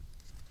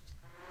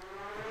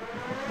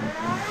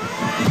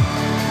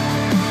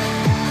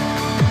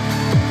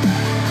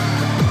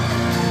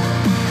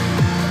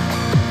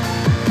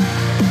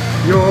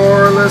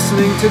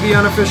listening to the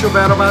Unofficial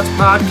BattleBots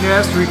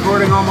podcast,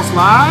 recording almost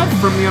live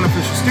from the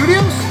Unofficial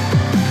Studios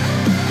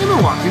in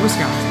Milwaukee,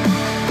 Wisconsin.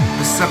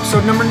 This is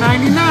episode number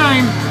 99,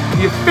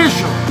 the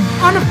official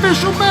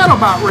Unofficial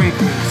BattleBot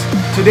Rankings.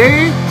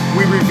 Today,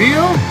 we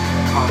reveal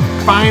our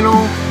final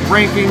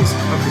rankings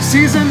of the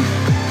season.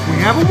 We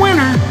have a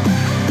winner,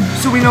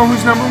 so we know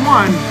who's number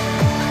one.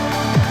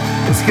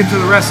 Let's get to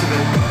the rest of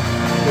it.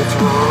 It's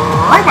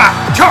Robot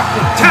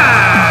Chocolate Time!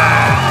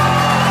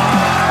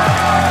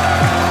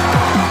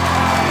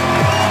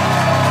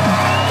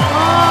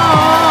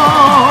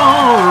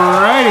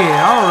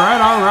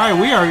 Alright.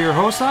 We are your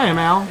hosts. I am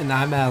Al. And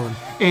I'm Alan.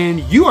 And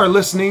you are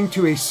listening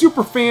to a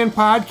super fan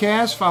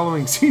podcast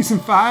following Season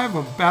 5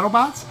 of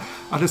BattleBots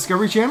on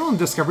Discovery Channel and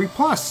Discovery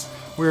Plus.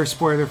 We're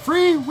spoiler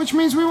free, which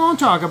means we won't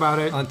talk about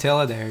it.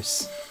 Until it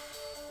airs.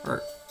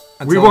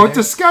 We won't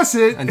discuss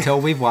it.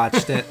 Until we've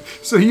watched it.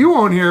 So you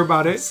won't hear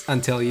about it.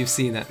 Until you've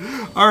seen it.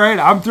 All right,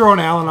 I'm throwing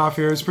Alan off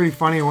here. It's pretty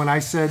funny when I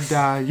said,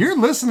 you're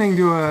listening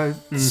to a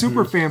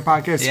super fan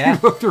podcast. Yeah.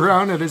 He looked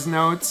around at his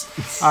notes.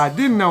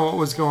 Didn't know what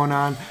was going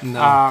on.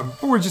 No.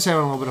 But we're just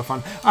having a little bit of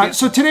fun.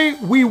 So today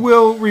we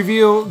will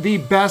reveal the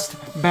best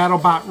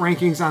BattleBot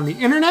rankings on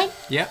the internet.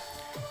 Yep.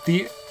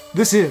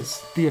 This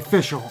is the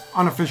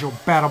unofficial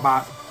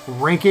BattleBot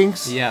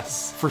rankings.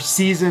 Yes. For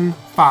season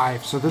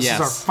 5. So this is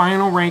our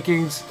final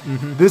rankings.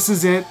 This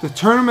is it. The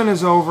tournament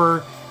is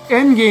over.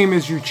 Endgame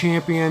is your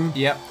champion.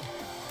 Yep.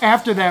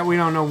 After that, we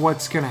don't know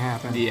what's going to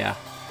happen. Yeah.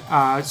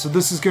 So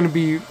this is going to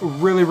be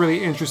really,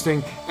 really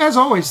interesting. As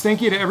always,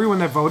 thank you to everyone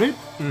that voted.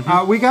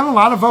 We got a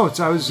lot of votes.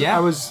 I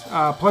was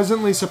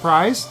pleasantly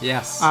surprised.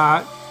 Yes.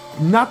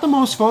 Not the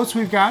most votes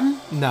we've gotten.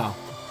 No.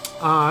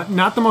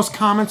 Not the most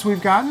comments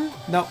we've gotten.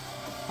 No.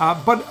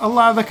 But a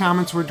lot of the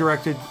comments were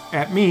directed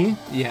at me.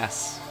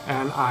 Yes.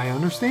 And I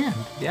understand.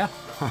 Yeah.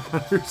 I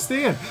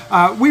understand.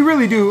 We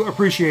really do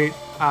appreciate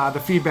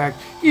the feedback.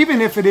 Even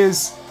if it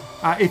is,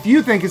 if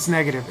you think it's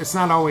negative, it's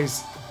not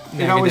always...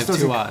 Negative it always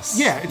doesn't, to us.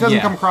 Yeah, it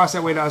doesn't come across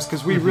that way to us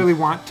because we really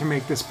want to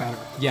make this better.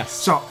 Yes.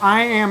 So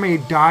I am a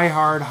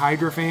diehard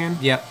Hydra fan.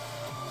 Yep.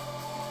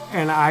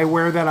 And I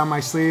wear that on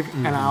my sleeve,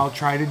 and I'll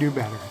try to do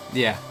better.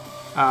 Yeah.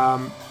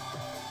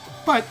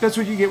 But that's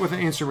what you get with an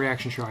instant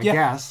reaction show, I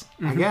guess.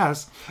 I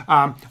guess.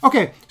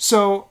 Okay,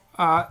 so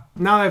now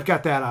that I've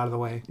got that out of the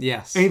way.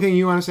 Yes. Anything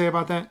you want to say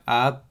about that?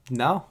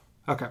 No.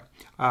 Okay.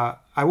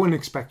 I wouldn't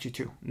expect you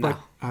to. No. But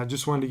I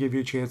just wanted to give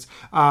you a chance.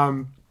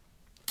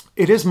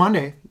 It is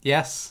Monday.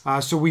 Yes.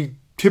 So we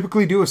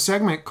typically do a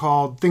segment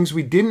called Things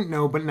We Didn't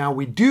Know, but Now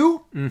We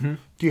Do. Do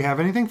you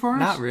have anything for us?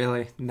 Not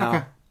really. No.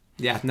 Okay.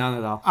 Yeah, none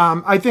at all.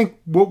 I think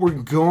what we're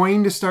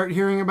going to start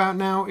hearing about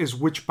now is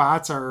which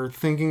bots are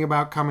thinking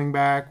about coming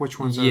back, which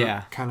ones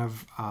are kind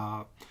of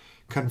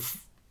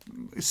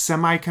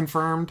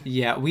semi-confirmed.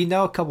 Yeah, we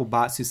know a couple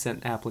bots who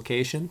sent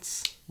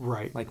applications.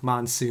 Right. Like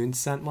Monsoon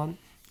sent one.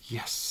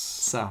 Yes.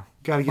 So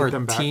got to get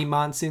them back. Team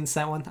Monsoon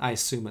sent one. I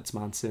assume it's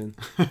Monsoon.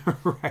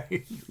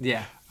 Right.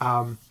 Yeah.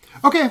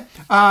 Okay.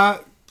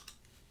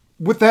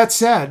 With that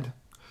said,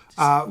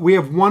 we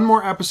have one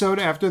more episode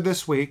after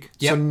this week.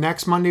 Yep. So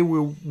next Monday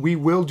we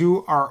will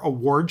do our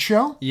award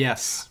show.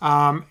 Yes.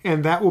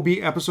 And that will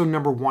be episode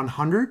number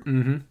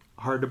 100.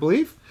 Hard to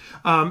believe.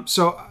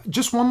 So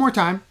just one more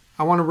time,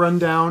 I want to run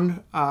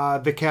down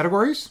the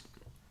categories.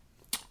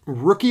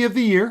 Rookie of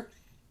the Year.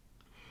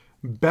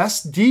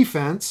 Best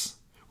Defense.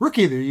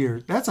 Rookie of the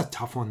Year. That's a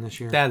tough one this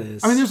year. That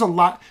is. I mean, there's a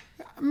lot.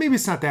 Maybe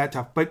it's not that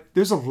tough, but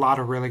there's a lot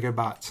of really good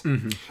bots.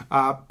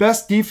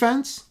 Best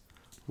Defense.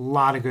 A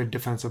lot of good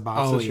defensive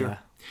bots this year.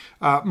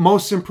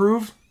 Most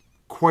Improved.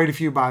 Quite a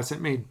few bots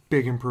that made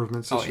big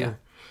improvements this year.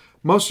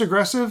 Most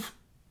Aggressive.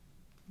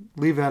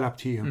 Leave that up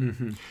to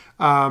you.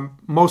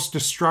 Most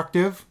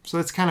Destructive. So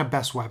that's kind of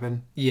best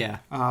weapon. Yeah.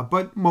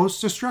 But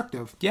most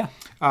destructive. Yeah.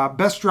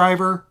 Best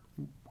Driver.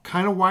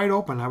 Kind of wide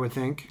open, I would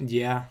think.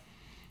 Yeah.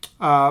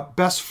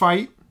 Best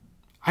Fight.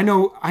 I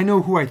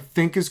know who I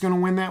think is going to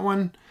win that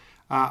one.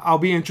 I'll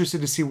be interested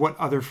to see what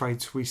other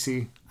fights we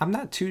see. I'm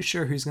not too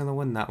sure who's going to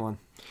win that one.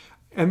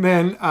 And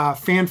then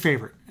Fan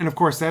Favorite. And of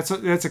course, that's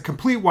a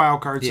complete wild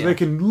card. So they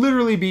can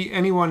literally be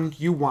anyone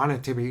you want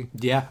it to be.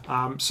 Yeah.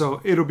 So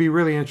it'll be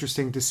really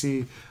interesting to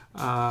see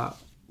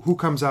who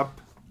comes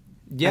up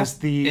as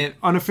the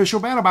unofficial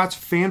BattleBots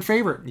Fan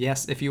Favorite.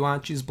 Yes, if you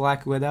want to choose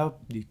Black Widow,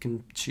 you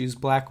can choose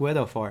Black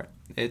Widow for it.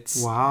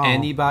 It's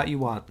any bot you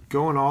want.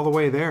 Going all the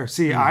way there.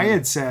 See, I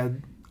had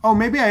said... Oh,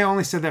 maybe I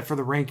only said that for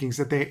the rankings,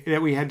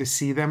 that we had to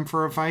see them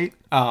for a fight.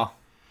 Oh.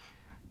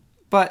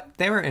 But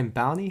they were in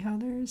Bounty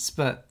Hunters,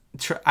 but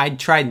I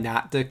tried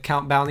not to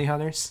count Bounty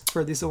Hunters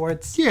for these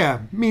awards. Yeah,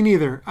 me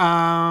neither.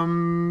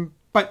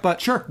 But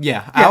sure.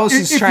 Yeah, I was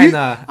just trying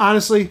to...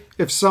 Honestly,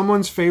 if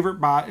someone's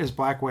favorite bot is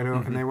Black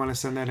Widow and they want to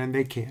send that in,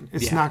 they can.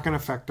 It's not going to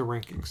affect the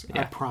rankings.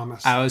 I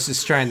promise. I was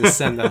just trying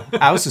to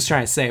I was just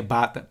trying to say a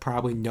bot that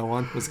probably no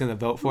one was going to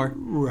vote for.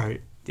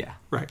 Right. Yeah.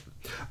 Right.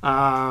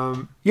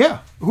 Yeah.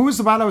 Who was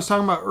the bot I was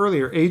talking about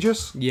earlier?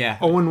 Aegis? Yeah.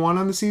 0-1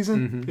 on the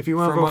season? Mm-hmm. If you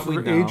want to From vote what we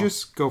for know.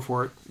 Aegis, go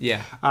for it.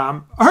 Yeah.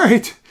 All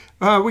right.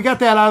 We got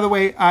that out of the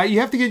way. You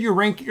have to get your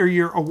rank or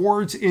your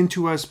awards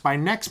into us by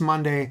next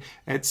Monday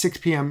at 6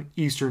 p.m.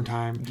 Eastern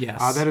Time.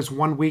 Yes. That is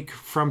 1 week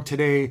from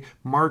today,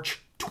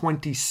 March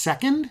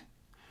 22nd.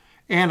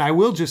 And I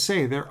will just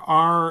say there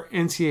are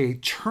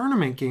NCAA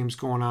tournament games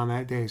going on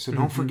that day, so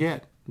don't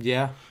forget.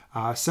 Yeah.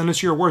 Send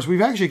us your awards.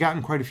 We've actually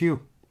gotten quite a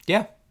few.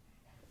 Yeah.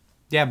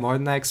 Yeah, more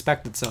than I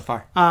expected so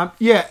far.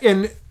 Yeah,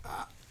 and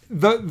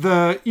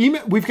the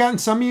email, we've gotten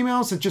some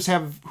emails that just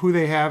have who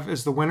they have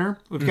as the winner.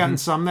 We've gotten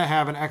some that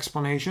have an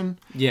explanation.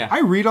 Yeah.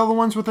 I read all the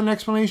ones with an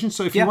explanation,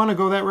 so if you want to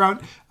go that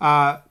route,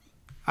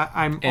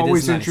 I'm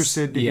always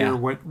interested to hear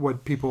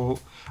what people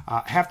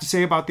have to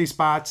say about these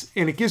bots,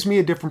 and it gives me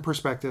a different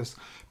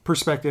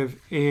perspective,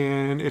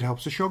 and it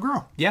helps the show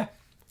grow. Yeah.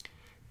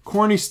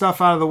 Corny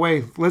stuff out of the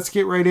way. Let's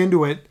get right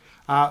into it.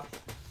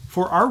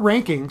 For our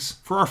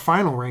rankings, for our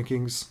final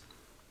rankings,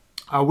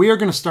 we are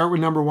going to start with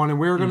number 1, and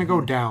we are going to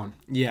go down.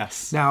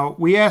 Yes. Now,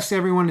 we asked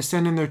everyone to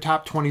send in their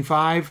top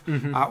 25.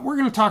 We're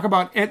going to talk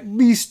about at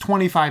least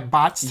 25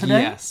 bots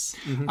today. Yes.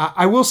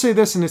 I will say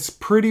this, and it's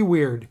pretty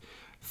weird.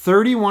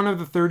 31 of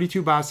the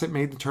 32 bots that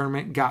made the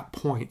tournament got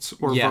points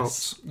or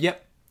votes.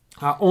 Yep.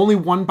 Only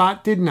one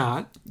bot did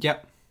not.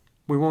 Yep.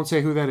 We won't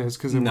say who that is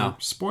because we're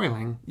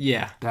spoiling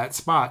that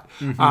spot.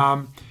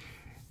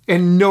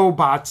 And no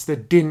bots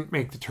that didn't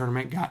make the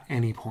tournament got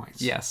any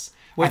points. Yes.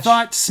 I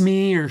thought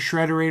Smee or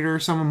Shredderator or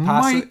someone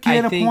might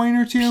get a point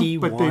or two,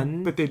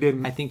 P1, but they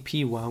didn't. I think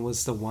P1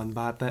 was the one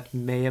bot that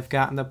may have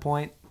gotten a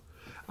point.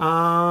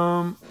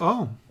 You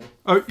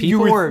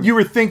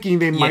were thinking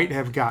they might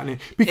have gotten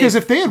it because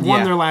if they had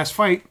won their last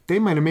fight, they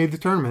might have made the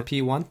tournament.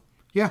 P1?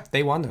 Yeah,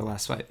 they won their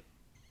last fight.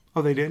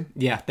 Oh, they did?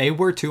 Yeah, they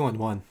were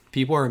 2-1.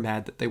 People were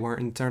mad that they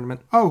weren't in the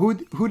tournament. Oh,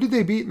 who did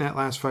they beat in that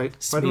last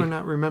fight? Smee. Why do I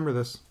not remember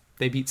this?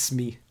 They beat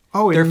Smee.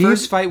 Oh, their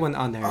first fight went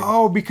unaired.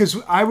 Oh,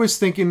 because I was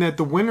thinking that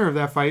the winner of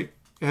that fight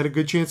had a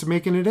good chance of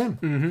making it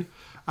in.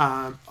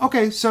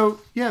 Okay, so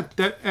yeah,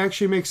 that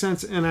actually makes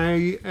sense. And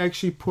I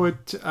actually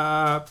put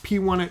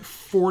P1 at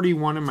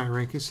 41 in my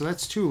rankings, so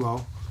that's too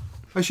low.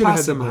 I should have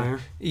had them higher.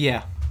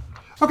 Yeah.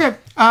 Okay,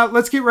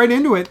 let's get right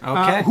into it.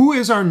 Okay. Who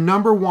is our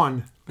number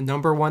 1?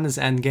 Number 1 is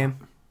Endgame.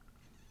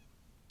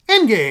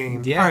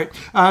 Endgame. Yeah.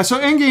 All right. So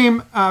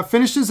Endgame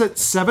finishes at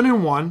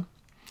 7-1.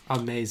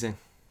 Amazing.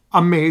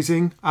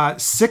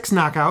 6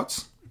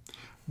 knockouts.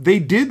 They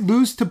did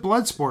lose to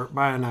Bloodsport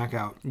by a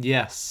knockout.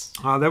 Yes.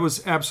 That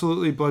was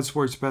absolutely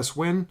Bloodsport's best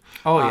win.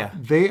 Oh, yeah.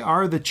 They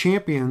are the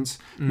champions.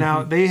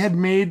 Now, they had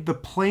made the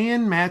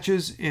play-in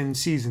matches in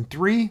Season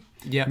 3.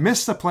 Yep.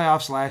 Missed the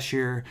playoffs last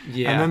year.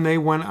 Yeah. And then they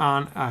went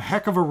on a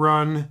heck of a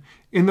run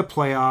in the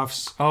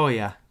playoffs. Oh,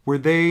 yeah. Where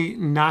they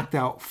knocked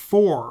out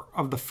 4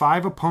 of the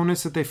 5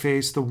 opponents that they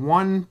faced. The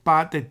one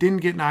bot that didn't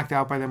get knocked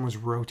out by them was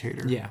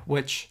Rotator. Yeah,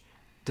 which...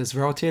 Does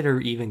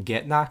Rotator even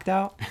get knocked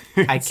out?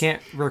 I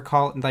can't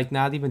recall. Like,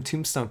 not even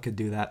Tombstone could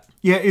do that.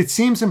 Yeah, it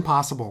seems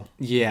impossible.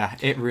 Yeah,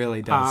 it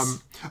really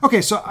does.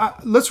 Okay, so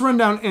let's run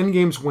down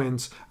Endgame's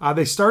wins.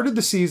 They started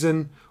the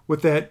season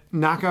with that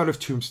knockout of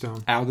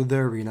Tombstone. Out of the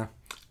arena.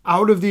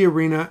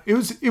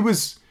 It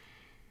was.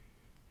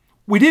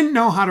 We didn't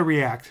know how to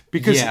react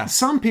because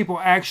some people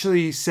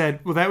actually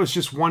said, well, that was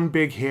just one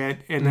big hit.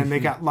 And then they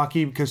got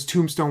lucky because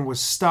Tombstone was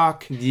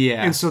stuck.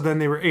 Yeah. And so then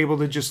they were able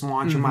to just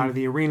launch him out of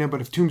the arena.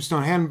 But if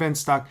Tombstone hadn't been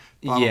stuck,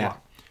 blah, blah, blah.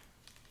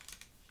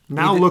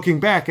 Now looking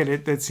back at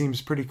it, that seems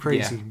pretty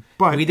crazy. Yeah.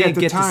 But we didn't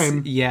at the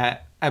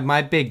time...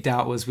 my big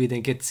doubt was we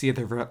didn't get to see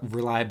the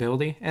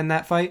reliability in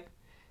that fight.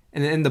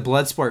 And in the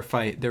Bloodsport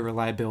fight, the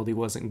reliability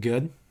wasn't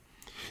good.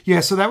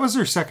 Yeah, so that was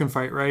their second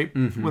fight, right?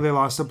 When they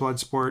lost to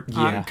Bloodsport.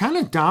 Kind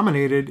of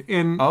dominated.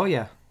 And,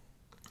 I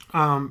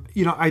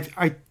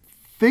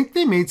think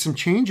they made some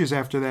changes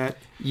after that.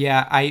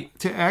 Yeah,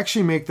 to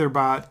actually make their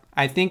bot.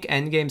 I think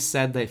Endgame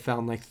said they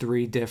found like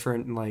 3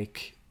 different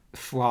like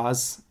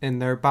flaws in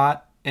their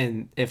bot.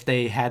 And if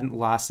they hadn't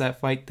lost that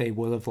fight, they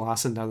would have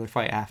lost another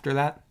fight after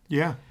that.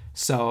 Yeah.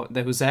 So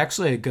that was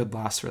actually a good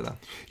loss for them.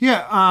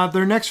 Yeah,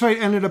 their next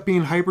fight ended up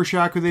being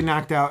Hypershock, who they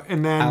knocked out,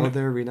 and then out of the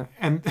arena,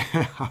 in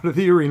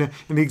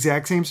the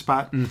exact same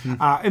spot.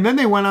 And then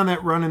they went on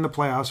that run in the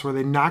playoffs where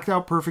they knocked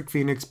out Perfect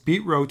Phoenix,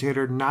 beat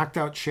Rotator, knocked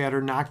out Shatter,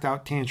 knocked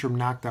out Tantrum,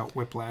 knocked out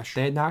Whiplash.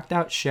 They knocked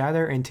out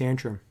Shatter and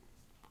Tantrum.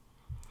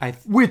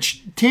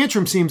 Which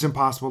Tantrum seems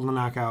impossible to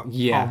knock out.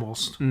 Yeah,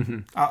 almost.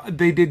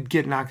 They did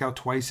get knocked out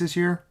twice this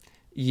year.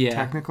 Yeah,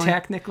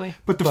 technically.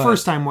 But the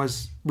first time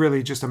was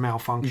really just a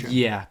malfunction.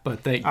 Yeah,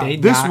 but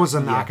this was a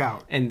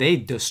knockout. And they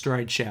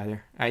destroyed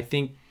Shatter. I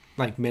think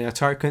like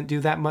Minotaur couldn't do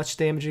that much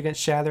damage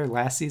against Shatter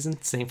last season.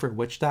 Same for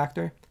Witch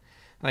Doctor.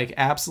 Like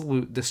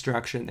absolute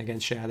destruction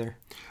against Shatter.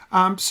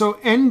 So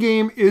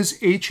Endgame is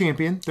a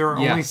champion. There are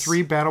only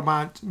 3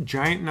 BattleBot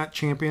Giant Nut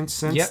champions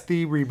since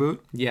the reboot.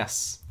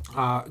 Yes.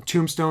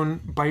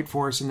 Tombstone, Bite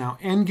Force, and now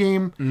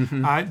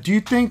Endgame. Do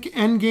you think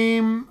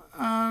Endgame...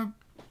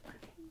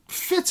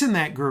 fits in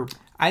that group?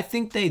 I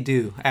think they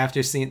do.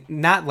 After seeing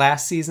not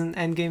last season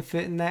Endgame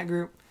fit in that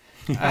group,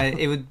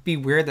 it would be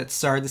weird at the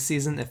start of the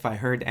season if I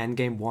heard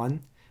Endgame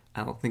won.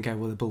 I don't think I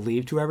would have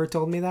believed whoever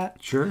told me that.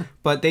 Sure.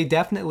 But they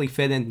definitely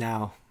fit in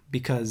now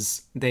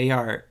because they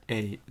are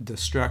a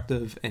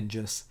destructive and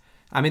just...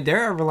 I mean,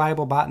 they're a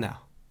reliable bot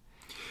now.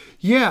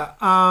 Yeah.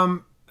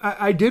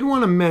 I did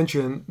want to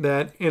mention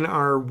that in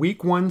our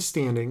week 1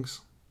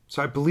 standings,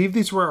 so I believe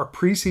these were our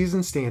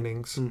preseason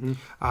standings,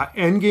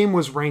 Endgame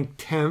was ranked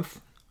 10th.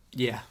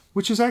 Yeah.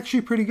 Which is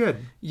actually pretty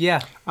good.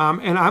 Yeah.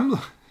 And I'm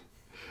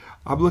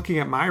looking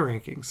at my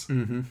rankings.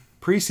 Mm-hmm.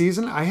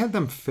 Preseason, I had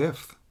them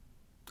 5th.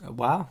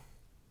 Wow.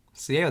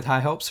 So you had high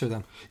hopes for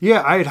them.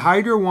 Yeah, I had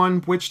Hydra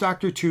 1, Witch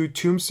Doctor 2,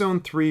 Tombstone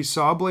 3,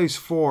 Sawblaze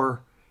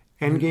 4,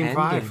 Endgame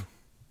 5.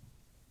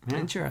 Yeah.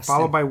 Interesting.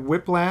 Followed by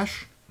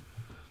Whiplash,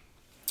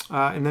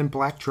 and then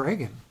Black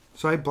Dragon.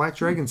 So I had Black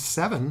Dragon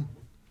 7.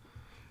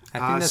 I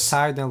think that's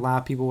higher than a lot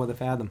of people would have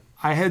had them.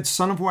 I had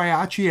Son of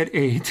Waiachi at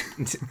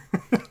 8.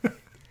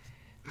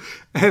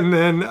 And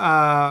then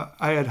I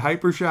had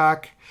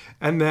Hypershock,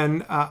 and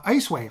then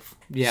Ice Wave.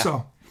 Yeah.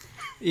 So,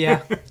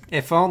 yeah.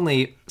 If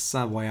only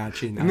Son of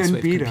Waiachi and Ice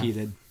Wave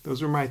competed.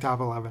 Those were my top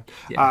 11.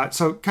 Yeah.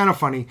 So kind of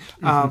funny.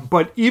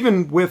 But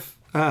even with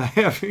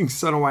having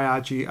Son of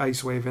Waiachi,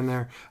 Ice Wave in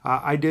there,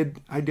 I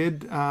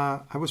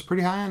was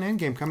pretty high on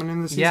Endgame coming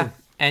in the season. Yeah.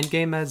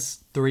 Endgame has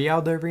 3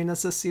 Elder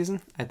Arenas this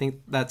season. I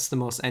think that's the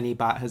most any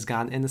bot has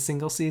gone in a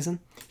single season.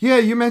 Yeah,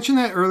 you mentioned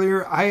that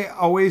earlier. I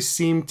always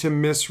seem to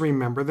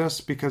misremember this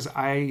because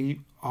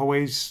I'm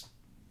always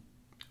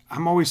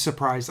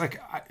surprised. Like,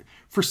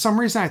 for some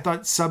reason, I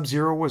thought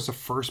Sub-Zero was the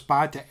first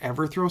bot to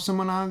ever throw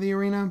someone out of the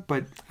arena,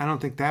 but I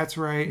don't think that's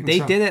right. And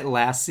they did it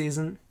last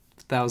season.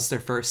 That was their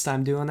first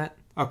time doing it.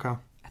 Okay.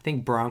 I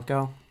think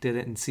Bronco did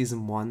it in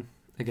season 1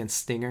 against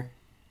Stinger.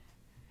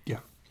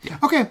 Yeah.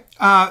 Okay.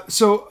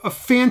 So a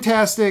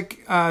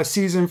fantastic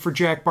season for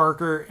Jack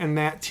Barker and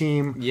that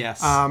team. Yes.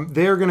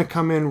 They're going to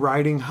come in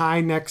riding high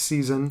next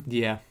season.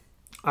 Yeah.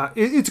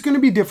 It's going to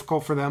be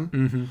difficult for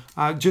them,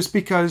 just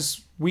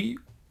because we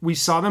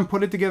saw them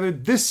put it together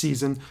this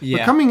season. Yeah.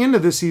 But coming into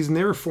this season,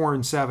 they were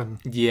 4-7.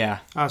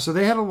 Yeah. So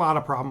they had a lot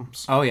of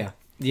problems. Oh yeah.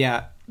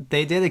 Yeah.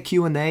 They did a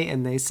Q&A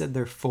and they said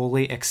they're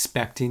fully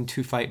expecting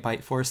to fight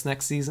Bite Force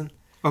next season.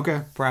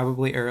 Okay.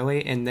 Probably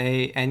early, and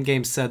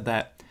Endgame said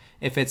that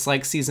if it's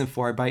like Season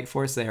 4 Bite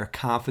Force, they are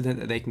confident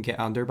that they can get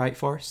under Bite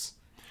Force.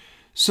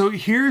 So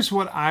here's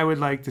what I would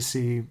like to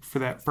see for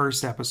that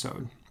first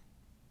episode.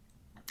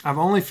 I've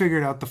only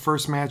figured out the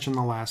first match and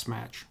the last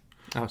match.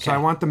 Okay. So I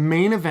want the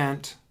main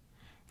event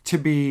to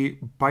be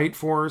Bite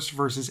Force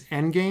versus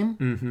Endgame.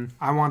 Mm-hmm.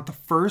 I want the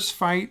first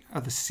fight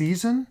of the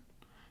season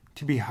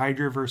to be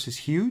Hydra versus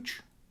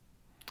Huge.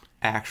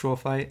 Actual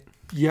fight?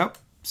 Yep.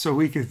 So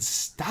we could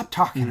stop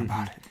talking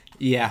about it.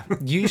 Yeah.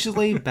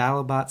 Usually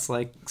BattleBots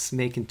likes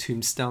making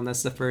Tombstone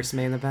as the first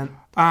main event.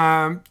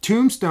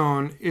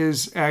 Tombstone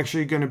is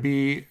actually going to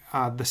be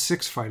the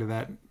 6th fight of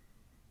that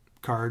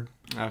card.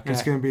 Okay.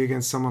 It's going to be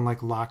against someone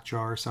like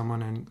Lockjaw or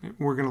someone, and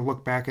we're going to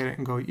look back at it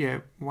and go,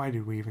 yeah, why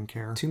did we even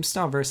care?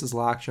 Tombstone versus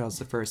Lockjaw is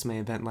the first main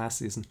event last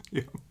season.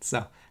 Yeah.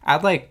 So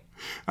I'd like...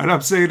 And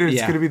I'm saying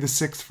it's going to be the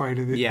 6th fight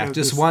of the... Yeah,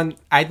 just one...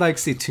 I'd like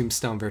to see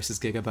Tombstone versus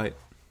Gigabyte.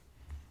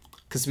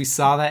 Because we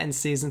saw that in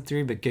Season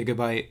 3, but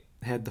Gigabyte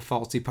had the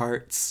faulty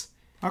parts.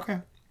 Okay.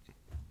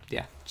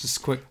 Yeah,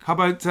 just quick. How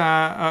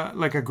about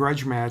like a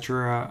grudge match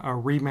or a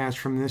rematch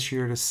from this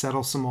year to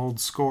settle some old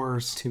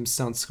scores?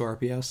 Tombstone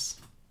Scorpios.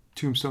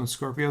 Tombstone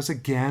Scorpios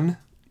again?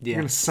 Yeah. You're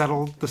going to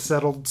settle the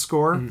settled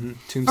score? Mm-hmm.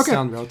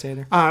 Tombstone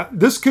Rotator.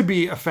 This could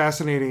be a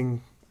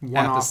fascinating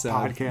one-off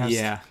episode.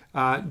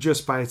 Podcast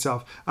just by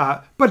itself.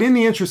 But in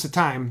the interest of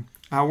time,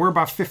 we're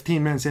about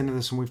 15 minutes into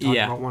this and we've talked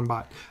about one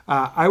bot.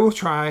 I will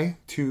try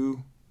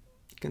to...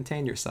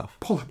 Contain yourself.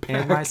 Pull it back.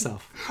 And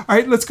myself. All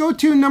right, let's go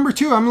to number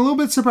 2. I'm a little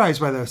bit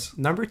surprised by this.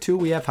 Number 2,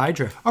 we have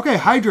Hydra. Okay,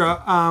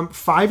 Hydra,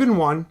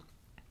 5-1.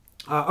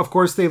 Of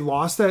course, they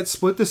lost that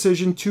split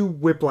decision to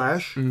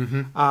Whiplash.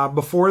 Mm-hmm.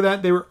 Before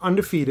that, they were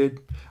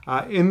undefeated.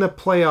 In the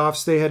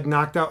playoffs, they had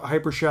knocked out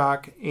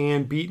Hypershock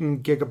and beaten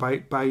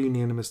Gigabyte by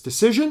unanimous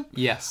decision.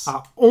 Yes.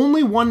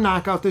 Only one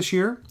knockout this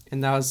year.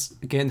 And that was,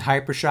 again,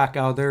 Hypershock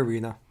out of their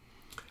arena.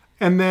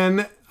 And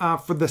then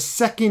for the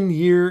second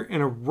year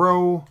in a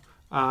row...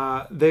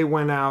 they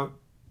went out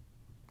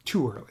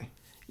too early.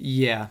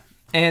 Yeah.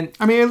 And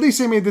I mean, at least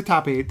they made the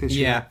top 8 this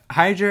year. Yeah.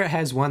 Hydra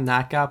has one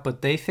knockout,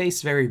 but they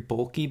face very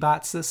bulky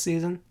bots this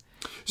season.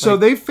 So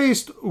they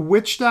faced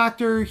Witch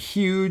Doctor,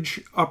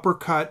 Huge,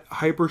 Uppercut,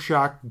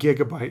 Hypershock,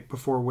 Gigabyte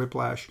before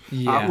Whiplash.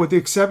 Yeah. With the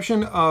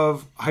exception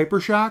of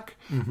Hypershock,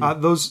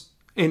 those...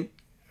 and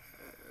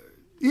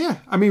yeah,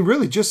 I mean,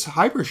 really, just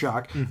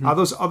Hypershock. Mm-hmm.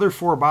 Those other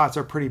 4 bots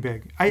are pretty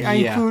big. I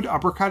include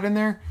Uppercut in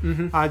there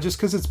just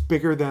because it's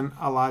bigger than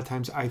a lot of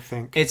times I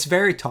think. It's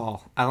very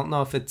tall. I don't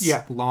know if it's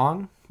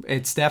long.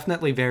 It's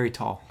definitely very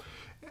tall.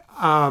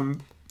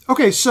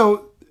 Okay,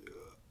 so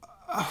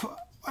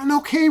an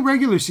okay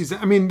regular season.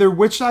 I mean, their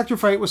Witch Doctor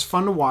fight was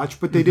fun to watch,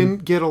 but they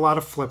didn't get a lot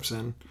of flips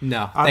in.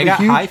 No, they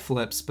got high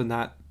flips, but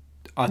not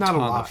a ton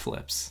of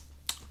flips.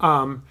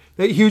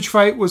 That huge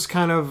fight was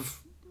kind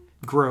of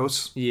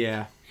gross.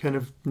 Yeah. Kind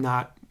of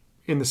not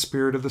in the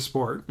spirit of the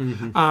sport.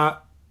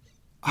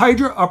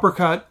 Hydra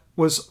uppercut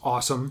was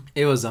awesome.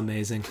 It was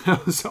amazing.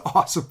 That was an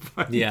awesome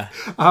fight. Yeah.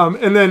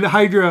 And then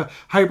Hydra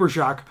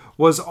Hypershock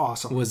was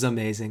awesome. Was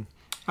amazing.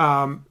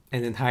 And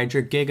then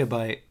Hydra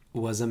Gigabyte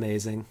was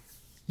amazing.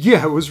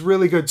 Yeah, it was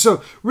really good.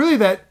 So really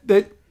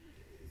that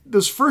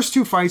those first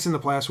two fights in the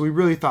playoffs, we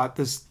really thought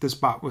this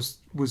bot was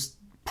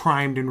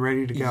primed and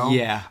ready to go.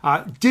 Yeah.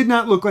 Did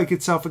not look like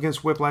itself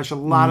against Whiplash. A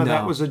lot of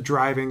that was a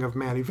driving of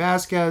Matty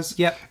Vasquez.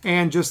 Yep.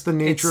 And just the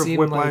nature of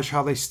Whiplash, like,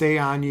 how they stay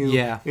on you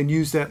and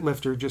use that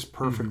lifter just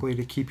perfectly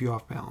to keep you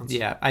off balance.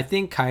 Yeah, I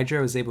think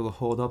Hydra was able to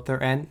hold up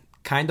their end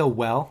kind of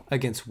well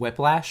against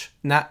Whiplash.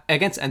 Not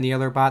against any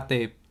other bot,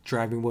 they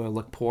driving would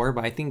look poor,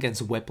 but I think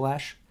against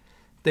Whiplash,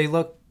 they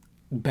look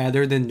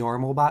better than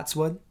normal bots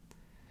would.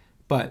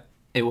 But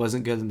it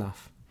wasn't good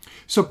enough.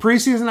 So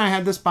preseason, I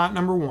had this bot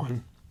number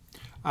 1.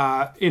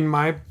 In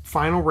my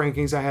final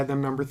rankings, I had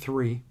them number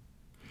 3.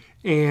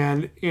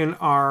 And in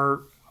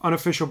our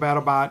unofficial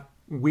BattleBot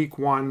week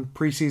 1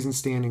 preseason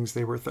standings,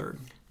 they were 3rd.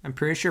 I'm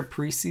pretty sure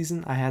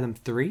preseason I had them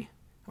 3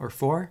 or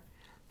 4.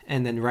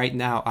 And then right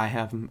now I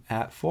have them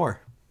at 4.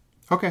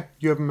 Okay.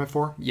 You have them at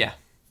 4? Yeah.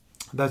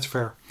 That's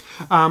fair.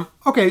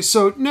 Okay.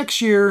 So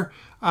next year,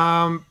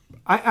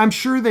 I'm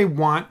sure they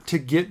want to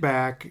get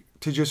back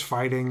to just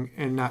fighting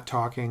and not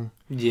talking.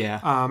 Yeah.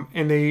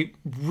 And they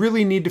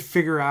really need to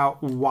figure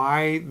out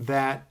why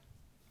that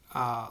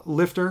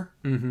lifter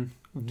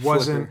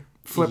wasn't...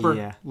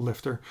 Flipper.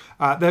 Lifter.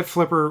 That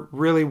flipper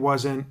really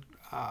wasn't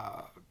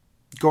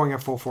going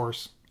at full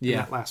force in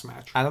that last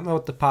match. I don't know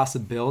what the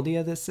possibility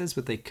of this is,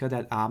 but they could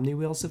add Omni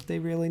Wheels if they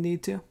really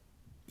need to.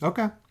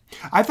 Okay.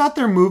 I thought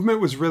their movement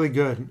was really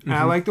good. And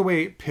I like the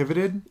way it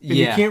pivoted. And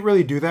you can't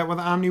really do that with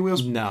Omni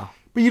Wheels. No.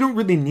 But you don't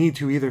really need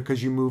to either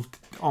because you moved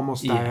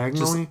almost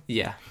diagonally.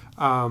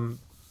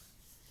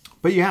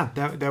 But yeah,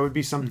 that would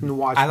be something to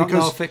watch. I don't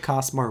know if it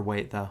costs more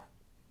weight, though.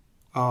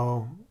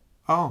 Oh.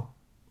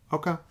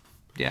 Okay.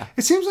 Yeah.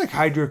 It seems like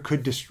Hydra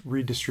could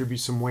redistribute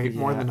some weight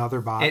more than other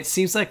bots. It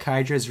seems like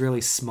Hydra is really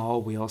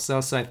small wheels,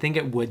 though, so I think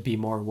it would be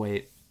more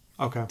weight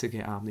to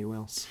get Omni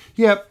Wheels.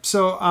 Yep.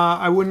 So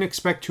I wouldn't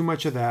expect too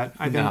much of that.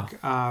 I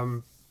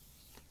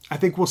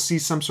think we'll see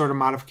some sort of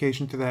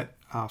modification to that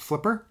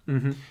flipper.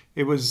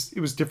 It was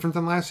different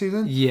than last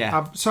season.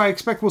 Yeah. So I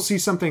expect we'll see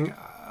something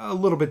a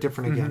little bit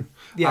different again.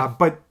 Yeah.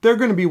 But they're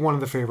going to be one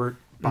of the favorite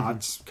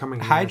bots coming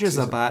in. Hydra's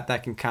a bot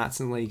that can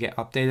constantly get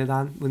updated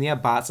on. When you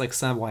have bots like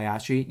Son of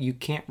Waiachi, you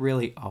can't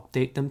really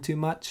update them too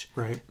much.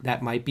 Right.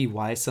 That might be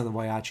why Son of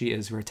Waiachi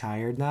is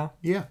retired now.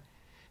 Yeah.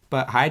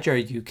 But Hydra,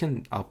 you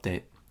can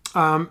update.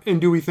 And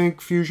do we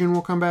think Fusion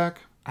will come back?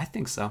 I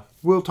think so.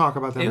 We'll talk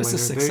about them later. It was a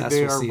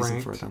successful season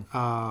ranked, for them.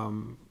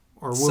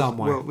 Or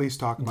we'll at least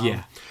talk about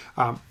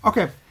them.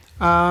 Okay.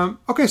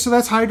 Okay, so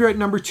that's Hydra at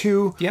number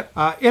 2. Yep.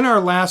 In our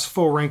last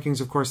full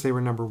rankings, of course, they were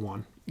number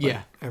 1.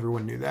 Yeah.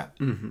 Everyone knew that.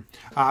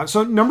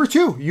 So number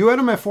 2, you had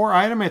them at 4,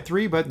 I had them at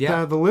 3, but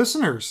the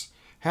listeners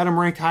had them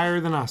ranked higher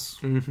than us.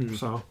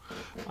 So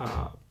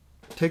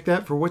take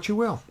that for what you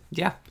will.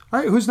 Yeah. All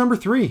right, who's number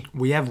 3?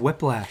 We have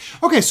Whiplash.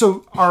 Okay,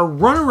 so our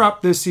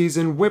runner-up this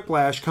season,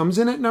 Whiplash, comes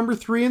in at number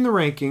 3 in the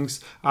rankings.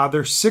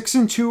 They're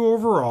 6-2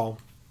 overall.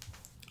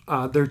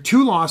 Their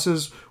 2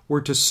 losses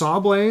were to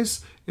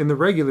Sawblaze in the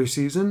regular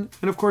season,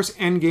 and of course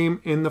Endgame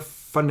in the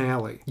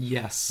finale.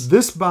 Yes.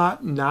 This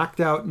bot knocked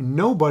out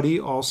nobody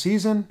all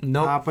season.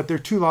 Nope. But their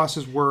 2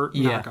 losses were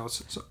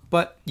knockouts. So.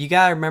 But you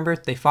gotta remember,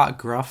 they fought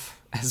Gruff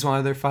as one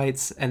of their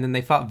fights, and then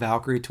they fought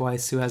Valkyrie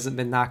twice, who hasn't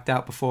been knocked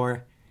out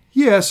before.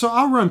 Yeah, so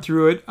I'll run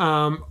through it.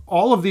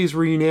 All of these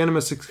were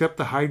unanimous except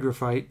the Hydra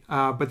fight,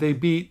 but they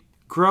beat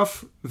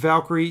Gruff,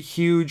 Valkyrie,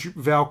 Huge,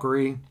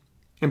 Valkyrie,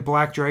 and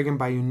Black Dragon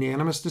by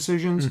unanimous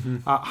decisions.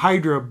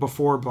 Hydra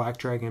before Black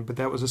Dragon, but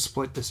that was a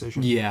split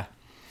decision. Yeah.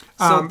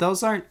 So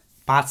those aren't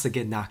bots that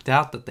get knocked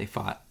out that they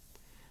fought.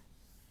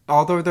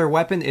 Although their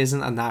weapon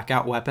isn't a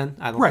knockout weapon,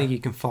 I don't think you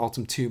can fault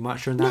them too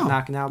much for not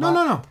knocking out.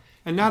 No.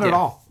 And not at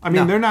all. I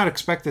mean, they're not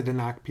expected to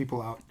knock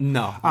people out.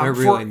 No, they're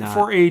really not.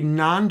 For a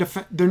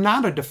they're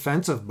not a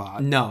defensive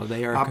bot. No,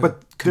 they are a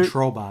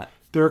control bot.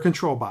 They're a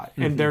control bot,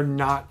 and they're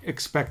not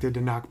expected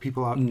to knock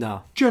people out.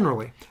 No.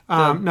 Generally.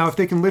 Now, if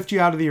they can lift you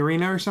out of the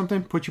arena or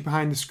something, put you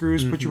behind the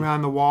screws, put you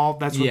behind the wall,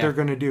 that's what they're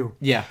going to do.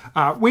 Yeah.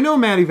 We know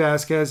Matty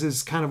Vasquez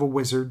is kind of a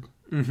wizard.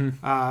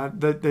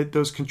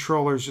 Those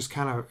controllers just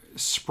kind of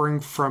spring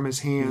from his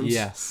hands.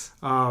 Yes.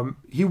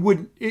 He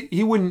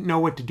wouldn't know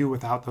what to do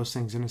without those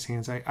things in his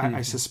hands,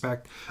 I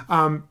suspect.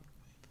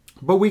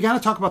 But we got to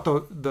talk about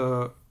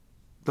the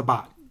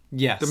bot.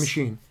 Yes. The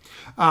machine.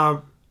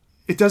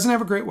 It doesn't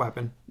have a great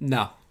weapon.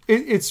 No.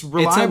 It's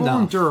reliable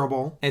and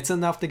durable. It's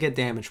enough to get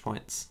damage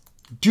points.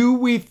 Do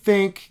we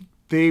think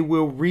they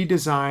will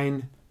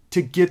redesign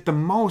to get the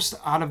most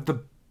out of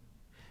the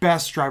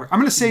best driver? I'm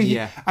going to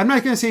say I'm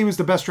not going to say he was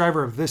the best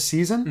driver of this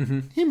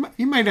season.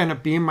 He might end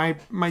up being my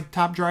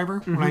top driver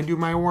when I do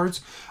my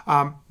awards.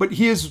 But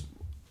he is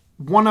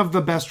one of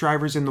the best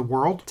drivers in the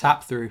world.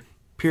 Top 3.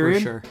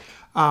 Period. For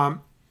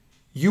sure.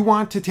 you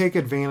want to take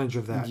advantage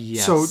of that.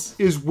 Yes. So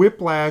is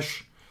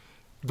Whiplash,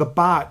 the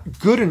bot,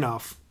 good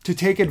enough to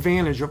take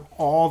advantage of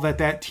all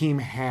that team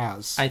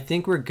has? I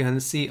think we're going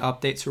to see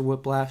updates for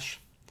Whiplash.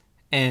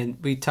 And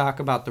we talk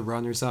about the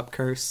runners-up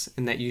curse,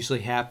 and that usually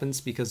happens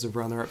because the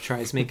runner-up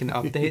tries making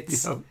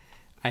updates. Yep.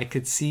 I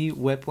could see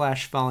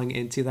Whiplash falling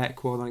into that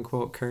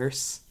quote-unquote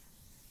curse,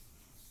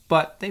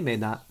 but they may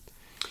not.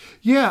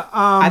 Yeah.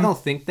 I don't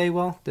think they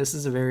will. This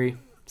is a very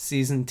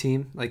seasoned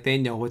team. Like, they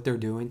know what they're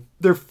doing.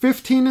 They're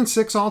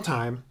 15-6 all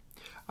time.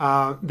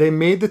 They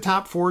made the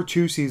top 4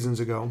 2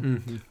 seasons ago.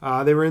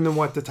 Mm-hmm. They were in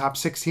the top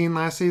 16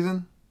 last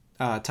season?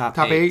 Top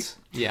 8.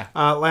 Yeah.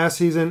 Last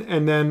season,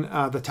 and then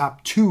the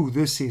top 2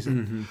 this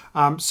season.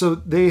 So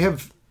they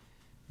have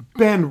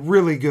been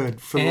really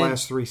good for the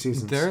last 3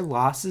 seasons. Their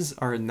losses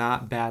are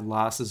not bad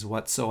losses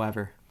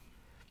whatsoever.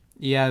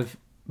 You have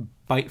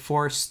Bite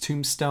Force,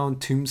 Tombstone,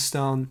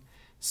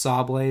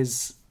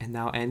 Sawblaze, and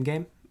now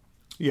Endgame.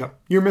 Yep.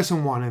 You're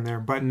missing one in there,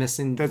 but that's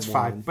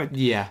one. 5. But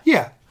yeah.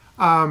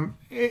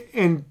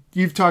 And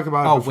you've talked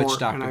about it before. Witch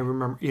Doctor. And I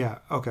remember. Yeah,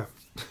 okay.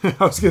 I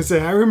was going to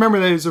say, I remember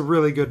that it's a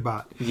really good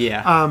bot.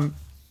 Yeah.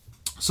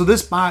 So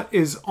this bot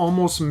is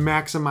almost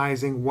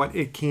maximizing what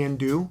it can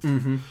do.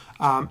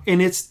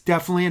 And it's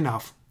definitely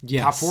enough.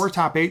 Yes. Top 4,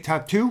 top 8,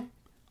 top 2.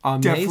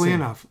 Amazing. Definitely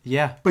enough.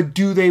 Yeah. But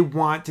do they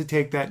want to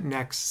take that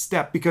next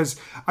step? Because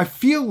I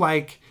feel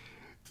like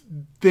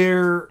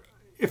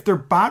if their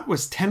bot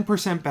was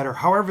 10% better,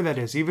 however that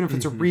is, even if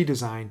it's a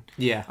redesign,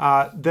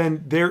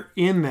 then they're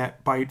in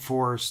that Bite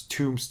Force,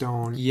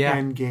 Tombstone,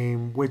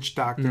 Endgame, Witch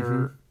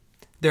Doctor.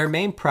 Their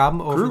main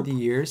problem over the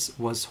years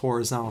was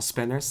horizontal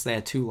spinners. They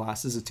had 2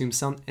 losses of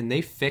Tombstone, and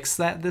they fixed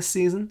that this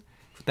season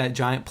with that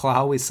giant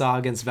plow we saw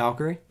against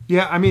Valkyrie.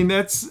 Yeah, I mean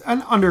that's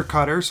an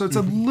undercutter, so it's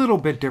a little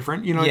bit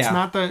different. You know, it's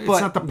not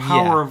the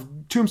power of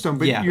Tombstone,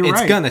 but you're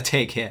right. It's gonna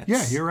take hits.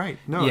 Yeah, you're right.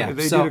 No,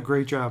 they did a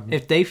great job.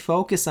 If they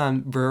focus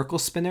on vertical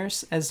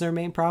spinners as their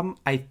main problem,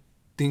 I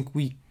think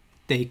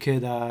they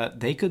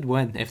could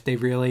win if they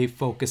really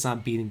focus on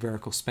beating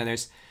vertical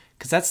spinners,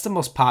 because that's the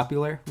most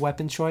popular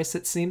weapon choice,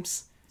 it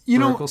seems.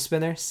 Vertical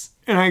spinners.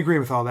 And I agree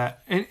with all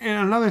that. And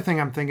another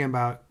thing I'm thinking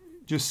about,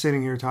 just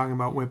sitting here talking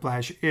about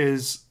Whiplash,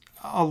 is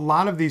a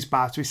lot of these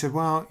bots, we said,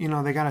 well,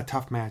 they got a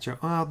tough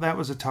matchup. Well, that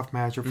was a tough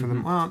matchup for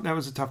them. Well, that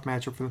was a tough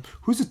matchup for them.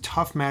 Who's a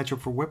tough matchup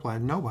for Whiplash?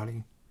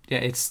 Nobody. Yeah,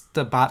 it's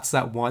the bots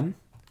that won,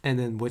 and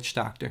then Witch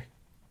Doctor.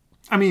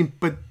 I mean,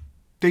 but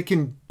they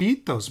can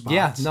beat those bots.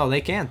 Yeah, no,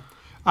 they can.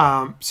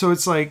 So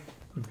it's like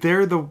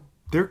they're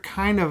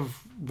kind of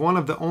one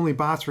of the only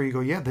bots where you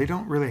go, yeah, they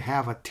don't really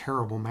have a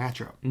terrible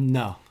matchup.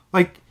 No.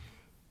 Like,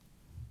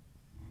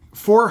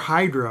 for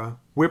Hydra,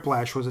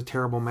 Whiplash was a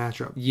terrible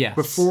matchup. Yes.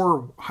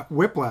 Before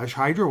Whiplash,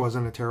 Hydra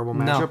wasn't a terrible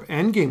matchup. No.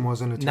 Endgame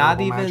wasn't a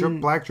terrible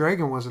matchup. Black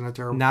Dragon wasn't a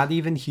terrible. Not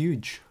even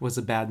Huge was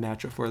a bad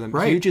matchup for them.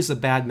 Right. Huge is a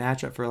bad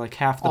matchup for like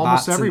half the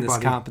almost bots everybody in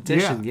this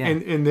competition. Yeah.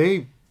 And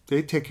they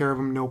take care of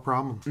them no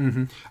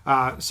problem.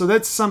 So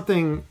that's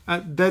something,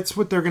 that's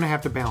what they're going to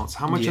have to balance.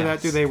 How much of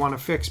that do they want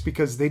to fix?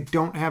 Because they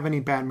don't have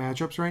any bad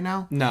matchups right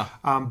now. No.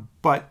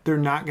 But they're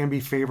not going to be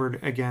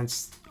favored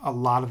against a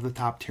lot of the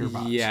top tier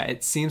bots. Yeah,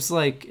 it seems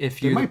like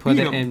if you put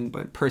it in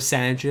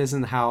percentages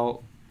and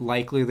how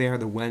likely they are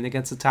to win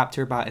against a top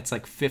tier bot, it's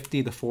like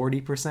 50 to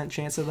 40%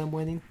 chance of them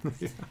winning.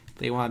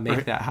 They want to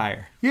make that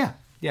higher. Yeah,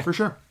 for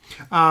sure.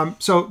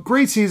 So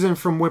great season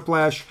from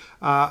Whiplash.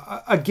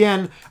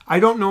 Again, I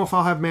don't know if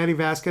I'll have Matty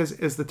Vasquez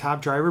as the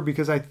top driver,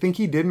 because I think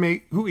he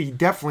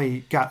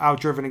definitely got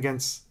outdriven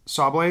against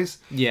Sawblaze.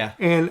 Yeah.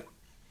 And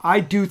I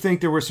do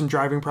think there were some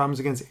driving problems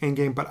against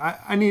Endgame, but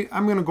I'm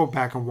going to go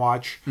back and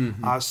watch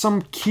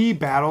some key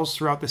battles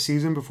throughout the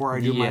season before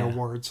I do my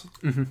awards.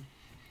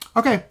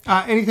 Okay.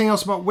 Anything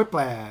else about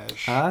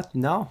Whiplash?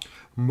 No.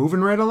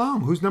 Moving right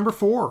along. Who's number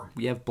 4?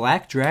 We have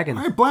Black Dragon.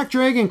 All right, Black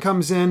Dragon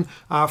comes in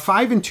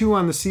 5-2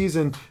 on the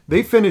season.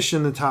 They finished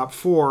in the top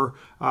 4,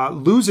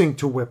 losing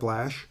to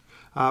Whiplash.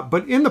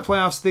 But in the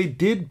playoffs, they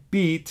did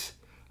beat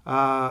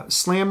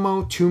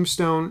Slammo,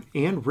 Tombstone,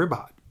 and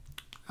Ribot.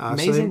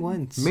 Amazing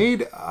wins.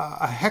 Made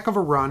a heck of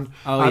a run.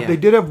 They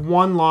did have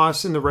one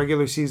loss in the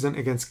regular season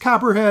against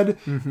Copperhead.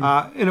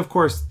 And, of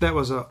course, that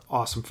was an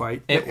awesome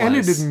fight. It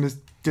ended in a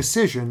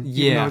decision.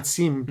 Even though it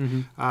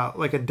seemed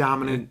like a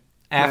dominant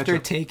After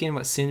matchup. taking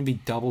what seemed to be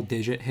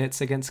double-digit hits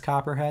against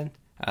Copperhead,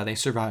 they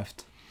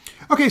survived.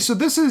 Okay, so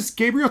this is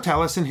Gabriel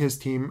Teles and his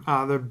team,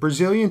 the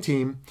Brazilian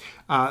team.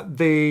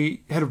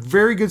 They had a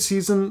very good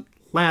season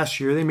last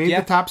year. They made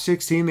the top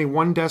 16. They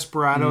won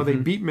Desperado. They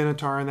beat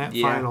Minotaur in that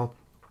final.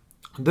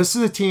 This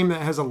is a team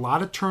that has a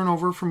lot of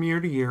turnover from year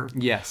to year.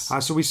 Yes.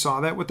 So we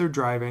saw that with their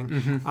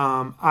driving.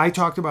 I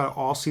talked about it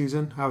all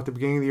season, how at the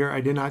beginning of the year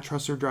I did not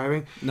trust their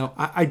driving. No.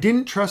 I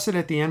didn't trust it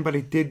at the end, but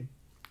it did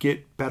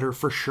get better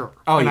for sure.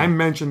 I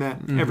mentioned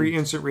that in every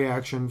instant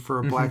reaction for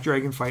a Black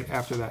Dragon fight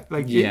after that.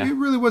 Like, it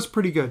really was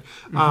pretty good.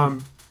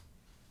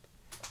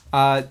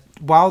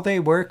 While they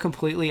were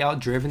completely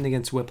outdriven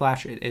against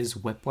Whiplash, it is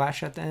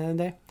Whiplash at the end of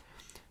the day.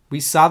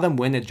 We saw them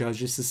win a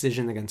judge's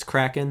decision against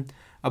Kraken,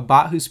 a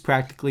bot who's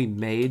practically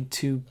made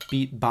to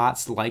beat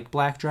bots like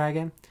Black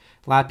Dragon.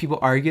 A lot of people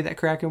argue that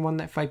Kraken won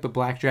that fight, but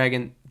Black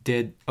Dragon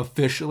did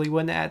officially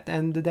win it at the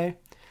end of the day.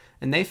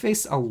 And they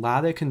faced a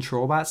lot of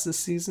control bots this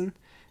season,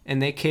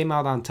 and they came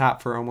out on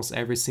top for almost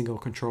every single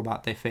control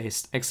bot they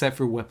faced, except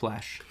for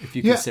Whiplash, if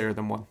you consider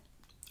them one.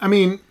 I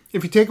mean,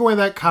 if you take away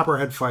that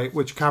Copperhead fight,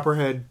 which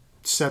Copperhead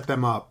set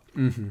them up,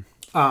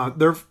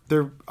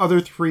 their other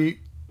three,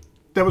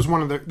 that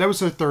was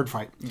their third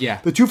fight.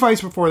 Yeah. The two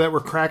fights before that were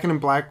Kraken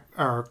and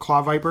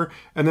Claw Viper,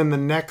 and then the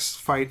next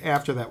fight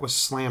after that was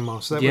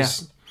Slammo. So that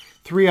was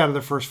 3 out of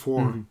the first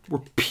 4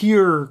 were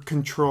pure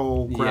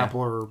control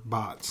grappler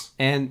bots.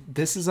 And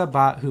this is a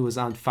bot who was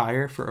on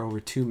fire for over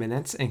 2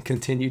 minutes and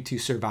continued to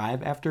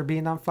survive after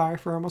being on fire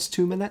for almost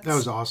 2 minutes. That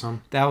was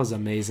awesome. That was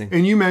amazing.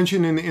 And you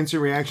mentioned in the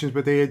instant reactions,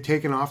 but they had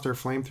taken off their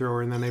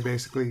flamethrower and then they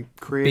basically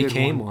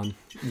created one.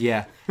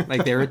 Yeah.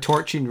 Like they were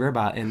torching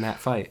Ribot in that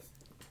fight.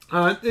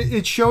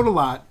 It showed a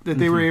lot that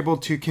they were able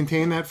to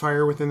contain that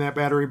fire within that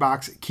battery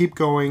box, keep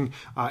going,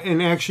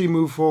 and actually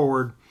move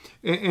forward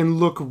and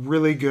look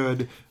really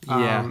good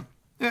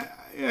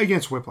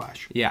against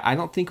Whiplash. Yeah, I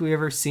don't think we've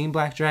ever seen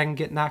Black Dragon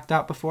get knocked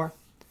out before.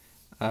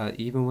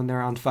 Even when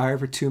they're on fire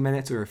for 2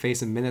 minutes or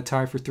facing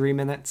Minotaur for 3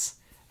 minutes,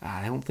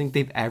 I don't think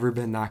they've ever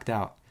been knocked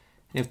out.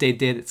 If they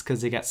did, it's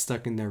because they got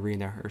stuck in the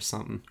arena or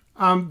something.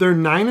 They're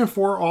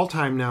 9-4 all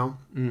time now.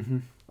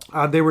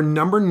 They were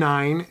number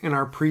 9 in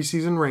our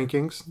preseason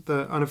rankings,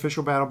 the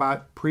Unofficial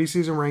BattleBot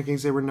preseason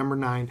rankings. They were number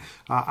 9.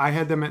 I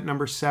had them at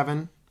number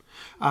 7.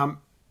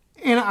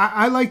 And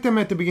I liked them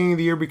at the beginning of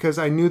the year because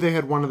I knew they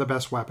had one of the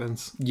best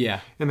weapons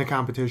in the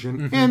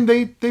competition. And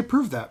they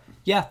proved that.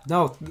 Yeah,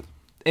 no,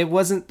 it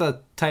wasn't the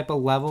type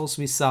of levels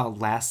we saw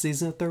last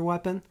season with their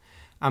weapon.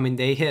 I mean,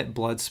 they hit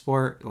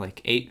Bloodsport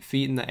like 8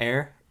 feet in the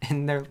air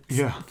in their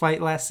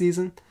fight last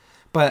season.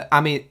 But,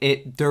 I mean,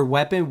 their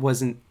weapon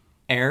wasn't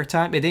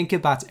airtime. It didn't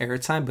give bots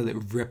airtime, but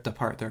it ripped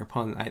apart their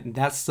opponent. And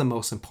that's the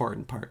most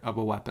important part of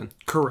a weapon.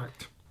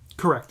 Correct.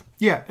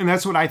 Yeah, and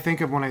that's what I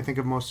think of when I think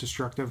of most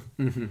destructive.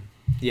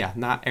 Yeah,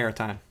 not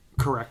airtime.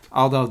 Correct.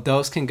 Although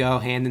those can go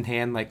hand in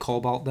hand like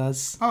Cobalt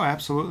does. Oh,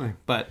 absolutely.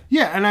 But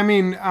yeah, and I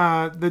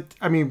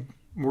mean,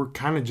 we're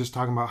kind of just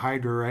talking about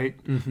Hydra, right?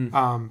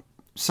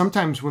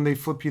 Sometimes when they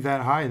flip you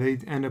that high, they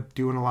end up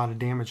doing a lot of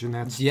damage, and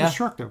that's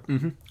destructive.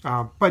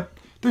 But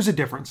there's a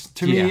difference.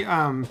 To me,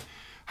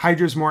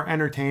 Hydra's more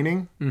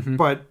entertaining,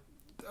 but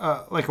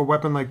like a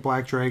weapon like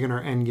Black Dragon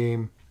or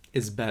Endgame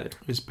is better.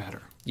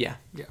 Yeah.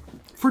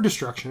 For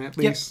destruction, at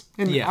least.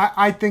 And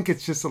I think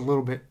it's just a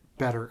little bit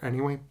better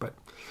anyway, but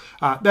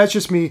that's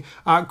just me.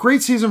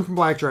 Great season from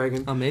Black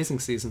Dragon. Amazing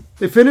season.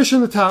 They finished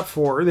in the top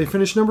 4. They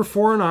finished number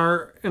 4 in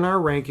our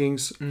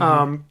rankings.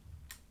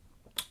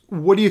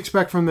 What do you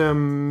expect from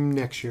them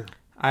next year?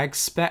 I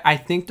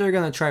think they're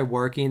going to try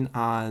working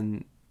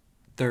on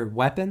their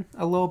weapon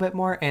a little bit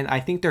more, and I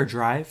think their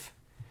drive.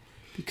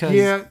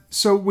 Because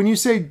so when you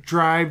say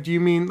drive, do you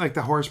mean like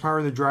the horsepower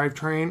of the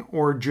drivetrain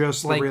or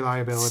just the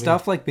reliability?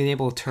 Stuff like being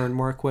able to turn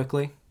more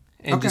quickly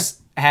and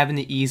just having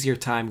an easier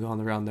time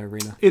going around the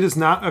arena. It is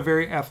not a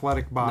very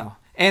athletic bot. No.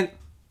 And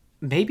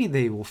maybe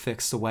they will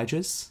fix the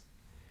wedges.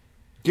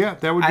 Yeah,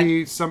 that would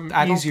be something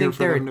easier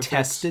for them to fix. I don't think they're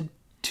tested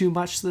too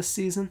much this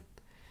season.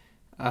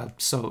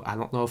 So I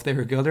don't know if they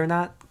were good or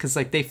not. Because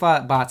they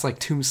fought bots like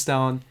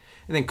Tombstone.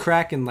 And then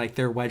Kraken,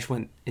 their wedge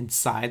went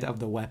inside of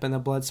the weapon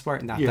of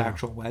Bloodsport, not the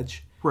actual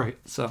wedge. Right.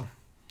 So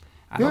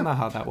I don't know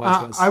how that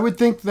wedge was. I would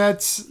think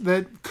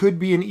that could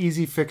be an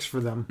easy fix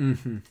for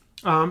them.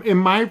 In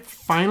my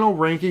final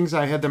rankings,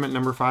 I had them at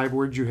number 5.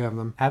 Where'd you have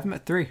them? I have them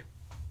at 3.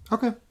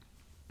 Okay.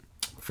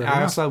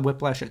 I also had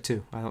Whiplash at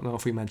 2. I don't know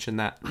if we mentioned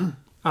that.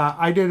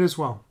 I did as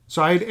well.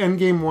 So I had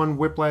Endgame 1,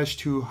 Whiplash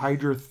 2,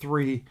 Hydra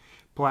 3,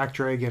 Black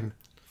Dragon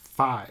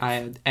 5. I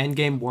had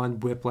Endgame 1,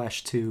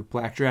 Whiplash 2,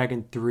 Black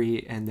Dragon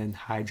 3, and then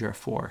Hydra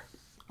 4.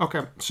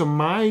 Okay, so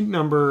my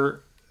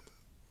number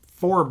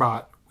 4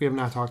 bot we have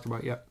not talked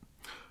about yet.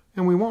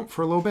 And we won't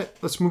for a little bit.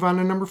 Let's move on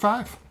to number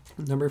 5.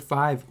 Number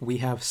 5, we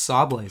have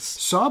Sawblaze.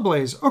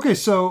 Sawblaze. Okay,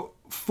 so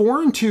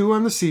 4-2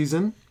 on the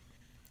season.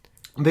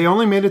 They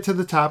only made it to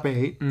the top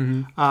 8.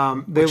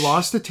 They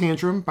lost to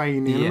Tantrum by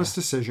unanimous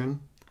decision.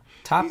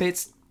 Top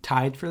 8's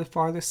tied for the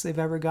farthest they've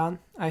ever gone,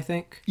 I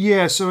think.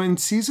 Yeah, so in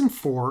season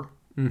 4,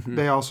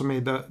 they also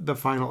made the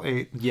final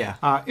 8.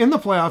 Yeah. In the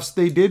playoffs,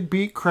 they did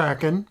beat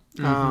Kraken.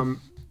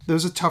 It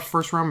was a tough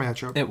first round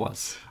matchup. It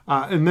was.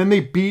 And then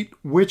they beat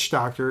Witch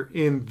Doctor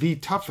in the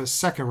toughest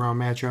second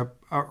round matchup,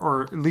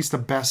 or at least the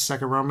best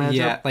second round matchup.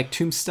 Yeah, like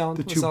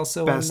Tombstone was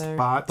also in there.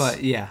 Bots.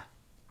 But yeah.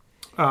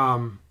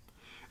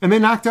 And they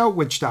knocked out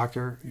Witch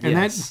Doctor, and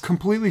that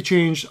completely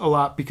changed a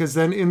lot because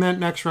then in that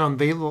next round,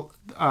 they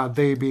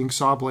being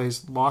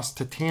Sawblaze lost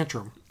to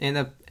Tantrum in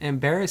an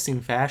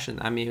embarrassing fashion.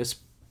 I mean, it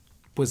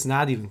was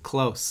not even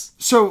close.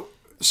 So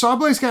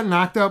Sawblaze got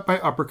knocked out by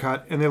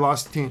Uppercut, and they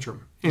lost to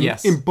Tantrum. And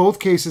in both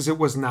cases, it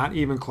was not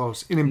even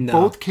close. And in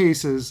both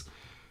cases,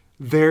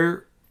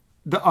 the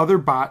other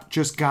bot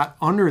just got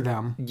under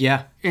them.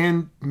 Yeah.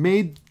 And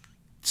made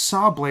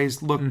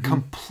Sawblaze look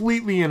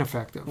completely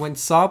ineffective. When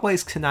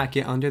Sawblaze cannot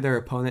get under their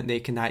opponent,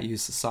 they cannot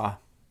use the saw.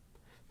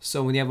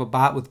 So when you have a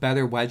bot with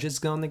better wedges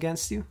going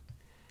against you,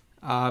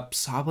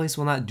 Sawblades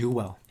will not do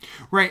well.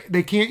 Right.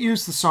 They can't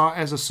use the saw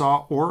as a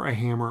saw or a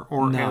hammer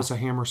or as a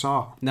hammer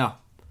saw. No.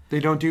 They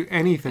don't do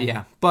anything.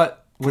 Yeah,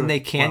 but when they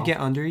can get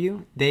under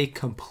you, they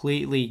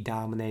completely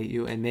dominate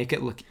you and make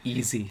it look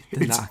easy to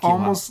knock you out. It's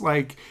almost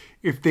like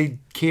if they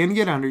can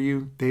get under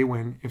you, they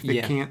win. If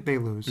they can't, they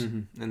lose.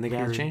 Mm-hmm. And they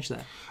got to change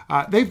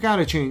that. They've got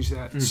to change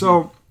that. Mm-hmm.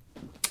 So,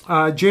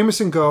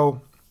 Jameson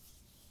Go,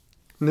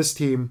 this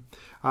team,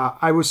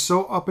 I was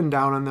so up and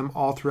down on them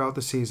all throughout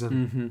the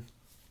season.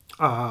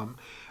 Mm-hmm.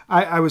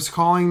 I was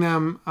calling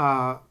them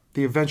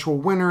the eventual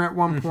winner at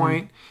one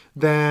point.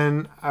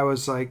 Then I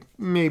was like,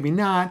 maybe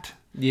not.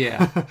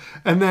 Yeah.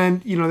 And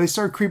then, they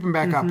started creeping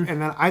back up.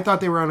 And then I thought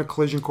they were on a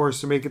collision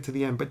course to make it to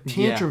the end. But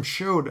Tantrum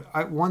showed,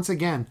 once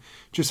again,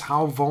 just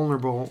how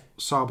vulnerable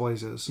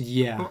Sawblaze is.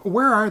 Yeah.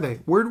 Where are they?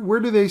 Where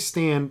do they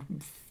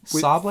stand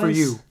for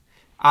you?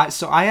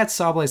 So I had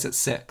Sawblaze at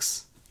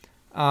 6.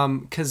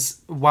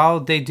 Because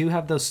while they do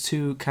have those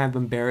two kind of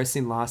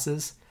embarrassing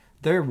losses,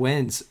 their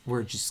wins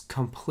were just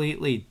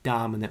completely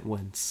dominant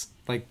wins.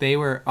 Like, they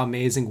were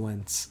amazing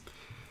wins.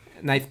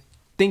 And I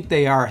think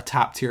they are a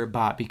top-tier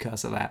bot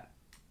because of that.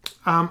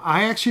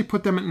 I actually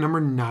put them at number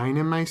 9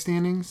 in my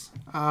standings.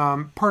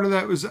 Part of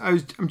that was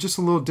I'm just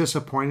a little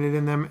disappointed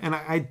in them, and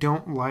I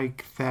don't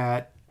like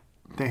that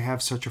they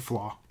have such a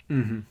flaw.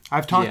 Mm-hmm.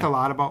 I've talked a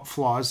lot about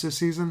flaws this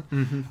season.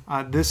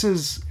 Mm-hmm. This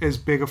is as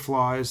big a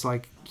flaw as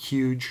like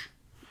Huge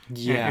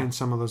and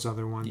some of those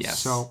other ones. Yes.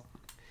 So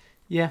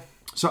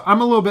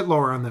I'm a little bit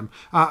lower on them.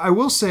 I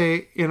will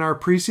say in our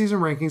preseason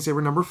rankings, they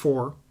were number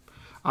 4.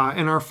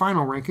 In our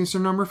final rankings,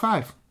 they're number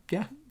 5.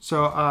 Yeah.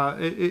 So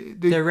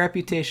their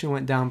reputation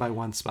went down by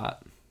 1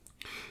 spot.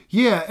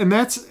 Yeah, and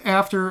that's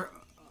after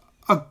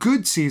a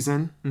good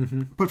season,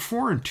 but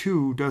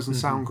 4-2 doesn't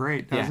sound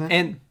great, does it?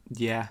 And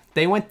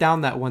they went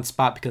down that 1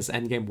 spot because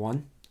Endgame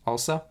won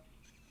also,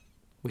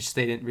 which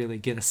they didn't really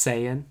get a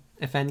say in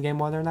if Endgame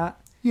won or not.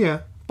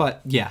 Yeah.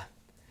 But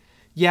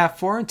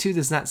 4-2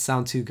 does not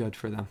sound too good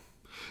for them.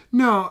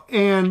 No,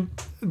 and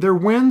their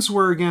wins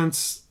were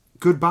against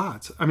good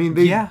bots. I mean,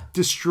 they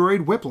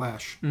destroyed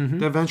Whiplash,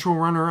 the eventual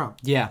runner-up.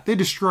 Yeah. They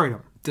destroyed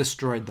them.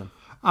 Destroyed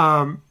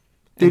them.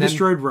 They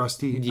destroyed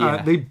Rusty.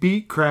 Yeah. They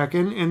beat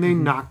Kraken, and they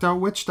knocked out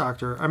Witch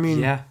Doctor. I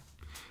mean,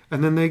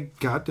 and then they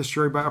got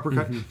destroyed by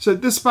Uppercut. So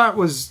this spot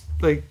was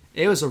like...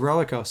 It was a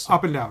roller coaster.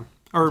 Up and down.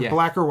 Or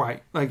black or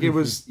white. Like, it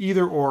was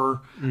either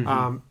or.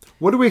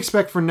 What do we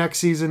expect for next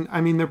season?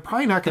 I mean, they're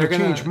probably not going to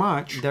change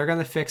much. They're going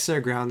to fix their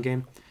ground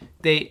game.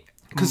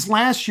 Because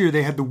last year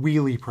they had the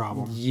wheelie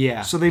problem.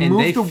 Yeah. So they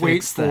moved the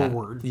weight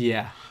forward.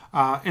 Yeah.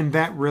 And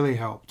that really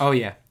helped. Oh,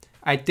 yeah.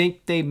 I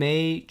think they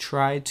may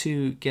try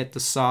to get the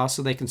saw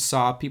so they can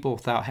saw people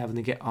without having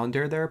to get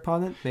under their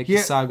opponent. Make the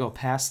saw go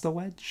past the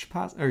wedge,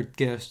 or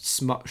get a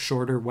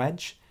shorter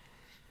wedge.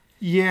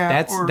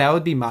 Yeah. That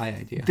would be my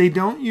idea. They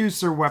don't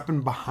use their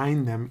weapon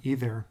behind them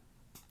either.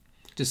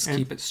 Just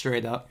keep it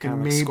straight up, kind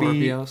of like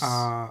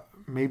Scorpios.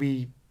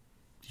 Maybe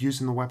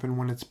using the weapon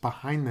when it's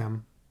behind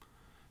them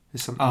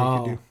is something they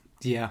could do.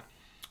 Yeah.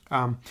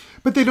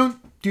 But they don't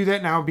do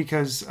that now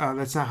because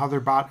that's not how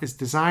their bot is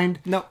designed.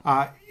 No.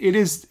 It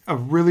is a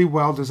really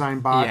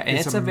well-designed bot. Yeah, and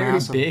it's a very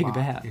big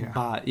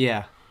bot.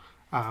 Yeah.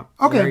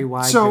 Okay. Very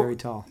wide, very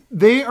tall.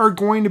 They are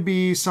going to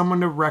be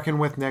someone to reckon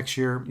with next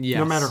year,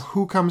 no matter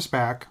who comes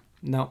back.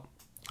 No.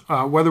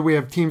 Whether we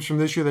have teams from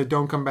this year that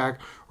don't come back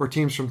or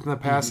teams from the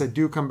past that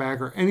do come back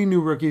or any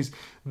new rookies,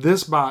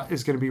 this bot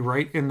is going to be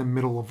right in the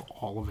middle of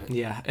all of it.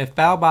 Yeah. If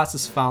BattleBots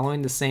is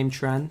following the same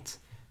trend,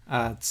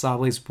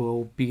 Sawblaze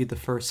will be the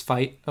first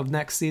fight of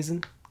next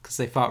season because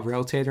they fought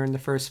Rotator in the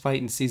first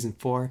fight in season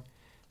 4.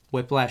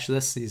 Whiplash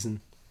this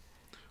season.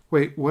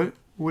 Wait, what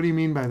do you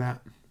mean by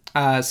that?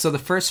 So the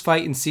first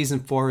fight in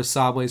season 4 was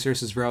Sawblaze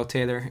versus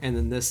Rotator, and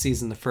then this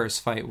season the first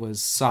fight was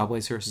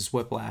Sawblaze versus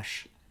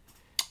Whiplash.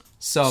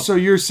 So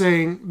you're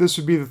saying this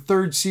would be the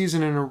 3rd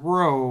season in a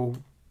row?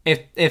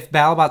 If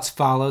BattleBots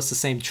follows the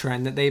same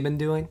trend that they've been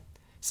doing,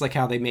 it's like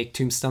how they make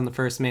Tombstone the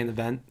first main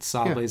event,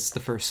 Sawblaze the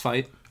first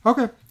fight.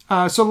 Okay.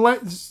 So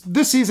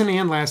this season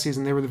and last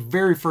season, they were the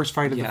very first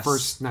fight of the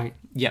first night.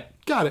 Yep.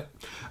 Got it.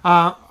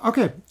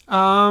 Okay.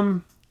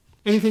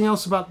 Anything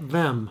else about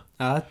them?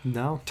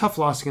 No. Tough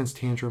loss against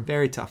Tantrum.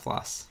 Very tough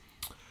loss.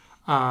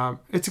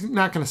 It's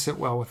not going to sit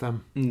well with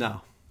them.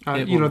 No.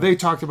 They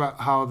talked about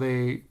how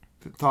they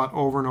thought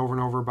over and over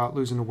and over about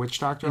losing to Witch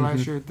Doctor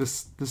last year.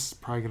 This is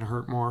probably going to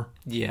hurt more.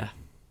 Yeah.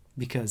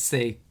 Because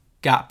they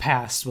got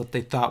past what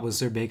they thought was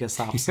their biggest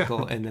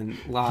obstacle and then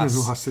lost.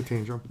 And lost to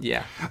Tantrum.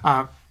 Yeah.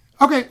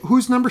 Okay,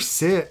 who's number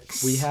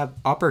 6? We have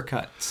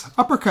Uppercut.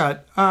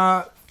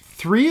 3-2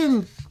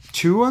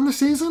 on the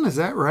season, is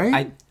that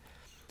right?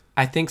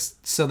 I think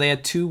so. They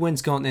had 2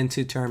 wins going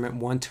into tournament,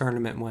 1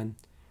 tournament win.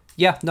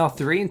 Yeah, no,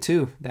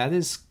 3-2. That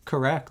is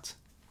correct.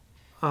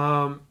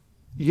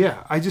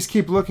 Yeah, I just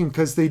keep looking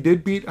because they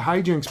did beat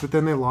Hijinks, but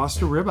then they lost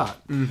to Ribot.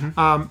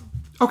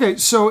 Okay,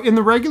 so in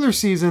the regular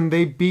season,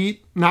 they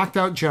knocked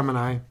out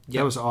Gemini. Yep.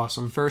 That was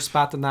awesome. First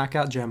spot to knock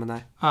out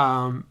Gemini.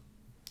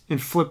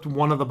 and flipped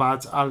one of the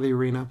bots out of the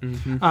arena.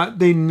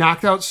 They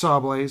knocked out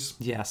Sawblaze.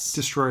 Yes.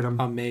 Destroyed him.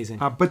 Amazing.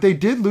 But they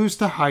did lose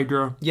to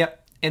Hydra. Yep.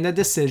 In a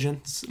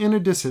decision.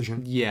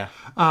 Yeah.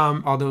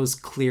 Although it was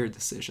clear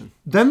decision.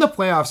 Then the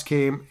playoffs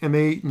came, and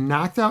they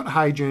knocked out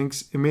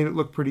Hijinks and made it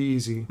look pretty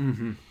easy.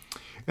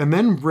 And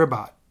then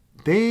Ribot.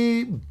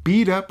 They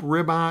beat up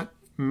Ribot,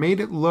 made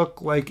it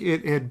look like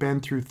it had been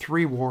through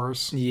 3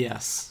 wars.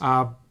 Yes.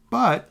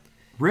 But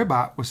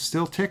Ribot was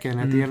still ticking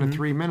at the end of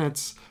 3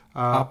 minutes.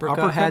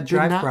 Uppercut had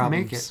drive problems.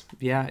 Make it.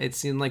 Yeah, it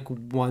seemed like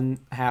one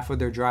half of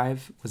their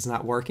drive was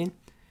not working.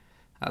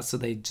 So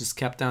they just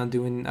kept on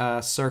doing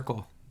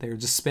circle. They were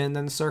just spinning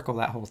in a circle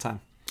that whole time.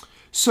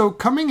 So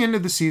coming into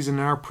the season,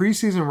 in our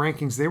preseason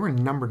rankings, they were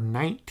number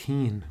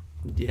 19.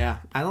 Yeah,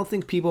 I don't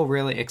think people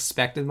really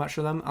expected much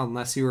of them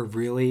unless you were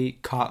really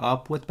caught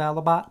up with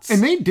BattleBots.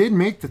 And they did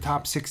make the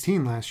top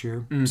 16 last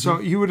year. So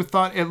you would have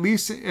thought, at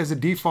least as a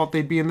default,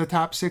 they'd be in the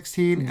top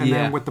 16. And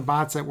then with the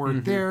bots that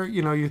weren't there,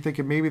 you're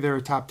thinking maybe they're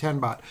a top 10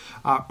 bot.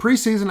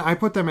 Preseason, I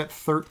put them at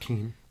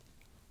 13.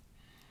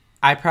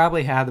 I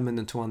probably had them in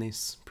the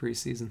 20s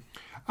preseason.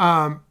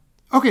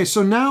 Okay,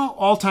 so now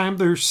all time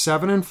they're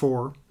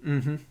 7-4.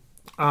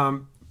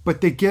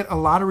 But they get a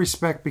lot of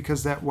respect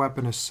because that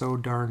weapon is so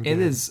darn good. It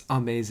is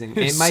amazing.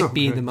 It might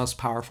be the most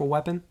powerful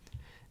weapon.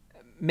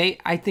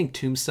 I think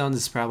Tombstone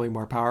is probably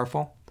more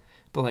powerful,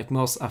 but like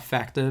most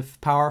effective,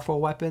 powerful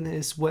weapon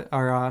is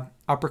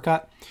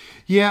Uppercut.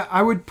 Yeah,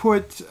 I would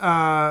put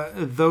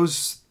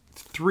those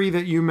 3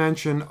 that you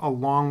mentioned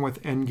along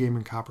with Endgame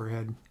and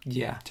Copperhead.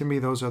 Yeah, to me,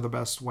 those are the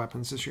best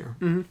weapons this year.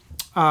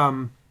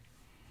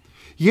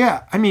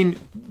 Yeah, I mean,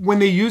 when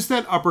they use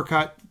that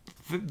uppercut,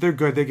 they're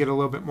good. They get a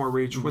little bit more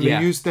reach. When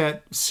they use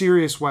that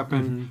serious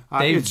weapon,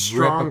 it's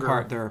stronger. Rip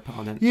apart their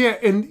opponent. Yeah,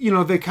 and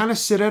they kind of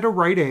sit at a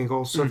right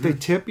angle, so if they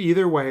tip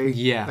either way,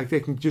 like they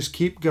can just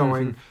keep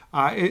going.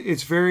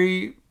 It's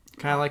very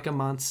kind of like a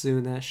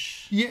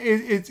monsoonish. Yeah,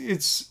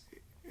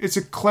 it's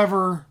a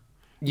clever.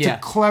 It's a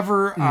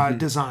clever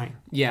design.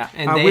 Yeah,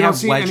 and they have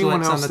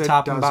wedgelets on the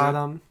top and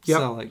bottom. Yep.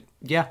 So like,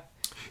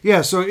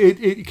 yeah. So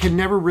it can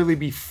never really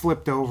be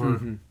flipped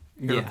over.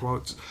 Air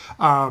quotes.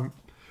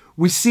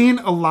 We've seen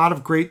a lot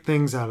of great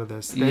things out of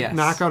this. That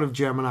knockout of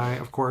Gemini,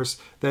 of course.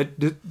 That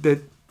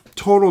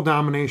total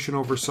domination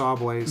over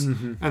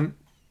Sawblaze, and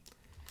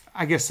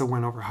I guess the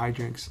win over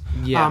Hijinks.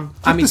 Yeah,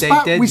 I mean they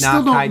did we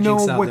still knock don't know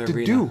Hijinks out what of to the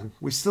arena. do.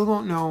 We still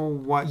don't know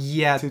what.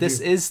 Yeah, to this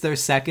do. is their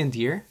second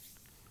year,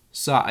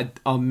 so an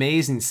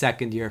amazing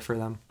second year for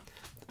them.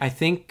 I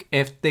think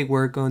if they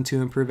were going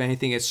to improve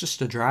anything, it's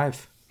just a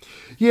drive.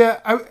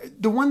 Yeah,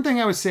 the one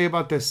thing I would say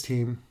about this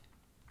team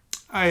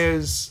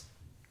is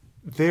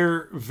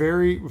they're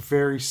very,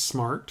 very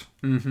smart.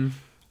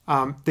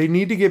 They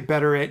need to get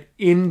better at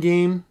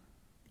in-game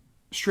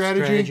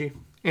strategy.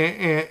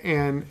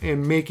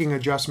 And making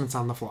adjustments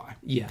on the fly.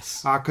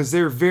 Yes. Because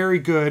they're very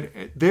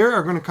good. They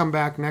are going to come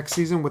back next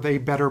season with a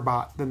better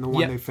bot than the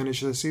one they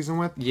finished the season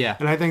with. Yeah.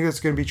 And I think that's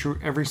going to be true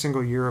every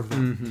single year of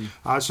them.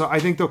 So I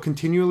think they'll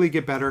continually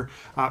get better.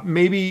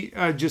 Maybe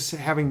just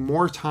having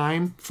more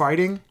time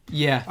fighting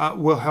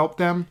will help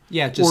them.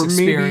 Yeah, just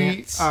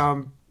experience. Or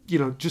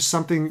maybe, just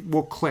something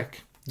will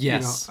click.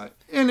 Yes.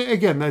 And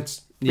again,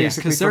 that's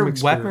basically because from their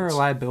experience. weapon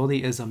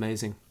reliability is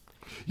amazing.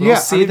 We'll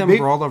see them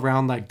roll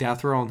around like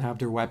death roll and have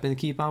their weapon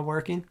keep on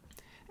working.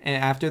 And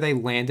after they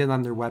landed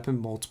on their weapon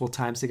multiple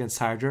times against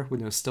Hydra, when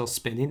it was still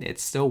spinning, it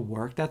still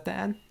worked at the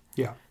end.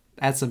 Yeah.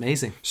 That's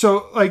amazing.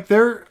 So, like,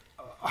 their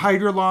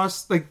Hydra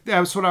loss, like,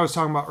 that's what I was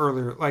talking about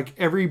earlier. Like,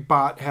 every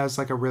bot has,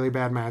 like, a really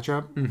bad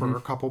matchup or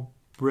a couple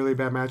really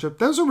bad matchup.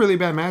 That was a really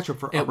bad matchup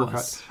for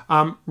Uppercut.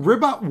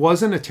 Ribot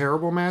wasn't a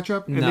terrible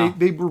matchup, and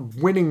they were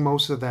winning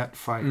most of that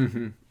fight.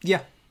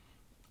 Yeah.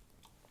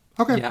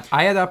 Okay. Yeah,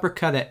 I had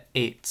Uppercut at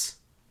 8.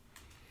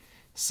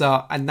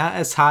 So I'm not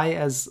as high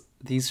as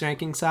these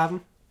rankings have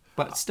them,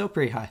 but still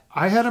pretty high.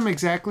 I had them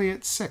exactly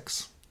at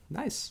 6.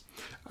 Nice.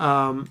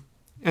 And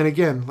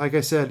again, like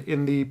I said,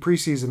 in the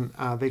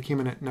preseason, they came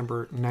in at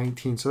number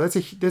 19. So that's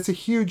a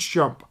huge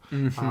jump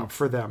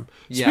for them.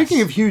 Yes.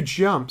 Speaking of huge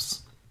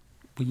jumps,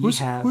 who's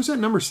at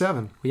number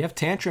 7? We have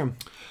Tantrum.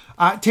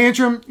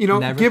 Tantrum,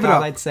 Never give it thought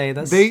up. I'd say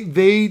this.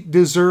 They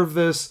deserve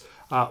this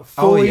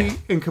fully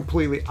and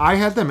completely. I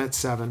had them at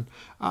 7.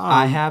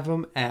 I have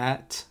them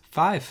at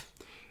 5.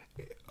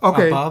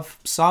 Okay. Above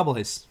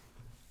Sawblaze.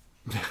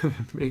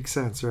 Makes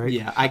sense, right?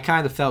 Yeah, I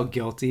kind of felt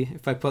guilty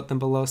if I put them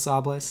below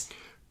Sawblaze.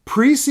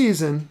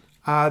 Preseason,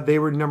 they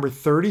were number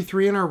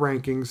 33 in our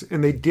rankings,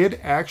 and they did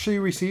actually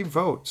receive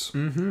votes.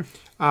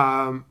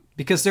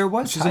 Because there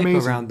was hype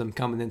around them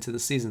coming into the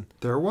season.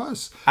 There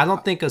was. I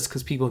don't think it's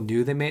because people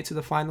knew they made it to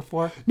the Final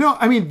Four. No,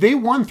 I mean, they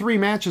won 3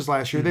 matches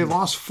last year. They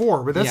lost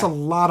 4, but that's a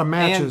lot of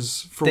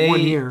matches for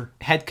 1 year.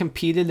 They had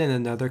competed in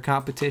another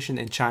competition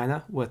in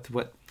China with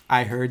what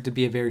I heard to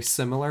be a very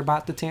similar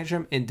bot to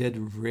Tantrum and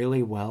did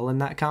really well in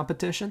that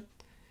competition.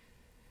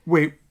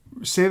 Wait,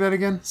 say that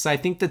again? So I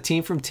think the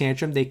team from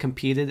Tantrum, they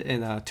competed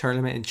in a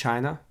tournament in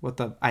China with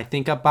a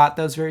bot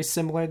that was very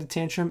similar to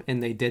Tantrum,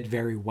 and they did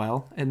very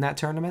well in that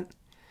tournament.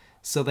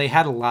 So they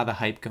had a lot of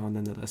hype going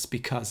into this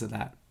because of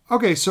that.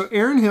 Okay, so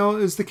Aaron Hill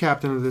is the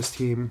captain of this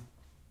team.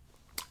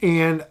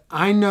 And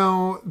I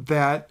know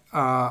that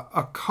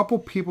a couple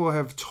people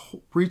have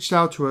reached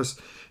out to us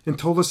and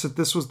told us that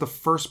this was the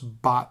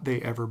first bot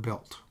they ever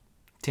built.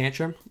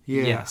 Tantrum?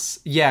 Yeah. Yes.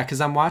 Yeah,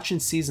 because I'm watching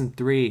season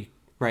 3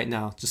 right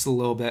now, just a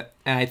little bit.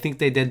 And I think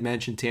they did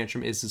mention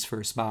Tantrum is his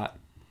first bot.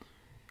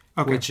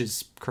 Okay. Which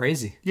is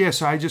crazy. Yeah,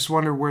 so I just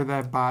wonder where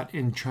that bot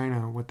in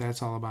China, what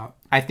that's all about.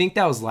 I think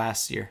that was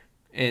last year.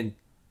 And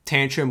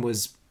Tantrum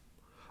was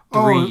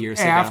 3 years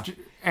ago.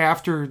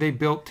 After they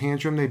built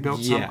Tantrum, they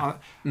built some...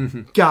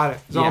 Mm-hmm. Got it.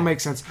 It all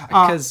makes sense.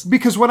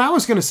 Because what I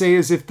was going to say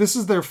is if this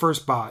is their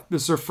first bot,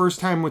 this is their first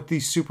time with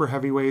these super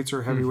heavyweights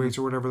or heavyweights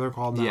or whatever they're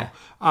called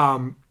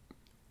now,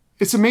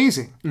 it's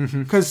amazing.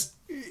 Because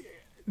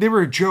they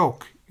were a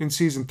joke in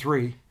season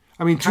 3.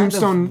 I mean,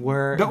 Tombstone...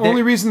 The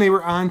only reason they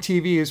were on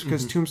TV is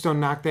because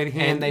Tombstone knocked that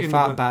hand... And they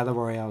fought Battle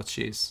Royale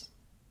cheese.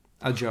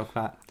 A joke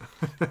bot.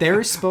 They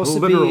were supposed to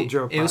be...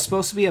 It was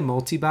supposed to be a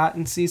multi-bot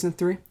in season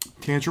 3.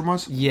 Tantrum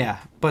was? Yeah,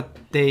 but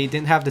they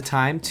didn't have the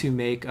time to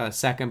make a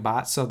second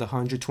bot, so the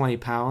 120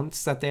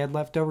 pounds that they had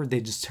left over, they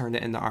just turned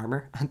it into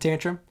armor on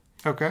Tantrum.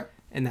 Okay.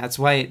 And that's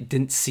why it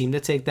didn't seem to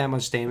take that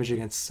much damage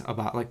against a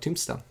bot like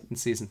Tombstone in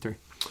season 3.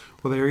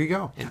 Well, there you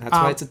go. And that's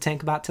why it's a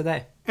tank bot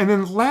today. And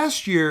then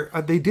last year,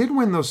 they did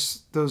win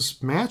those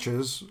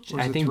matches.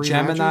 I think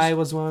Gemini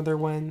was one of their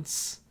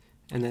wins,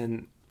 and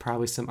then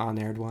probably some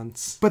on-aired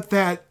ones. But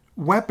that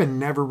weapon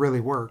never really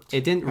worked.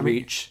 It didn't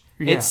reach.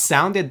 Yeah. It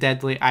sounded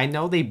deadly. I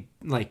know they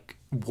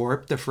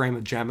warped the frame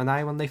of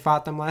Gemini when they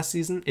fought them last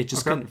season. It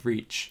just couldn't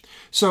reach.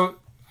 So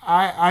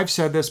I've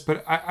said this,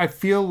 but I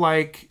feel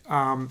like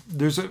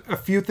there's a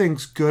few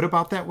things good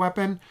about that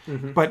weapon.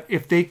 But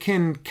if they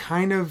can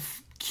kind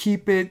of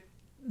keep it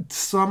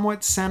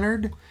somewhat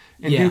centered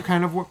and do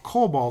kind of what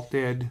Cobalt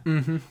did,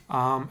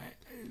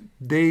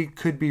 they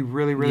could be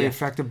really, really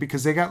effective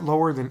because they got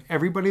lower than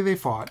everybody they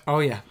fought. Oh,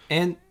 yeah.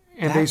 And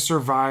they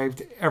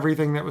survived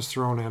everything that was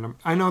thrown at them.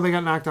 I know they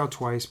got knocked out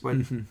twice, but...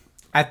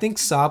 I think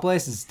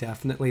Sawblaze is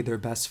definitely their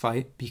best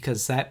fight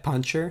because that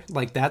puncher,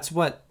 that's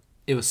what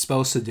it was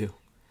supposed to do.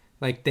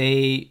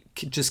 They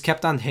just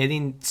kept on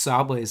hitting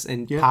Sawblaze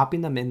and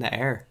popping them in the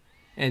air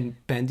and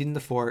bending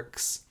the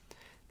forks.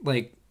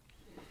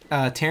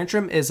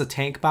 Tantrum is a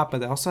tank bot,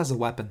 but it also has a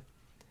weapon.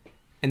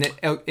 And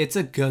it's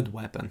a good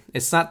weapon.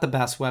 It's not the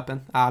best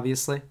weapon,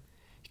 obviously,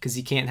 because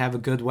you can't have a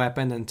good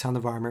weapon and a ton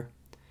of armor.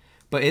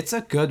 But it's a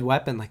good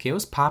weapon. It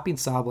was popping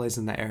Sawblaze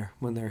in the air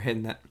when they're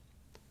hitting it.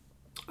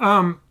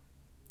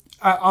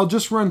 I'll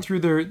just run through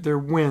their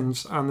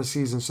wins on the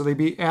season. So they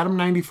beat Atom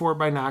 94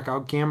 by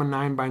knockout, Gamma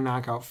 9 by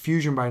knockout,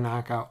 Fusion by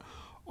knockout.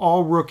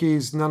 All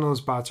rookies. None of those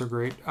bots are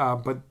great.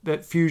 But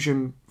that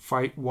Fusion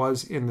fight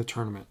was in the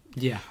tournament.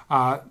 Yeah.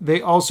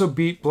 They also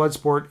beat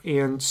Bloodsport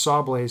and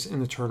Sawblaze in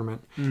the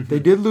tournament. They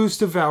did lose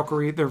to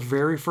Valkyrie, their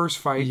very first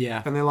fight.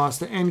 Yeah. And they lost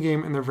to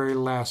Endgame in their very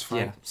last fight.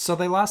 Yeah. So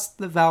they lost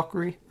the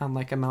Valkyrie on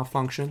a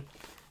malfunction.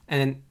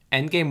 And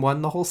then Endgame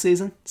won the whole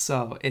season.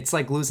 So it's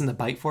like losing the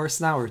Bite Force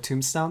now or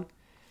Tombstone.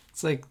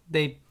 It's like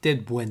they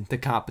did win the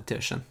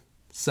competition.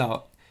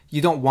 So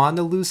you don't want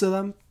to lose to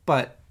them,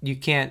 but you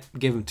can't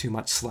give them too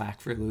much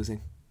slack for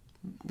losing.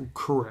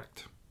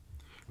 Correct.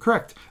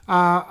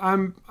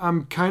 I'm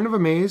kind of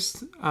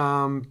amazed,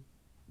 but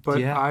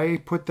I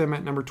put them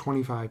at number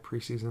 25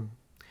 preseason.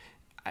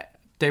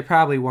 They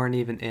probably weren't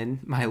even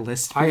in my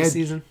list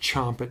preseason. I had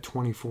Chomp at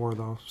 24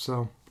 though,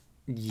 so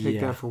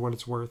take that for what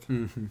it's worth.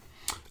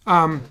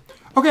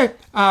 Okay,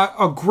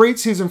 a great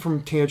season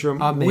from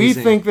Tantrum. Amazing. We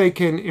think they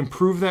can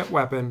improve that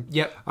weapon.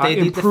 Yep, they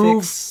need to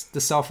fix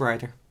the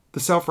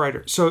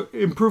self-rider. So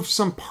improve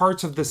some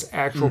parts of this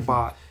actual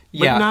bot.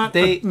 But not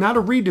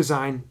a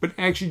redesign, but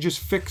actually just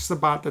fix the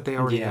bot that they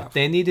already have.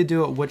 They need to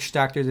do what Witch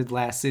Doctor did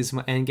last season,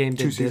 what Endgame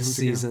did this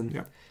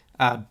season.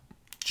 Yep.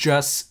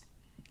 Just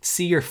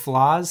see your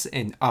flaws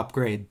and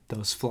upgrade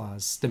those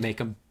flaws to make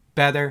them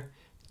better.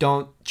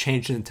 Don't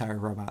change the entire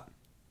robot.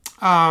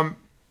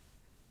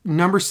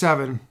 Number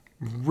 7,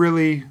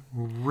 really,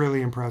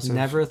 really impressive.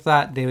 Never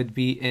thought they would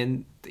be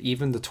in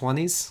even the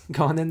 20s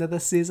going into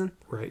this season.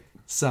 Right.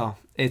 So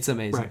it's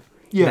amazing. Right.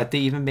 Yeah. That they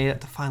even made it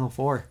to Final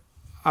Four.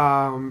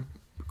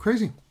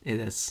 Crazy. It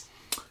is.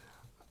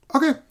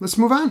 Okay, let's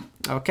move on.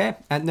 Okay,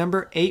 at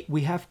number 8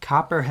 we have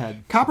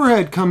Copperhead.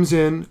 Copperhead comes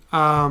in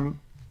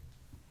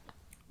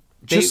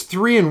just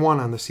 3-1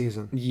 on the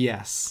season.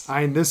 Yes.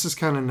 This is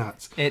kind of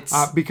nuts. It's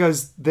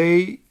because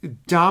they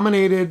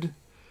dominated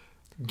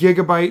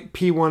Gigabyte,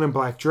 P1, and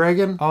Black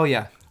Dragon. Oh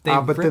yeah.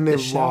 But then they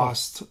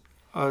lost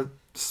a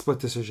split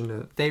decision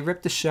to it. They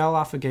ripped the shell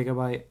off of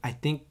Gigabyte. I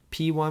think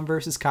P1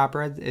 versus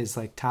Copperhead is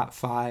top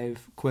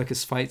 5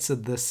 quickest fights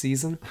of this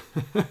season.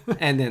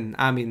 And then,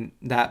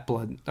 that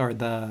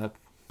the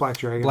Black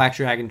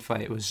Dragon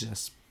fight was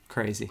just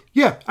crazy.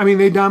 Yeah,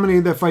 they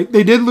dominated that fight.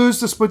 They did lose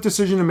the split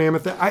decision to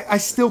Mammoth. I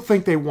still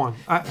think they won.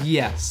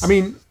 Yes.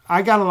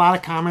 I got a lot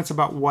of comments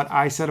about what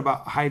I said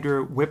about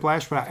Hydra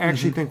Whiplash, but I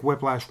actually think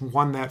Whiplash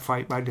won that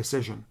fight by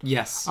decision.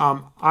 Yes.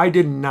 I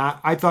did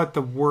not. I thought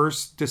the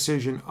worst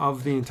decision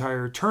of the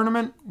entire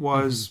tournament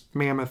was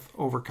Mammoth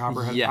over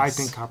Copperhead. Yes. I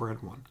think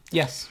Copperhead won.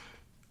 Yes.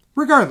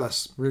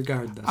 Regardless.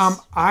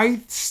 I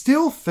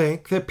still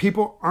think that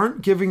people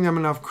aren't giving them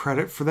enough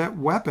credit for that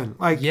weapon.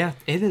 Like, yeah,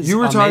 it is. You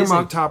were talking amazing.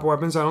 about top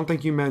weapons. I don't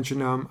think you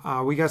mentioned them.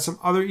 We got some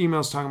other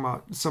emails talking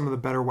about some of the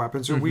better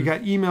weapons. Or we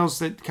got emails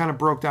that kind of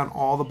broke down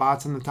all the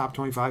bots in the top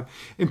 25.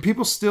 And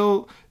people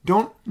still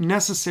don't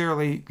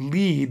necessarily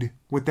lead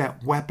with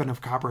that weapon of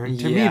Copperhead.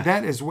 To me,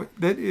 that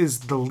is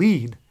the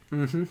lead.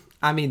 Mm-hmm.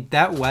 I mean,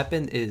 that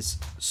weapon is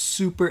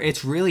super.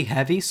 It's really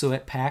heavy, so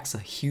it packs a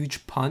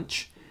huge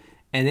punch.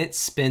 And it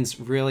spins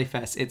really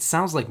fast. It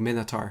sounds like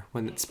Minotaur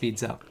when it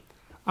speeds up.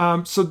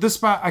 So this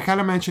bot, I kind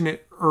of mentioned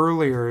it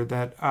earlier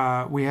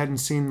that we hadn't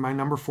seen my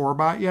number 4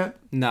 bot yet.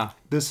 No.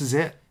 This is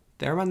it.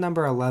 They're my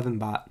number 11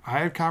 bot. I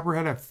had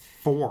Copperhead at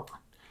 4.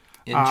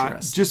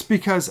 Interesting. Just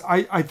because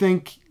I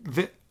think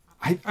that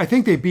I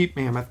think they beat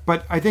Mammoth,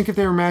 but I think if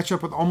they were matched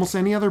up with almost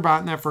any other bot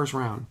in that first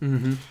round,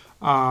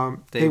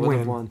 they would win.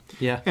 have won.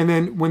 Yeah. And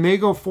then when they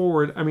go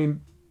forward, I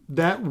mean,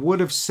 that would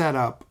have set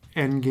up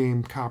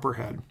endgame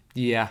Copperhead.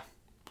 Yeah.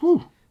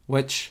 Whew.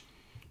 Which,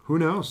 who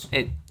knows?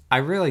 I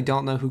really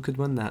don't know who could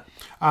win that.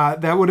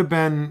 That would have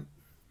been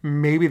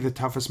maybe the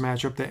toughest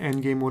matchup that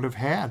Endgame would have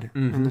had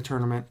in the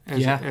tournament,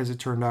 as it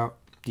turned out.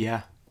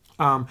 Yeah.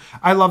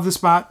 I love this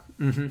bot.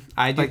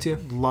 I do too.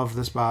 Love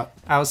this bot.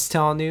 I was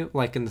telling you,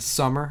 like in the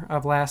summer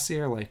of last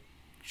year, like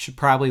should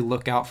probably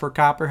look out for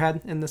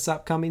Copperhead in this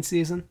upcoming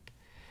season.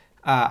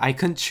 I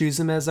couldn't choose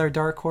them as our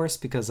dark horse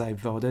because I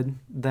voted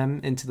them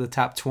into the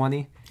top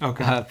 20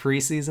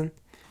 preseason.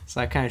 So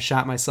I kind of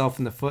shot myself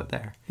in the foot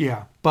there.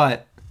 Yeah.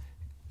 But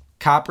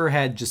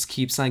Copperhead just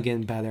keeps on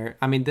getting better.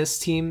 I mean, this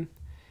team,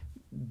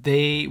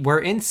 they were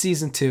in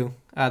season 2.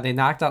 They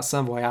knocked out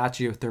Sun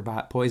Voyachi with their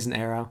bot, Poison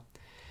Arrow.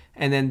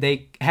 And then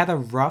they had a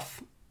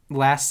rough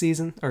last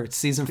season, or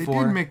season 4. They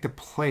didn't make the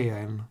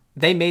play-in.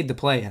 They made the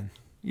play-in.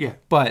 Yeah.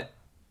 But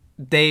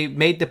they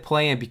made the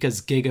play-in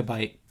because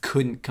Gigabyte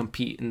couldn't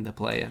compete in the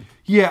play-in.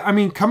 Yeah, I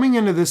mean, coming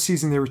into this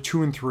season, they were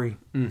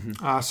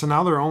 2-3. So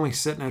now they're only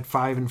sitting at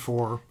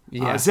 5-4.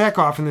 Yeah. Zach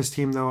Off in this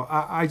team, though,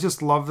 I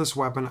just love this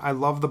weapon. I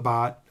love the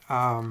bot.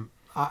 I'm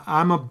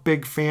a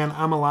big fan.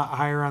 I'm a lot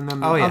higher on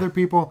them than other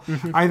people.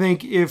 I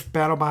think if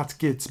BattleBots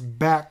gets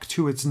back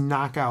to its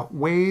knockout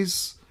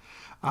ways,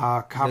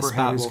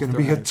 Copperhead is going to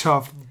be a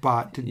tough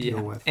bot to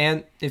deal with.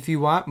 And if you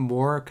want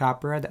more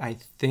Copperhead, I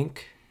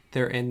think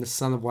they're in the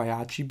Son of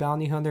Waiachi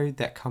Bounty Hunter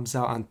that comes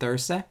out on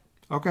Thursday.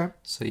 Okay.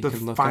 So you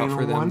can look out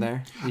for them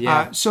there.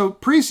 Yeah. So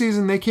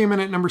preseason, they came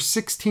in at number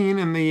 16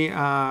 in the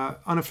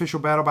unofficial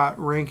BattleBot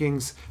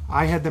rankings.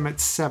 I had them at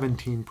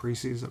 17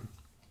 preseason.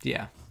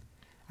 Yeah.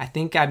 I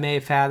think I may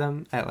have had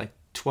them at like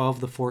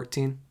 12 to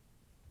 14.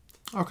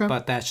 Okay.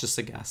 But that's just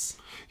a guess.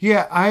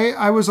 Yeah,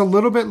 I was a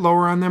little bit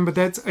lower on them, but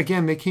that's,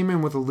 again, they came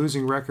in with a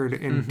losing record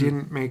and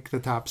didn't make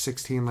the top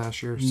 16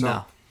 last year. So.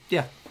 No.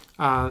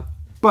 Yeah.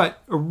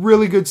 But a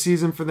really good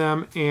season for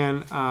them,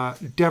 and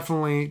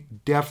definitely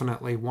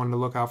one to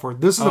look out for.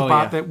 This is a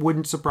bot that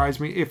wouldn't surprise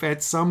me if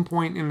at some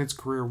point in its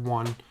career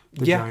won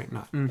the Giant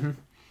Nut.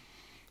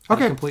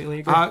 Okay, I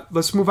completely agree.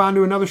 Let's move on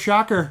to another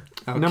shocker.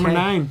 Okay. Number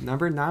 9.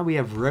 Number 9, we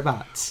have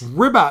Ribots.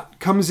 Ribot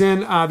comes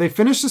in. They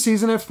finished the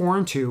season at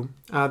 4-2.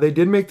 They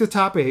did make the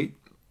top 8.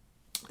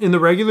 In the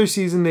regular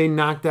season, they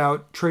knocked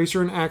out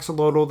Tracer and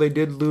Axolotl. They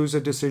did lose a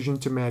decision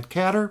to Mad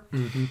Catter.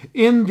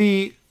 In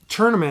the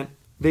tournament,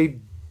 they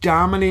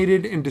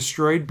dominated and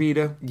destroyed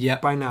Beta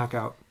by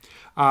knockout.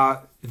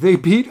 They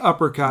beat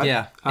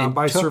Uppercut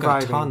by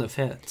surviving. A ton of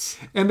hits.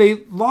 And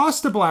they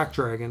lost to Black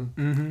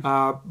Dragon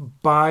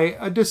by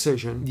a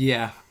decision.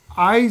 Yeah.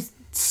 I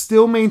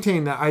still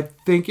maintain that. I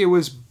think it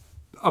was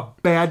a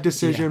bad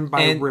decision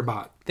by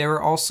Ribot. They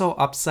were also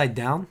upside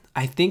down.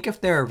 I think if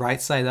they were right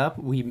side up,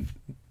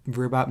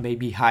 Ribot may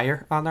be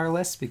higher on our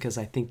list because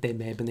I think they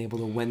may have been able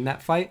to win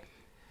that fight.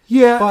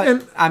 Yeah, but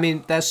and I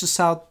mean that's just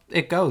how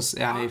it goes.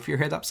 If you're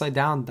hit upside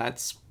down,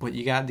 that's what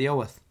you got to deal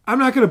with. I'm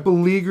not going to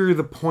beleaguer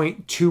the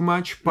point too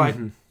much, but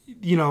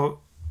you know,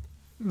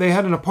 they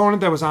had an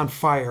opponent that was on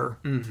fire,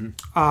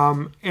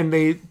 and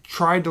they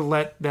tried to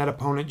let that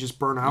opponent just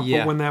burn out.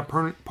 But when that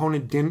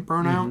opponent didn't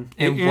burn out,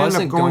 it ended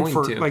up going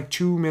for like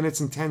 2 minutes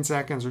and 10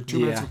 seconds or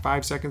 2 minutes and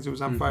 5 seconds. It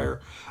was on fire,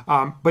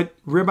 but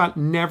Ribot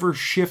never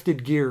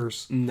shifted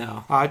gears.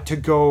 No, to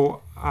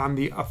go on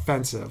the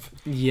offensive.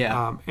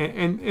 Yeah.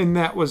 And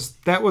that was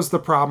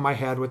the problem I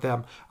had with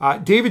them.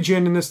 David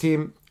Jin in this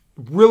team,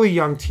 really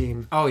young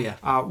team. Oh, yeah.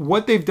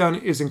 What they've done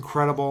is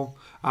incredible.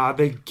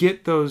 They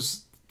get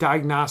those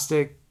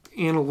diagnostic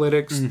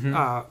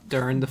analytics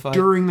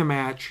during the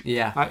match.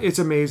 Yeah. It's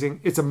amazing.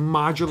 It's a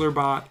modular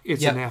bot.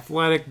 It's an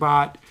athletic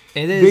bot.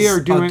 It is they are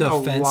doing a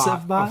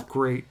defensive bot. Of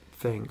great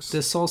things.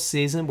 This whole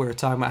season, we were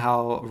talking about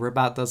how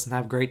Ribot doesn't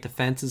have great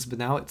defenses, but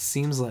now it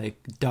seems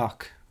like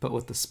Duck, but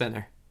with the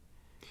spinner.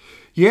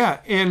 Yeah,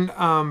 and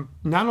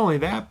not only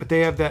that, but they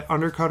have that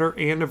undercutter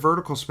and a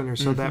vertical spinner,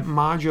 so that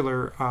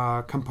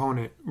modular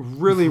component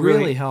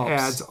really helps.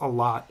 adds a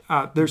lot.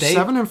 They're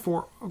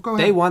 7-4. Oh, go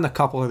ahead. They won a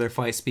couple of their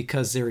fights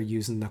because they were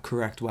using the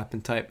correct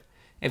weapon type.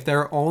 If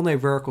they're only a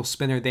vertical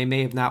spinner, they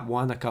may have not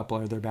won a couple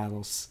of their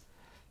battles.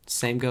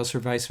 Same goes for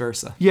vice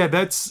versa. Yeah,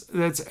 that's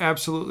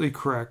absolutely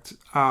correct.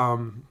 I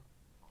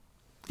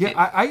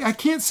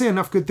can't say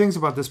enough good things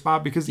about this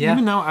bot because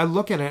even now I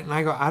look at it and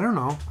I go, I don't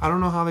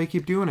know how they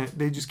keep doing it.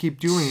 They just keep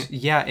doing it.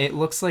 Yeah, it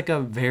looks like a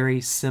very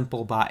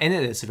simple bot, and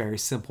it is a very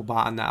simple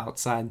bot on the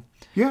outside.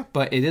 Yeah.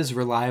 But it is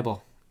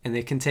reliable, and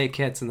it can take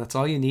hits, and that's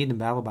all you need in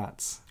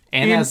BattleBots.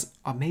 And has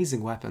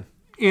amazing weapon.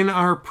 In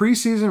our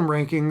preseason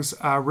rankings,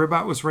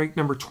 Ribot was ranked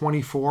number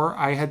 24.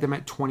 I had them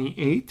at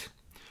 28.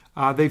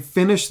 They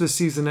finished the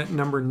season at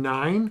number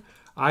 9.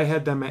 I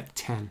had them at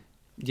 10.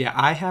 Yeah,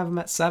 I have them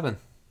at 7.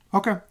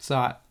 Okay.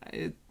 So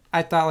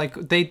I thought, like,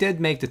 they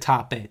did make the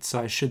top 8, so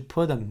I should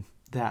put them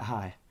that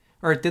high.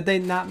 Or did they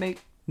not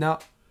make... No,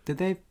 did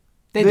they?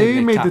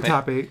 They made the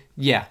top 8.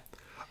 Yeah.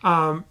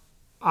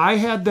 I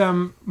had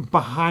them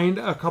behind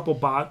a couple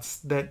bots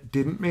that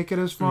didn't make it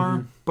as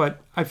far,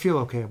 but I feel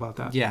okay about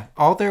that. Yeah.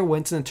 All their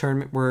wins in the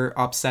tournament were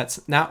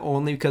upsets, not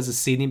only because of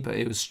seeding, but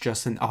it was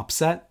just an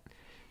upset.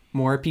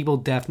 More people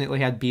definitely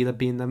had Beta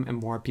beating them, and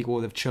more people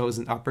would have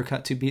chosen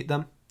Uppercut to beat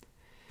them.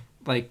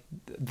 Like,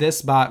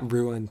 this bot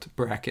ruined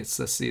brackets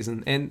this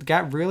season and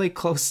got really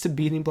close to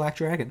beating Black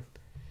Dragon.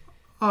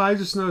 Oh, I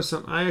just noticed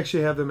something. I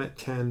actually have them at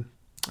 10.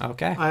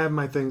 Okay. I have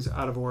my things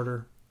out of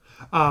order.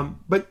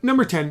 But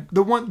number 10,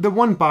 the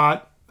one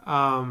bot,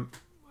 I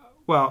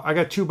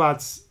got 2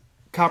 bots,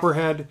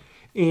 Copperhead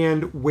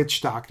and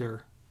Witch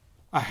Doctor,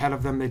 ahead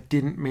of them that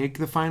didn't make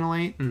the final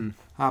 8.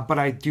 But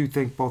I do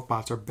think both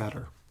bots are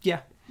better. Yeah.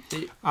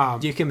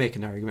 You can make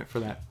an argument for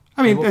that.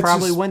 I mean, we'll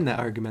probably win that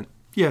argument.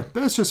 Yeah,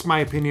 that's just my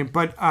opinion.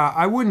 But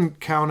I wouldn't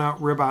count out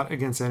Ribot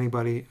against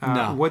anybody.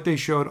 No. What they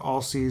showed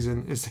all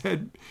season is that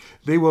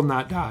they will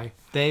not die.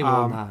 They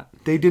will not.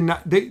 They did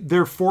not.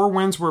 Their 4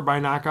 wins were by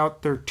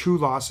knockout. Their 2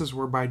 losses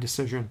were by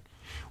decision,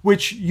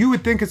 which you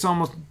would think it's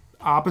almost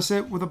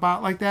opposite with a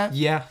bot like that.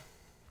 Yeah.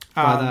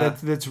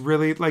 That's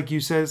really, like you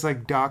said, it's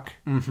like Duck,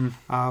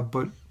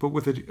 but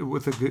with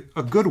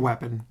a good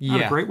weapon. Yeah.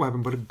 Not a great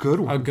weapon, but a good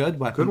one. A good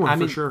weapon. Good one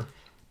for sure.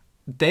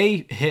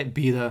 They hit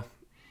Beta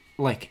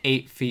like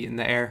 8 feet in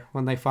the air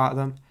when they fought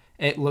them.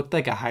 It looked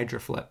like a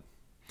Hydra flip.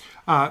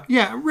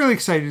 I'm really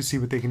excited to see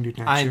what they can do next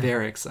year. I'm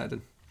very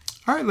excited.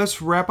 All right,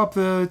 let's wrap up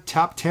the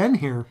top 10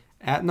 here.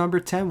 At number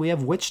 10, we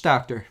have Witch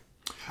Doctor.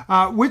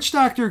 Witch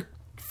Doctor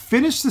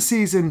finished the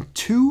season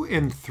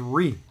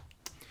 2-3.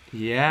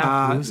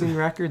 Yeah, losing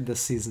record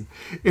this season.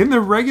 In the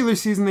regular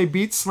season, they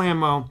beat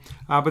Slammo,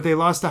 but they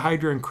lost to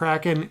Hydra and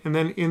Kraken. And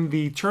then in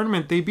the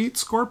tournament, they beat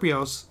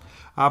Scorpios,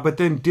 but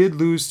then did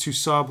lose to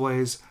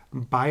Sawblaze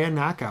by a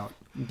knockout.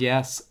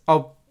 Yes.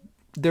 Oh,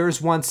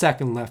 there's 1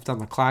 second left on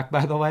the clock,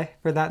 by the way,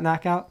 for that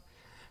knockout.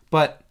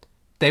 But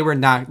they were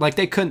not, like,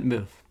 they couldn't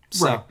move.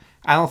 So right.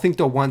 I don't think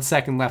the 1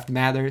 second left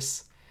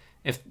matters.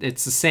 If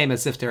it's the same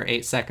as if there are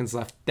 8 seconds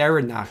left. They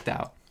were knocked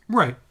out.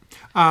 Right.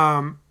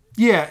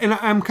 Yeah, and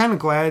I'm kind of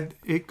glad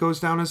it goes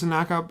down as a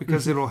knockout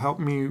because it'll help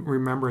me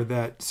remember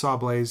that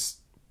Sawblaze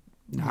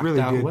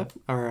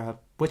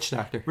Witch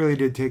Doctor really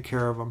did take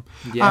care of them.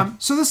 Yeah.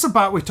 So this is a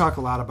bot we talk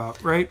a lot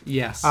about, right?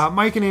 Yes.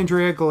 Mike and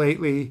Andrea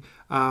Galately,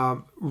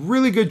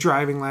 really good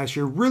driving last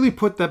year. Really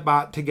put that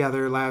bot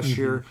together last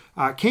year.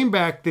 Came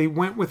back. They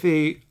went with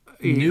a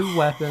new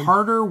weapon,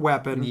 harder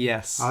weapon.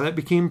 Yes. That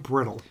became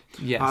brittle.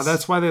 Yes.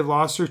 That's why they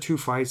lost their 2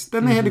 fights.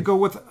 Then they had to go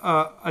with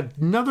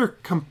another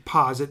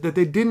composite that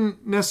they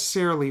didn't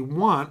necessarily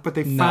want, but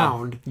they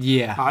found.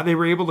 Yeah. They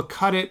were able to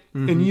cut it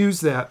and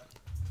use that.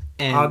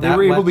 And they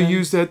were able to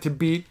use that to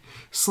beat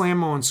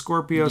Slammo and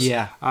Scorpios.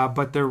 Yeah.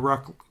 But their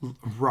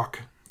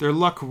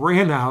luck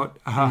ran out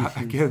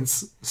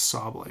against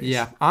Sawblaze.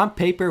 Yeah. On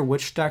paper,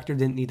 Witch Doctor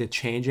didn't need to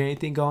change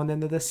anything going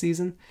into this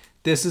season.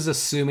 This is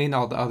assuming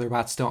all the other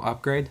bots don't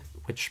upgrade,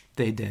 which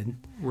they did.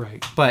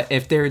 Right. But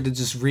if they were to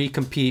just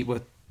recompete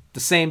with the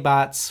same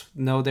bots,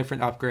 no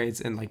different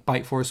upgrades, and like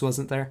Bite Force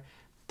wasn't there,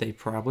 they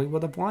probably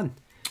would have won.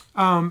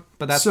 But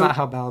that's not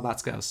how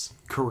BattleBots goes.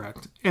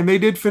 Correct. And they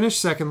did finish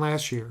second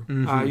last year.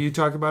 You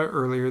talked about it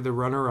earlier, the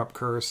runner-up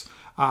curse.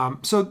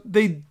 So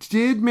they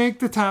did make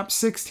the top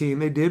 16.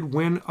 They did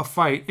win a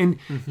fight. And,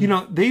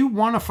 they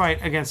won a fight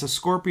against a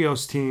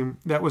Scorpios team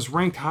that was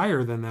ranked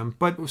higher than them.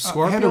 But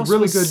Scorpios had a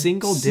really was good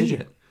single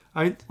digit.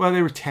 They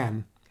were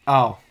 10.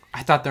 Oh,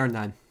 I thought there were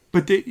 9.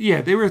 But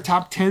they were a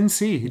top 10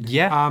 seed.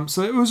 Yeah.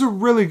 So it was a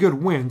really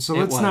good win. So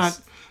let's not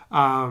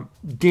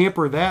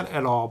damper that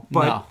at all.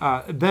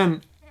 But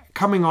then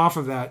coming off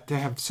of that, to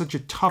have such a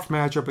tough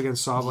matchup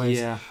against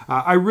Sawblaze,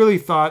 I really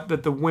thought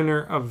that the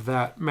winner of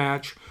that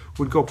match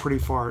would go pretty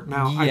far.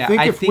 Now, I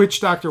think if Witch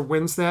Doctor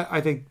wins that,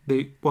 I think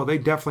they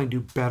definitely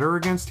do better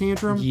against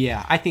Tantrum.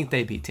 Yeah, I think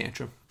they beat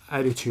Tantrum.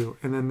 I do too.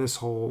 And then this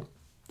whole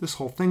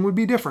thing would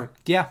be different.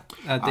 Yeah,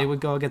 they would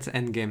go against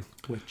Endgame,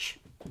 which...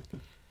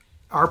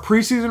 Our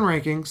preseason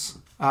rankings,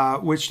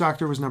 Witch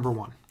Doctor was number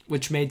 1.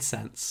 which made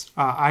sense.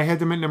 I had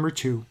them at number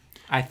 2.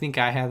 I think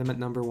I had them at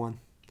number 1.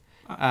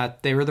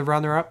 They were the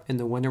runner-up, and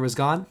the winner was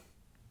gone.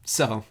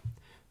 So,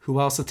 who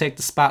else will take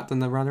the spot than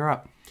the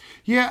runner-up?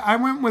 Yeah, I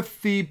went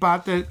with the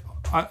bot that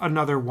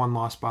another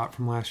one-loss bot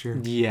from last year.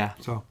 Yeah.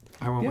 So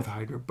I went with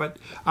Hydra. But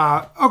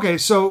okay,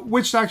 so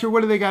Witch Doctor,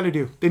 what do they got to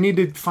do? They need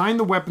to find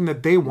the weapon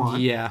that they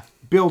want. Yeah.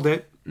 Build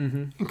it,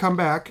 and come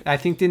back. I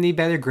think they need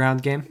better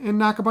ground game. And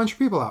knock a bunch of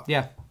people out.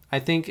 Yeah. I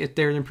think if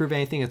they're to improve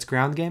anything, it's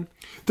ground game.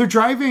 Their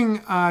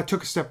driving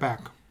took a step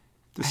back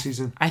this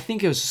season. I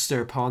think it was just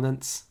their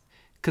opponents.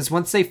 Because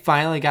once they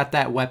finally got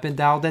that weapon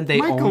dialed in,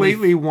 Mike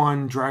Lately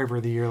won Driver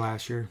of the Year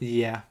last year.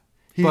 Yeah.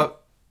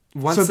 But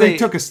once so they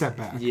took a step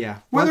back. Yeah.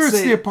 Whether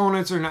it's the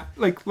opponents or not.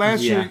 Like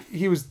last year,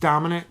 he was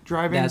dominant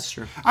driving. That's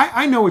true.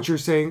 I know what you're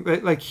saying.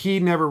 Like he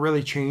never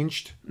really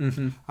changed.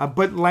 Mm-hmm.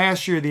 But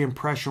last year, the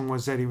impression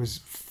was that he was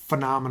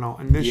phenomenal.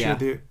 And this year,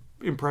 the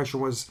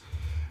impression was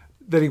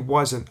that he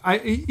wasn't.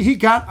 He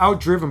got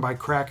outdriven by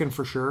Kraken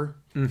for sure.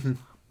 Mm-hmm.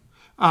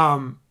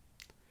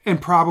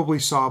 And probably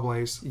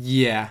Sawblaze.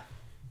 Yeah.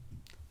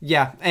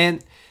 Yeah,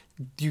 and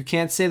you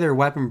can't say their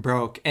weapon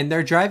broke. And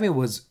their driving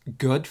was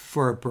good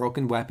for a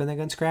broken weapon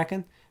against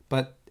Kraken,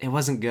 but it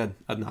wasn't good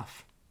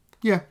enough.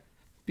 Yeah.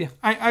 Yeah.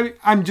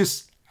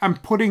 I'm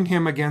putting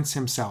him against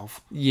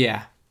himself.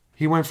 Yeah.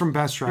 He went from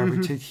best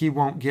driver to he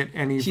won't get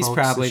any votes. He's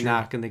probably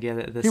not going to get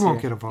it this year. He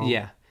won't get a vote.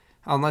 Yeah.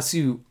 Unless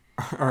you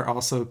are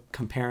also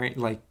comparing,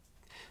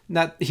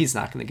 he's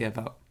not going to get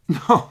a vote.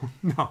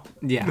 No.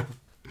 Yeah.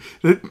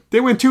 No.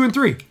 They went 2 and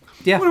 3.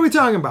 Yeah. What are we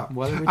talking about?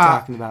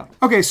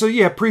 Okay, so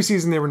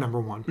preseason they were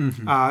number 1.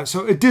 Mm-hmm.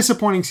 So a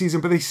disappointing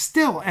season, but they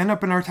still end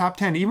up in our top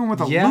 10, even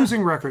with a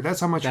losing record. That's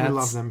how much we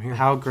love them here.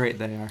 How great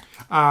they are.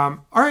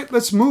 All right,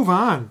 let's move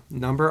on.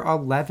 Number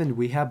 11,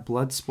 we have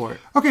Bloodsport.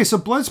 Okay, so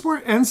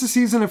Bloodsport ends the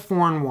season at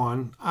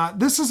 4-1.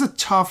 This is a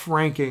tough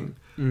ranking.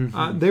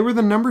 Mm-hmm. They were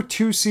the number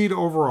 2 seed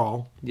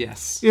overall.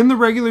 Yes. In the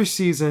regular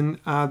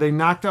season, they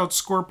knocked out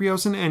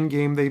Scorpios in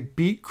Endgame. They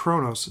beat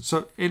Kronos.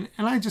 So, and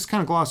I just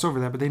kind of glossed over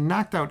that, but they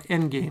knocked out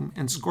Endgame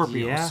and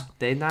Scorpios. Yeah,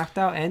 they knocked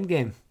out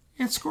Endgame.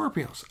 And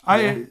Scorpios.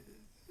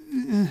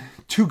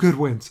 2 good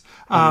wins.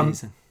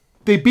 Amazing.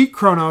 They beat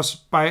Kronos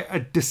by a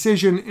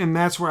decision, and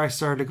that's where I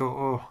started to go,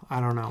 oh, I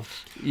don't know.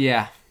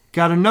 Yeah.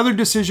 Got another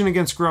decision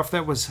against Gruff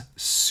that was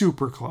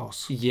super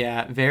close.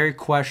 Yeah, very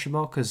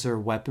questionable because their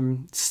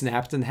weapon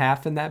snapped in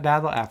half in that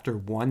battle after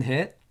 1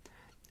 hit.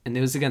 And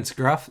it was against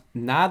Gruff.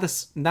 Not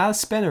a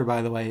spinner,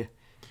 by the way.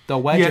 The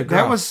wedge of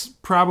Gruff. That was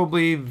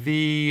probably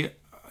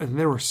and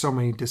there were so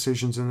many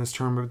decisions in this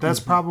tournament, but that's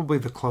probably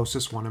the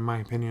closest one, in my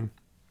opinion.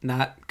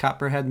 Not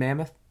Copperhead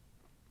Mammoth?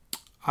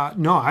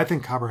 No, I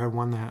think Copperhead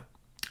won that.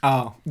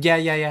 Oh,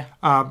 yeah.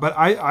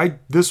 But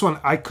this one,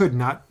 I could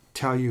not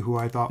tell you who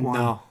I thought won.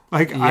 No.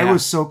 I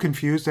was so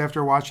confused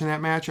after watching that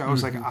match. I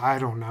was like, I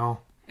don't know.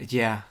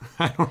 Yeah.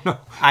 I don't know.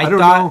 I don't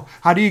know.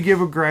 How do you give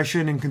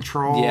aggression and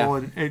control?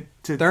 Yeah.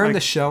 During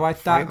the show, I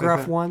thought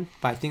Gruff won,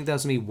 but I think that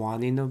was me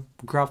wanting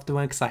Gruff to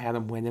win because I had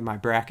him win in my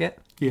bracket.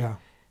 Yeah.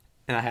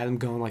 And I had him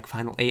going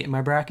final 8 in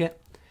my bracket.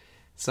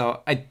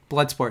 So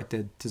Bloodsport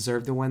did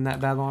deserve to win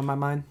that battle on my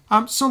mind.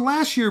 So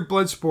last year,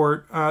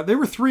 Bloodsport, they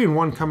were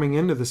 3-1 coming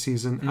into the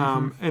season,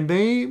 and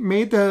they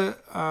made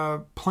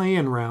the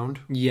play-in round.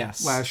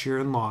 Yes. Last year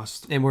and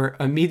lost, and were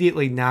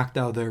immediately knocked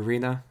out of the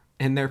arena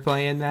in their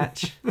play-in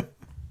match.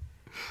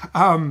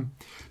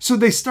 So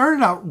they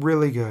started out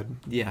really good.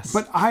 Yes.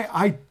 But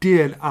I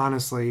did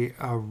honestly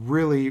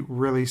really,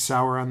 really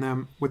sour on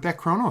them with that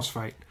Kronos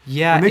fight.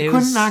 Yeah. And they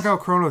couldn't knock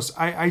out Kronos.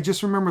 I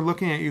just remember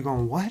looking at you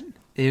going, what?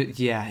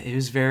 It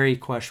was very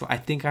questionable. I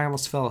think I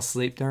almost fell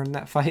asleep during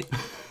that fight.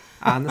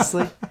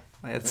 Honestly,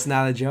 it's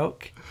not a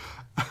joke.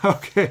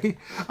 Okay,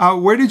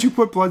 where did you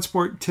put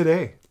Bloodsport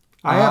today?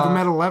 I have them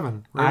at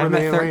 11. I'm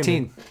at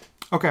 13.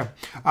 Okay,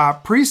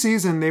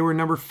 preseason they were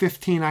number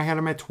 15. I had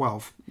them at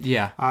 12.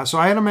 Yeah. So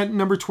I had them at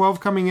number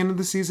 12 coming into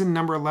the season,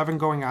 number 11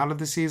 going out of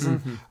the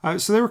season.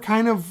 So they were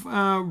kind of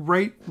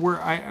right where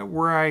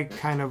I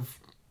kind of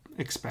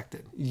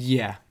expected.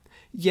 Yeah.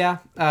 Yeah,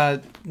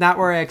 not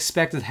where I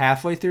expected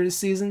halfway through the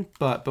season,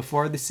 but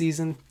before the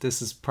season,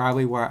 this is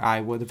probably where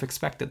I would have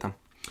expected them.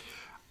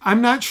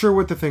 I'm not sure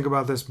what to think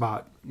about this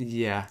bot.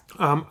 Yeah.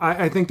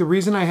 I think the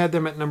reason I had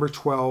them at number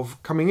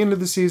 12 coming into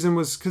the season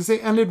was because they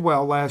ended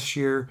well last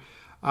year.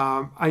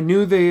 I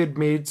knew they had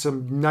made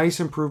some nice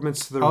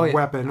improvents to their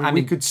weapon. And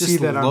we could see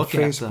that on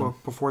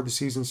Facebook before the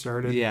season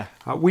started. Yeah.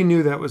 We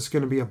knew that was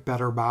going to be a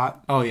better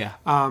bot. Oh, yeah.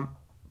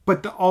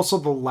 But also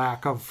the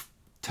lack of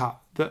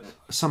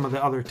some of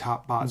the other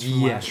top bots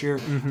from last year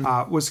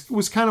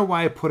was kind of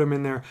why I put them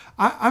in there.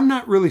 I'm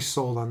not really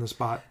sold on this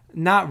bot.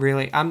 Not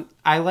really.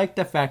 I like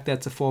the fact that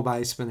it's a full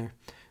body spinner.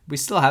 We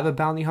still have a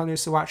bounty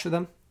hunters to watch for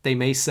them. They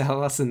may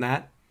sell us in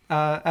that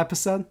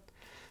episode,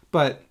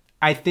 but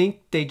I think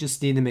they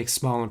just need to make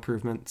small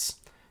improvements.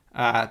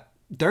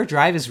 Their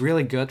drive is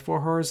really good for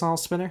a horizontal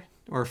spinner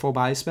or a full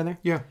body spinner.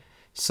 Yeah.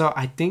 So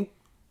I think,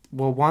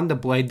 the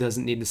blade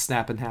doesn't need to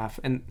snap in half,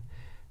 and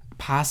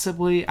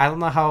possibly, I don't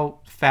know how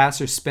fast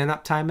their spin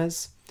up time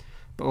is,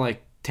 but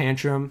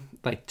Tantrum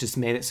like just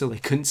made it so they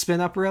couldn't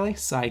spin up really.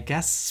 So I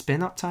guess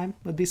spin up time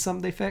would be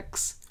something they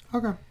fix.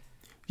 Okay.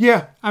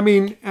 Yeah, I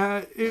mean,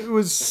 it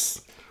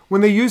was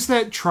when they used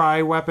that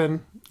try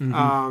weapon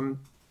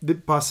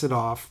that busted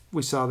off.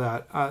 We saw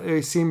that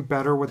it seemed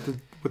better with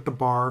the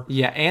bar.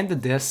 Yeah, and the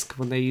disc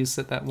when they used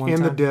it that one time.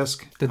 And the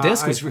disc. The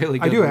disc was really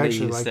good. I do when actually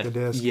they used like it. the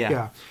disc.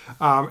 Yeah.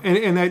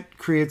 And that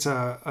creates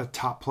a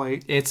top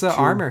plate. It's an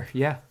armor.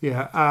 Yeah.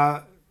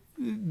 Yeah.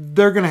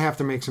 They're gonna have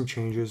to make some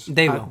changes.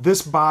 They will.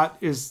 This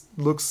bot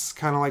looks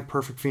kind of like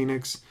Perfect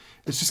Phoenix.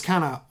 It's just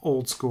kind of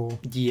old school.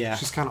 Yeah.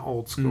 It's just kind of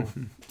old school.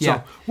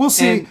 Yeah. So we'll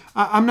see. And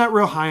I'm not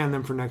real high on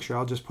them for next year.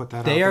 I'll just put that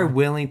out there. they are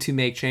willing to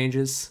make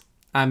changes.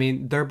 I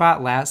mean, their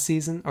bot last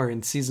season, or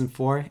in season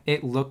 4,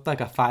 it looked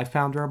like a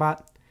 5-pound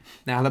robot,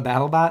 not a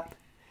battle bot.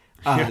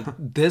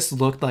 This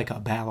looked like a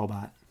battle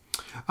bot.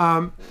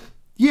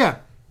 Yeah.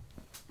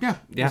 Yeah.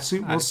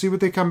 We'll see what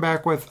they come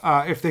back with.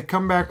 If they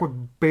come back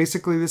with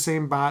basically the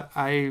same bot,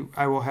 I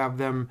will have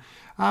them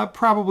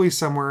probably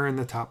somewhere in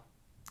the top,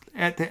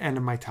 at the end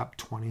of my top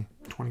 20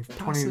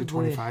 to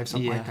 25,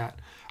 something like that.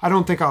 I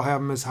don't think I'll have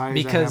them as high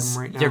as I have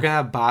them right now. You're going to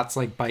have bots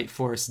like Bite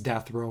Force,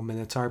 Death Row,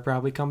 Minotaur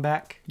probably come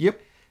back.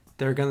 Yep.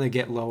 They're going to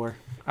get lower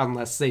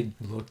unless they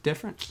look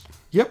different.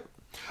 Yep.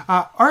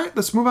 All right,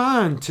 let's move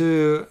on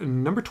to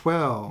number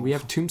 12. We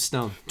have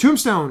Tombstone.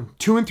 Tombstone,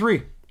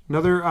 2-3.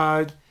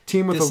 Another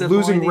team with a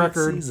losing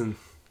record. Season.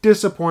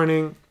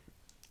 Disappointing.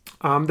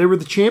 They were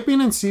the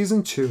champion in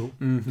season 2.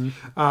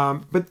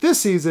 But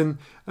this season,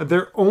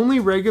 their only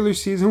regular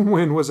season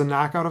win was a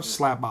knockout of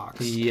Slapbox.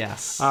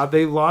 Yes.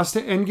 They lost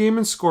to Endgame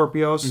and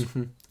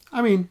Scorpios.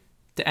 I mean,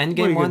 the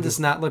Endgame one does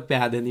not look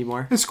bad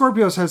anymore. And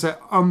Scorpios has an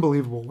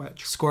unbelievable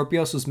wedge.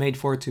 Scorpios was made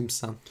for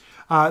Tombstone.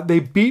 They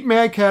beat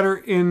Mad Catter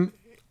in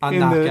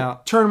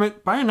knockout. The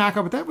tournament by a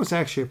knockout, but that was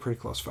actually a pretty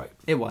close fight.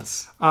 It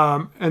was.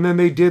 And then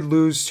they did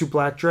lose to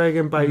Black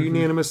Dragon by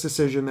unanimous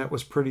decision. That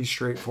was pretty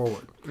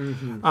straightforward.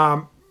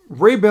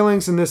 Ray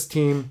Billings and this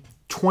team,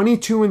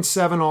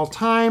 22-7 all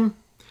time.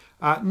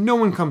 No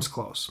one comes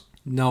close.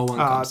 No one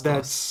comes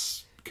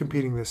that's close.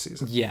 Competing this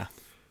season. Yeah.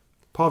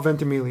 Paul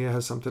Ventimiglia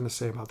has something to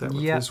say about that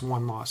with his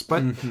one loss.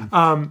 But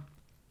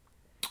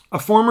a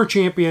former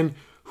champion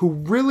who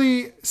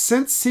really,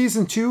 since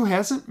season 2,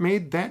 hasn't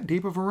made that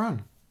deep of a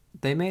run.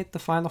 They made the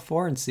Final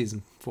 4 in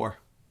season 4.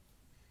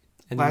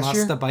 And Last lost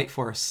year? to Bite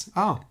Force.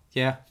 Oh.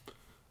 Yeah.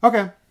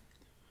 Okay.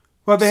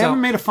 Well, they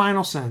haven't made a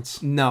final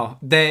since. No.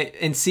 They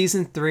in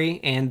season 3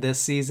 and this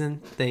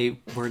season, they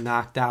were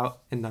knocked out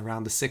in the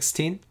round of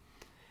 16.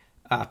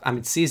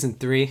 Season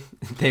 3,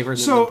 they were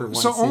the number 1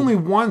 So seed. only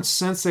once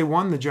since they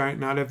won the Giant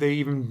Nut have they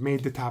even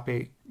made the top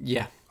 8.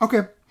 Yeah.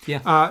 Okay.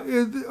 Yeah.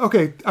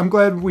 Okay. I'm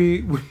glad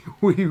we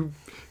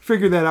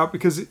figured that out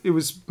because it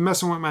was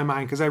messing with my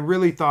mind because I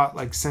really thought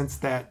like since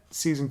that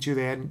season 2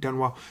 they hadn't done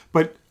well.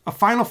 But a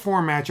Final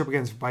 4 matchup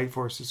against Bite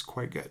Force is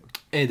quite good.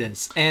 It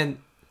is. And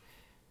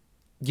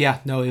yeah,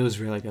 no, it was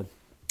really good.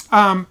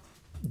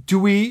 Do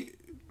we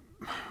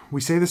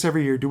say this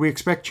every year, do we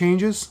expect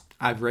changes?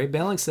 Ray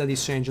Billings said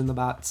he's changing the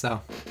bot,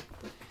 so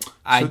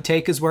I'd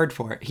take his word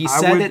for it. He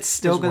said it's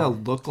still going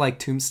to look like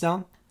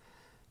Tombstone,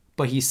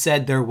 but he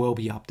said there will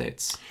be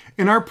updates.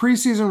 In our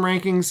preseason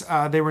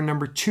rankings, they were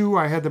number 2.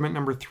 I had them at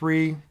number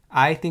 3.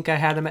 I think I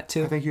had him at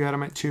 2. I think you had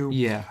them at 2.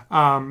 Yeah.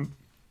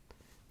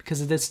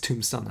 Because it is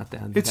Tombstone at the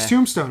end of the day. It's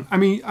Tombstone. I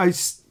mean, I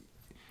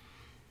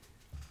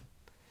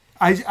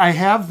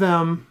have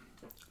them...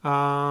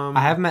 I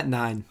have them at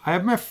 9. I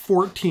have them at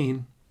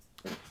 14.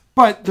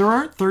 But there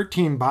aren't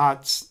 13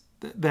 bots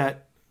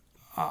that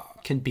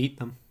can beat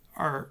them.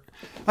 Are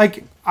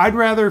like I'd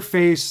rather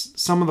face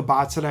some of the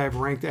bots that I have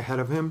ranked ahead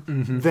of him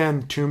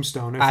than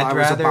Tombstone if I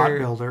was a bot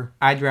builder.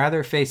 I'd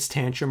rather face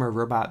Tantrum or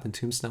Robot than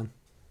Tombstone.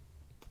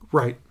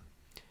 Right.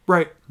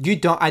 You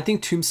don't. I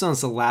think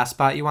Tombstone's the last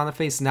bot you want to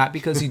face, not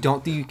because you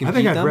don't think you can. I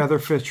think I'd rather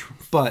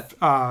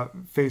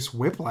face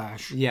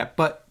Whiplash. Yeah,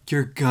 but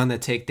you're gonna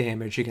take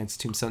damage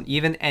against Tombstone.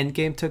 Even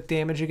Endgame took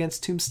damage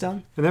against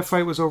Tombstone, and that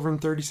fight was over in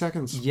 30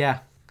 seconds. Yeah,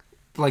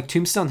 like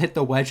Tombstone hit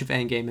the wedge of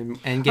Endgame, and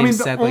Endgame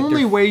said the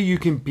only way you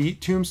can beat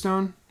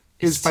Tombstone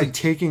is by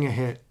taking a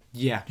hit.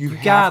 Yeah, you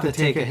have to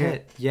take a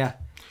hit. Yeah.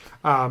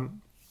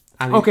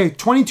 Okay,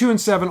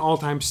 22-7 all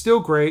time, still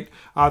great.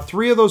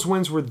 3 of those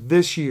wins were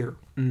this year,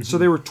 so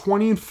they were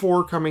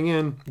 20-4 coming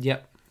in.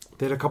 Yep.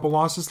 They had a couple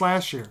losses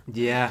last year.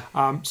 Yeah.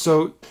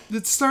 So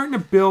it's starting to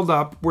build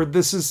up where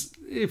this is.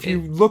 If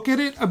you look at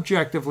it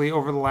objectively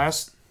over the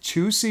last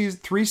 3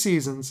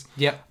 seasons,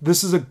 yep,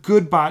 this is a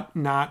good bot,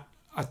 not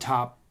a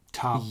top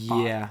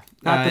bot. Yeah.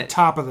 Not the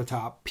top of the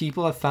top.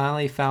 People have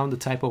finally found the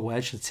type of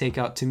wedge to take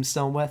out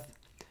Tombstone with.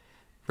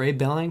 Ray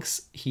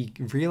Billings, he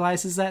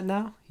realizes that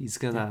now. He's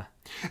gonna.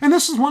 And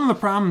this is one of the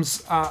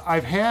problems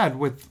I've had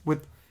with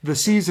the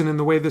season and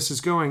the way this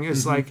is going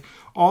is like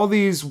all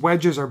these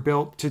wedges are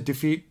built to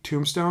defeat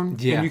Tombstone.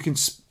 Yeah.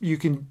 And you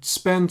can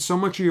spend so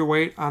much of your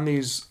weight on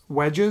these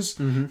wedges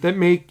that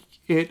make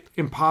it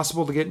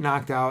impossible to get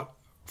knocked out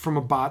from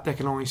a bot that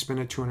can only spin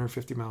at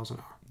 250 miles an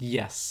hour.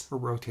 Yes. Or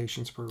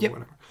rotations per yep.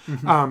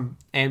 whatever.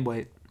 And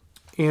weight.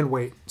 And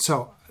weight.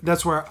 So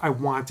that's where I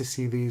want to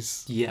see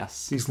these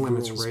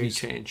limits rules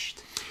raised. be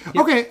changed. Yep.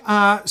 Okay,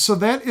 so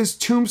that is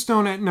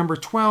Tombstone at number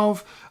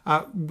 12.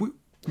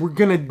 We're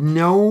going to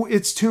know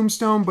it's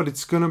Tombstone, but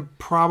it's going to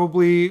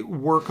probably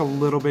work a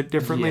little bit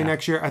differently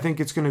next year. I think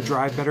it's going to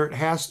drive better. It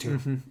has to.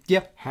 Mm-hmm.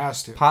 Yep.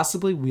 Has to.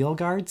 Possibly wheel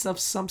guards of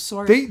some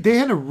sort. They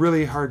had a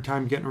really hard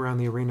time getting around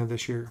the arena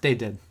this year. They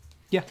did.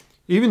 Yeah.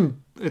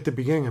 Even at the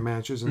beginning of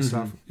matches and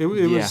stuff. It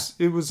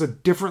was a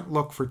different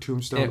look for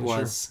Tombstone It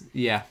was.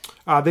 Yeah.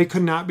 They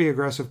could not be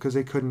aggressive because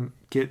they couldn't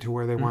get to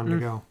where they wanted to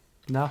go.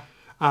 No.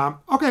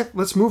 Okay,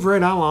 let's move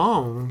right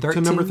along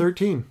to number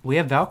 13. We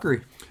have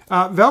Valkyrie.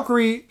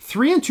 Valkyrie,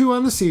 3-2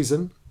 on the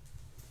season,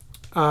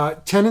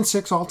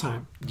 10-6 all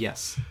time.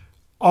 Yes.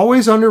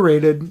 Always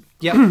underrated.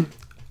 Yep.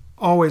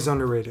 Always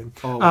underrated.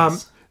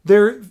 Always.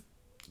 Their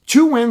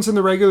 2 wins in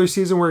the regular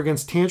season were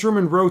against Tantrum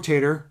and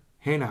Rotator.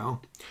 Hey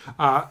now.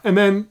 And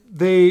then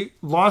they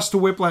lost to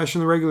Whiplash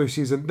in the regular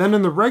season. Then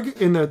in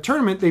the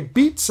tournament, they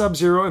beat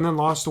Sub-Zero and then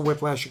lost to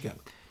Whiplash again.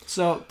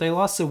 So they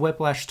lost to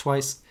Whiplash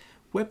twice.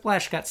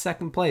 Whiplash got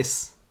second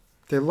place.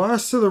 They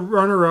lost to the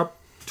runner-up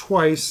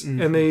twice,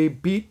 and they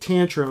beat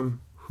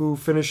Tantrum, who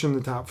finished in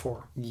the top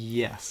 4.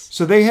 Yes.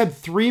 So they had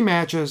 3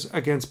 matches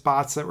against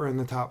bots that were in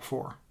the top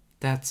 4.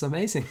 That's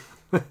amazing.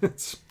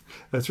 That's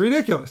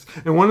ridiculous.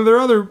 And one of their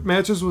other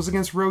matches was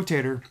against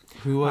Rotator,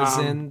 who was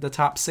in the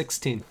top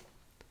 16.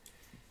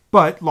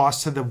 But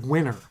lost to the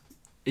winner.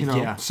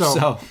 Yeah.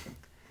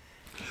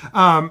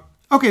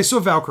 Okay, so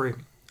Valkyrie.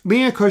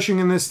 Leanne Cushing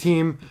in this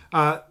team.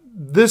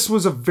 This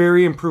was a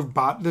very improved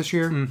bot this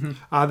year.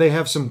 Mm-hmm. They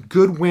have some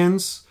good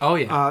wins. Oh,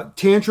 yeah.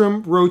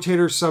 Tantrum,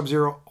 Rotator,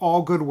 Sub-Zero,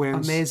 all good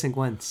wins. Amazing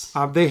wins.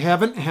 They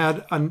haven't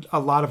had a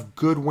lot of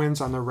good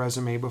wins on their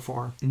resume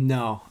before.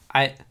 No.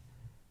 I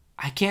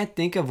can't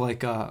think of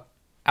like a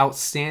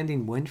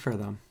outstanding win for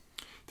them.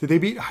 Did they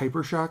beat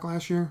Hypershock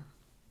last year?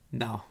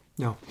 No.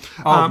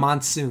 Oh,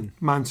 Monsoon.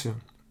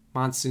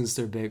 Monsoon's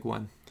their big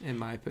one, in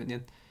my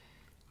opinion.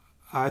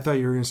 I thought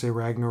you were going to say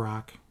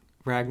Ragnarok.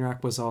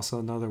 Ragnarok was also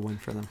another win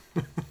for them.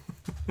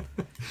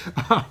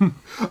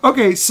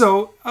 Okay,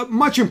 so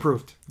much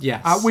improved.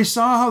 Yes. We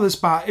saw how this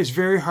bot is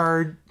very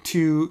hard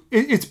to...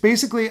 It's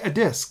basically a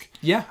disc.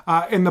 Yeah.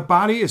 And the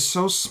body is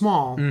so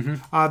small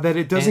that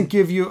it doesn't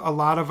give you a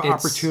lot of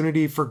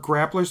opportunity for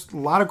grapplers. A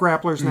lot of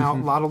grapplers now, a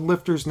lot of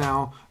lifters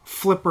now,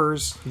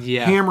 flippers,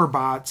 hammer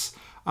bots.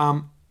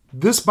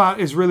 This bot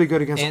is really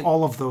good against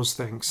all of those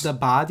things. The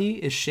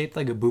body is shaped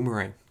like a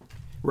boomerang.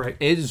 Right.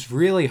 It is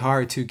really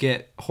hard to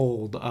get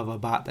hold of a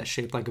bot that's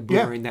shaped like a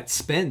boomerang that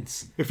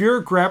spins. If you're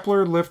a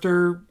grappler,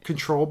 lifter,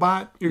 control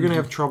bot, you're going to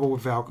have trouble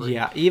with Valkyrie.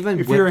 Yeah, even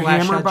if you're a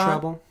Whiplash hammer had bot,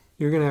 trouble.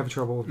 You're going to have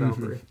trouble with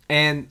Valkyrie.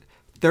 And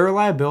their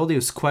reliability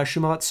was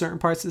questionable at certain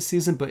parts of the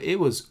season, but it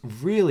was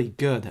really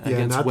good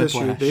against not Whiplash.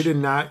 This year.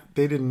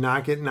 They did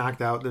not get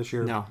knocked out this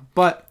year. No,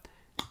 but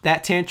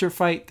that Tantrum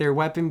fight, their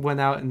weapon went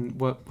out in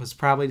what was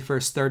probably the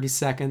first 30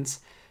 seconds.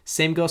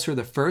 Same goes for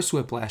the first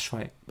Whiplash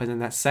fight. But in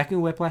that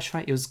second Whiplash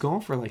fight, it was going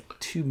for like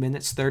 2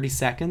 minutes, 30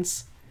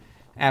 seconds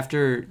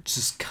after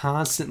just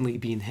constantly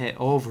being hit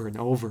over and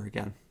over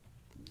again.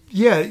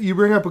 Yeah, you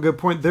bring up a good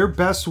point. Their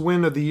best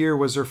win of the year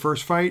was their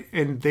first fight,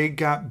 and they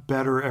got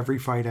better every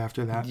fight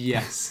after that.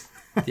 Yes.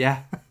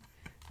 Yeah.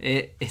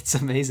 It's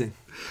amazing.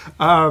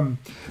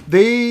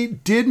 They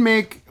did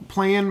make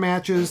play-in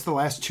matches the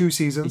last 2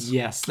 seasons.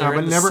 Yes.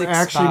 But never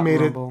actually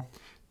made it.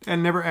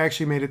 And never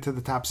actually made it to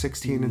the top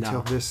 16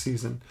 until this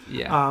season.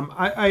 Yeah.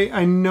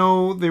 I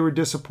know they were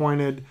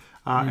disappointed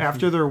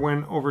after their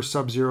win over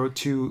Sub-Zero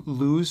to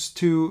lose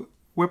to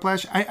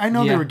Whiplash. I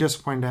know they were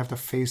disappointed to have to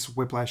face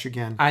Whiplash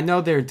again. I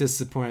know they were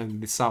disappointed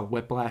when they saw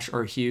Whiplash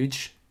or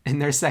Huge in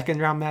their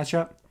second round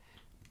matchup.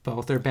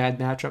 Both are bad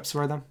matchups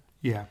for them.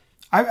 Yeah.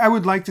 I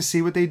would like to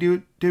see what they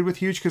did with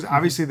Huge, because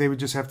obviously they would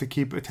just have to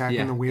keep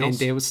attacking the wheels. And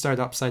they would start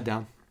upside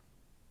down.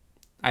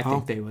 I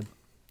think they would.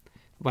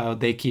 Well,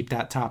 they keep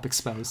that top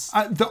exposed.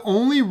 The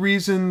only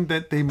reason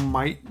that they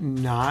might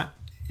not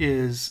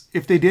is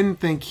if they didn't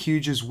think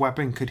Huge's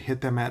weapon could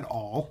hit them at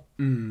all.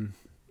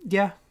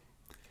 Yeah.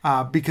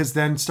 Because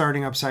then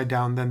starting upside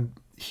down, then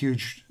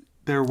Huge,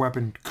 their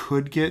weapon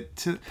could get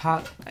to...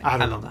 I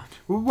don't know.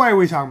 Why are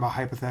we talking about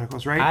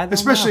hypotheticals, right? I don't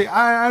Especially, know.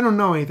 I don't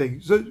know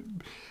anything. So,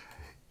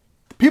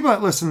 people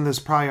that listen to this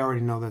probably already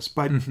know this,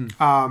 but...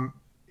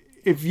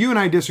 if you and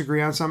I disagree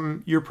on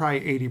something, you're probably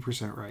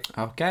 80% right.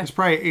 Okay. There's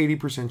probably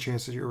 80%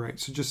 chance that you're right.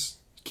 So just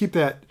keep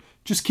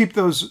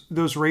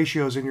those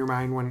ratios in your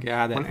mind when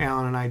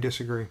Alan and I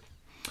disagree.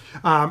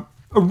 A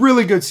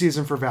really good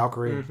season for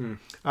Valkyrie.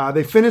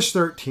 They finished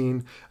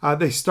 13.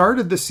 They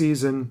started the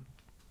season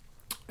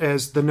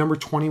as the number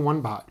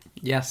 21 bot.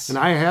 Yes. And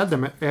I had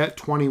them at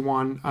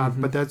 21,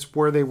 but that's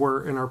where they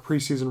were in our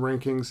preseason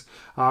rankings.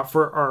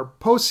 For our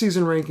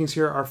postseason rankings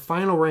here, our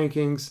final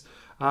rankings,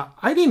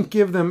 I didn't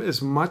give them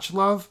as much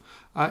love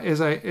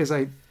as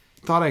I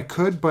thought I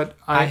could, but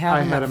I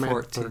had them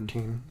at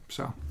 13.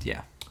 So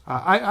yeah,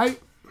 I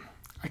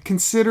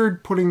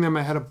considered putting them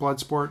ahead of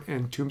Bloodsport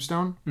and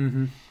Tombstone.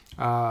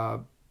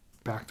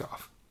 Backed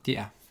off.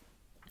 Yeah.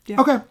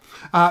 Yeah. Okay.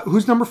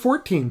 Who's number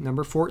 14?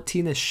 Number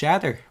 14 is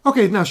Shatter.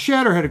 Okay, now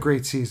Shatter had a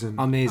great season.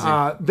 Amazing.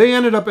 They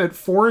ended up at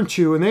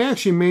 4-2, and they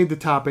actually made the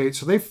top 8,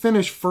 so they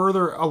finished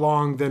further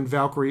along than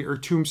Valkyrie or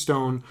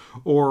Tombstone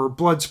or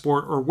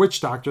Bloodsport or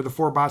Witch Doctor, the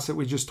 4 bots that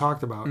we just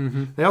talked about.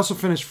 They also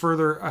finished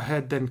further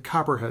ahead than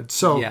Copperhead.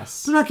 So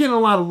they're not getting a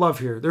lot of love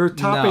here. They're a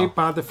top 8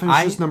 bot that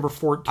finishes number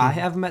 14. I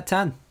have them at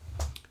 10.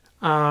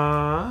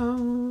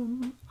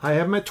 I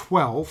have them at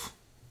 12.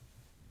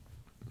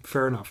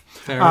 Fair enough.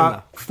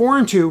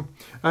 4-2.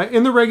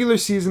 In the regular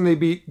season, they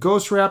beat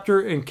Ghost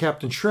Raptor and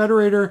Captain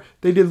Shredderator.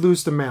 They did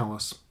lose to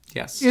Malice.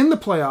 Yes. In the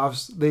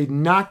playoffs, they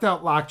knocked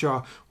out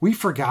Lockjaw. We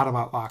forgot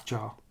about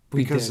Lockjaw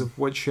because of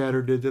what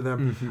Shatter did to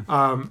them.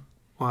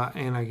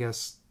 And I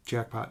guess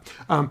Jackpot.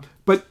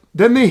 But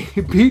then they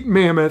beat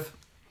Mammoth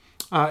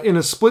in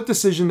a split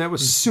decision that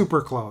was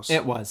super close.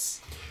 It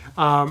was.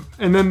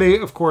 And then they,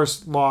 of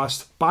course,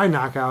 lost by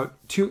knockout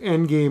to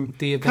Endgame.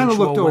 The kind of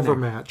looked winner.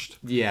 overmatched.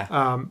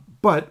 Yeah.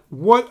 But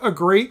what a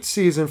great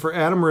season for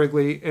Adam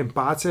Wrigley and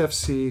Bots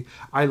FC.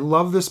 I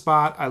love this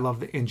bot. I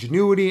love the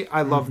ingenuity.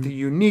 I love the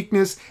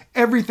uniqueness.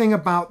 Everything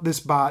about this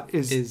bot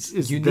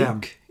is unique.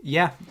 them.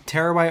 Yeah.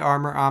 Terabyte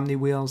armor, Omni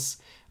wheels.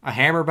 A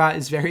hammer bot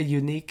is very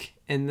unique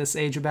in this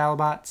age of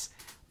BattleBots.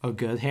 A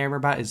good hammer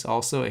bot is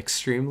also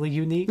extremely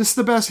unique. This is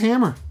the best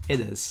hammer. It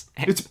is.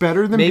 It's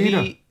better than Maybe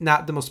Beta.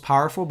 not the most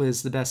powerful, but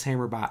it's the best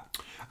hammer bot.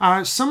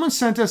 Someone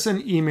sent us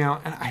an email,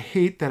 and I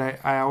hate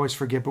that I always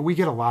forget, but we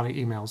get a lot of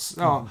emails.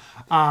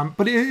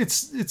 But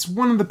it's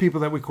one of the people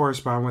that we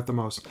correspond with the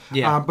most.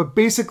 Yeah. But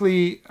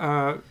basically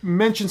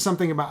mentioned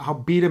something about how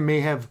Beta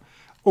may have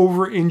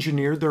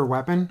over-engineered their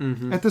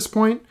weapon at this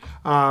point,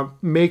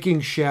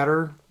 making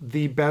Shatter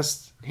the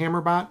best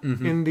hammer bot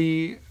in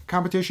the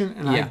competition,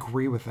 and I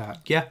agree with that.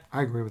 Yeah.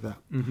 I agree with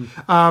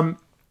that.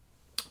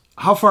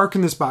 How far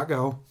can this bot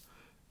go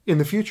in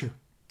the future?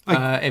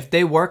 If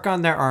they work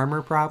on their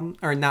armor problem,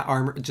 or not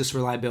armor, just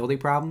reliability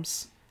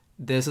problems,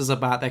 this is a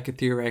bot that could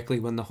theoretically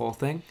win the whole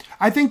thing.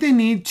 I think they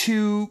need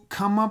to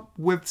come up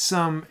with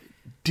some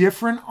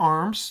different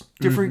arms,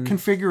 different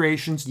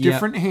configurations,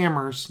 different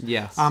hammers.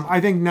 Yes. I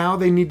think now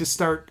they need to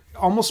start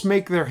almost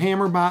make their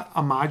hammer bot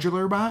a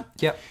modular bot.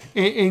 Yep.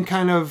 And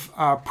kind of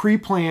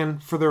pre-plan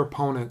for their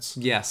opponents.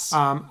 Yes.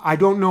 I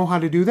don't know how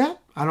to do that.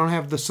 I don't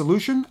have the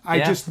solution.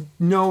 I just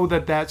know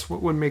that that's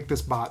what would make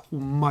this bot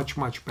much,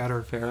 much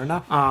better. Fair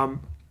enough.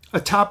 A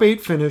top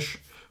 8 finish,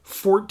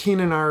 14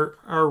 in our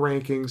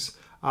rankings.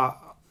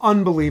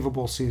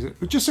 Unbelievable season.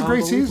 Just a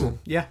great season.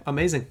 Yeah,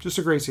 amazing. Just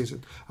a great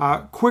season.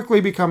 Quickly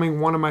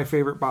becoming one of my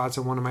favorite bots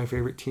and one of my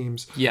favorite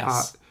teams.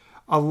 Yes.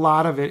 A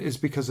lot of it is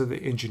because of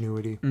the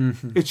ingenuity.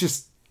 It's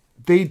just,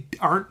 they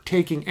aren't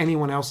taking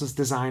anyone else's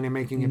design and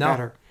making it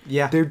better.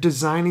 Yeah. They're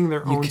designing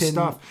their own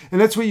stuff. And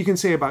that's what you can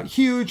say about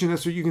Huge, and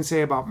that's what you can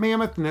say about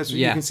Mammoth, and that's what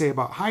you can say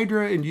about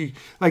Hydra. And you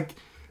like,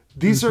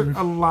 these are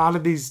a lot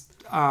of these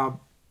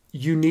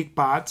unique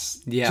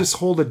bots just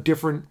hold a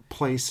different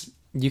place.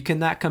 You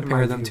cannot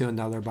compare them to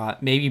another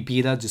bot. Maybe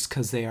Beta just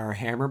because they are a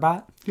hammer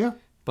bot. Yeah.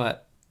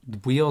 But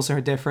wheels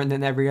are different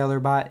than every other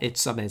bot.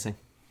 It's amazing.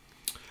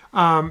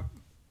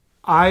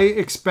 I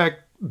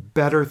expect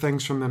better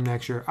things from them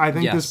next year. I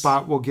think this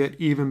bot will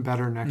get even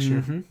better next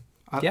year.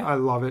 I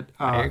love it.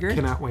 I agree.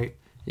 Cannot wait.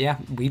 Yeah,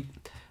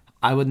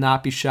 I would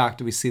not be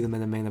shocked if we see them in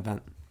the main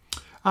event.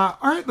 All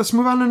right, let's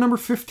move on to number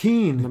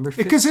 15.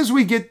 Because as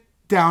we get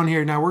down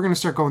here now, we're going to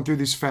start going through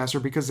these faster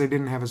because they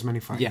didn't have as many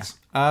fights.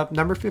 Yeah.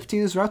 Number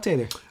 15 is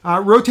Rotator.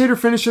 Rotator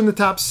finished in the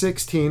top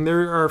 16.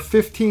 There are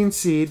 15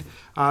 seed.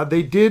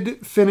 They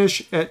did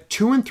finish at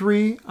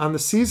 2-3 on the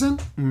season.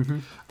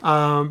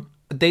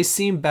 They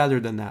seem better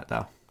than that,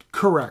 though.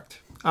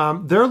 Correct.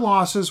 Their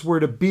losses were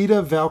to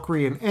Beta,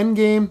 Valkyrie, and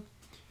Endgame.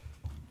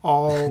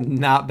 All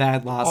not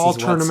bad losses all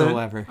tournament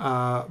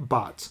whatsoever.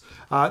 Bots.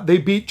 They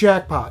beat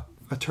Jackpot,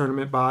 a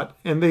tournament bot,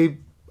 and they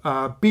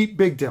beat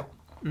Big Dill.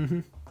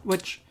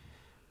 Which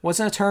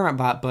wasn't a tournament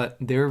bot, but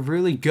they're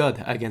really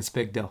good against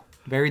Big Dill.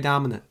 Very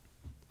dominant.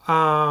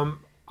 I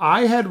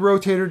had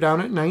Rotator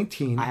down at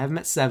 19. I have them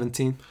at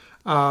 17.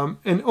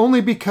 And only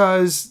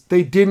because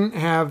they didn't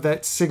have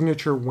that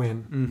signature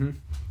win.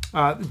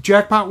 The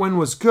Jackpot win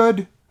was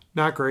good,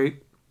 not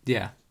great.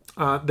 Yeah.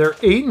 They're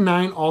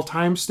 8-9 all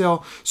time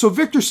still. So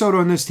Victor Soto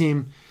and this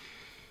team,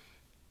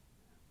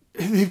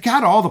 they've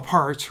got all the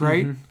parts,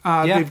 right?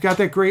 They've got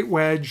that great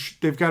wedge.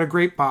 They've got a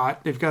great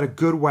bot. They've got a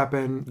good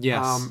weapon.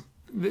 Yes.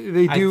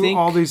 They do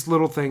all these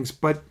little things,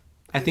 but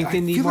I think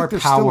they need more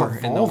power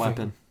in the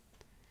weapon.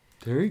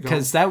 There you go.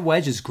 Because that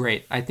wedge is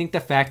great. I think the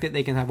fact that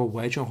they can have a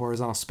wedge and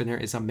horizontal spinner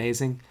is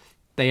amazing.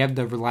 They have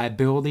the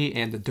reliability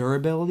and the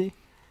durability.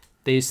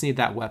 They just need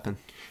that weapon.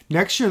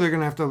 Next year they're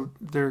gonna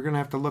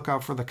have to look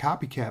out for the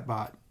copycat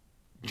bot,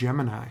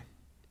 Gemini.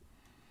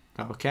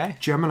 Okay.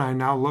 Gemini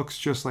now looks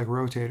just like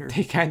Rotator.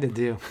 They kind of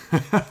do.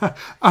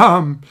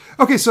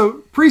 Okay,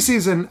 so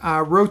preseason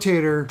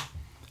Rotator,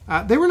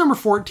 they were number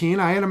 14.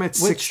 I had them at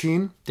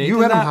 16.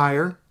 You had them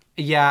higher.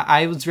 Yeah,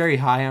 I was very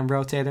high on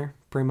Rotator.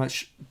 Pretty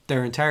much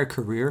their entire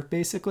career,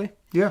 basically.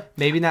 Yeah.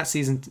 Maybe not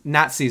season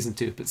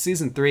 2, but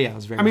season 3 I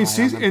was very I mean,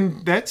 high on them.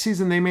 in that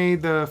season they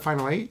made the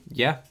final 8.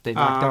 Yeah, they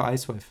knocked out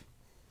Icewave.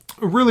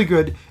 Really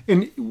good.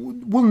 And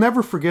we'll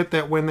never forget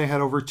that win they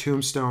had over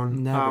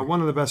Tombstone. Never.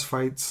 One of the best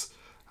fights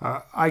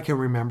I can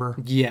remember.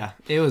 Yeah,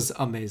 it was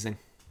amazing.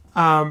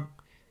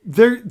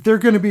 They're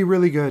going to be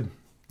really good.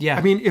 Yeah.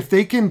 I mean, if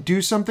they can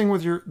do something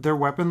with their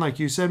weapon, like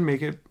you said,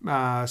 make it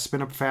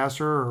spin up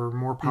faster or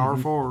more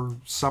powerful or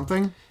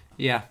something.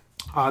 Yeah.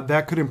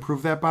 That could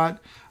improve that bot.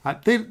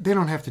 They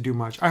don't have to do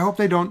much. I hope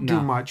they don't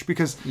do much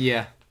because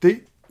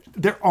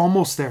they're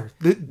almost there.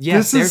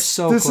 They're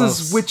so close. This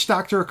is Witch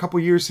Doctor a couple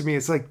years to me.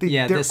 It's like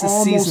they're this is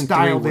almost season 3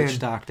 dialed Witch in.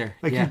 Doctor.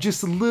 Like you're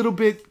just a little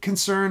bit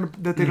concerned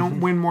that they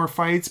don't win more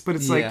fights, but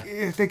it's like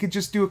if they could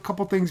just do a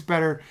couple things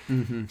better,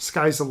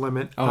 sky's the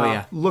limit.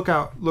 Oh look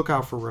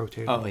out for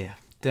rotating. Oh yeah,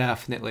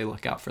 definitely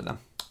look out for them.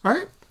 All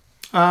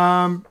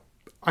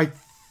right.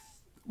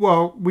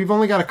 Well, we've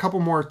only got a couple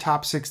more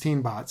top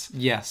 16 bots.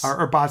 Yes.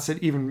 Or bots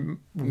that even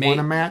won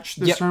a match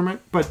this tournament.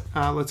 But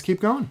let's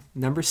keep going.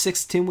 Number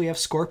 16, we have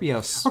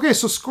Scorpios. Okay,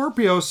 so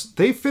Scorpios,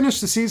 they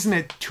finished the season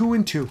at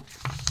 2-2.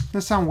 Does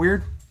that sound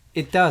weird?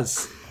 It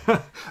does.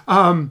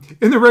 In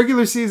the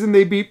regular season,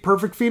 they beat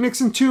Perfect Phoenix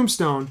and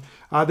Tombstone.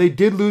 They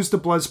did lose to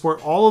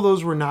Bloodsport. All of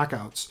those were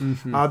knockouts.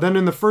 Then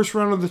in the first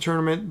round of the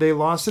tournament, they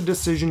lost a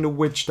decision to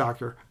Witch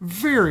Doctor.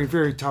 Very,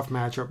 very tough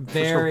matchup.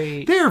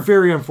 They are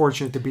very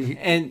unfortunate to be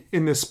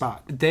in this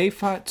spot. They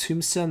fought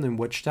Tombstone and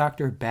Witch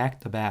Doctor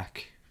back to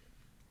back.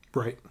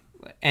 Right.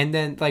 And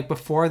then, like,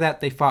 before that,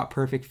 they fought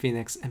Perfect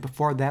Phoenix. And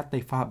before that,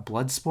 they fought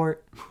Bloodsport.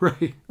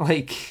 Right.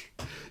 Like,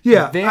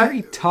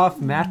 very tough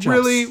matchups.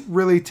 Really,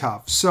 really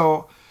tough.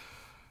 So,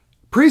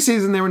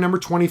 preseason, they were number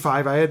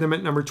 25. I had them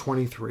at number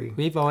 23.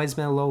 We've always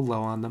been a little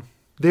low on them.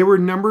 They were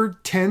number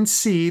 10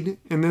 seed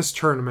in this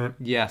tournament.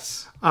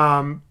 Yes.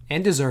 And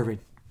deserving.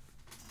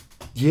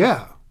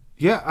 Yeah.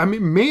 Yeah. I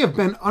mean, may have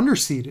been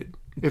underseeded,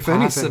 if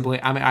anything.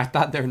 Possibly. I mean, I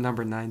thought they were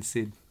number 9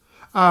 seed.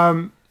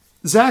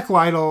 Zach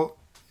Lytle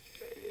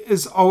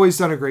has always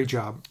done a great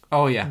job.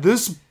 Oh, yeah.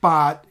 This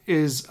bot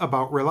is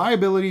about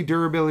reliability,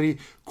 durability,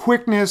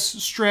 quickness,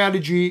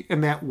 strategy,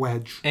 and that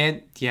wedge.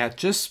 And,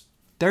 just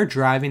their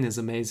driving is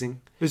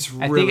amazing. It's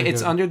really I think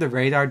it's under the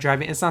radar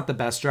driving. It's not the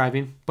best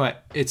driving,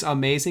 but it's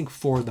amazing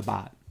for the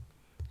bot.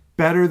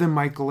 Better than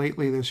Michael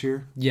Lately this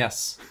year.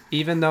 Yes.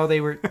 Even though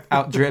they were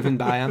outdriven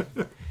by him.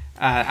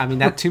 I mean,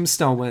 that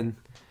Tombstone win,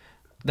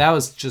 that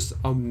was just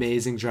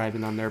amazing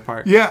driving on their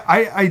part. Yeah,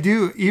 I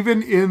do.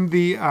 Even in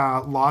the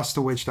loss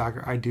to Witch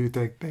Doctor, I do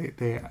think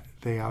they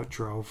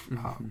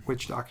outdrove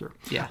Witch Doctor.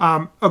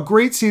 Yeah. A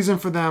great season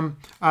for them.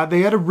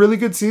 They had a really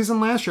good season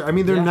last year. I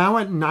mean, they're now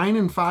at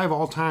 9-5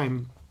 all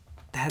time.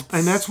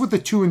 That's with the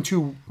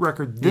 2-2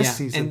 record this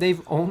season. And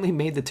they've only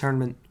made the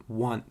tournament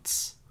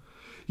once.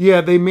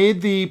 Yeah, they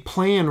made the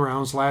play-in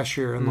rounds last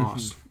year and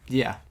lost.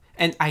 Yeah.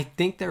 And I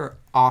think they're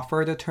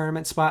offered a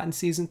tournament spot in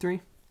season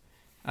 3.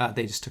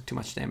 They just took too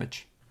much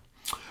damage.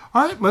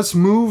 All right, let's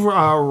move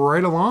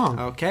right along.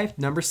 Okay,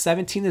 number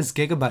 17 is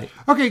Gigabyte.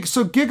 Okay,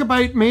 so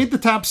Gigabyte made the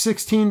top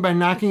 16 by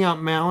knocking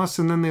out Malice,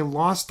 and then they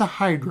lost to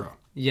Hydra.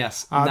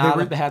 Yes, not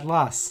a bad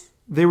loss.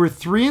 They were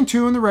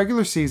 3-2 in the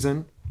regular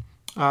season.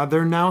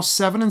 They're now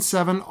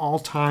 7-7 all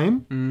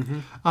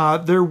time.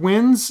 Their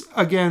wins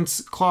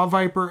against Claw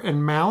Viper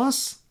and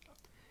Malice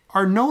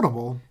are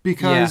notable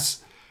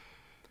because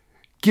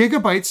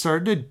Gigabyte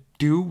started to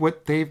do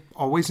what they've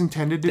always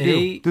intended to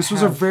do. This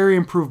was a very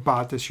improved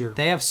bot this year.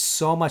 They have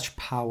so much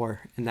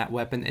power in that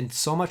weapon and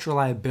so much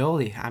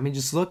reliability. I mean,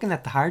 just looking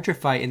at the Hydra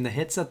fight and the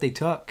hits that they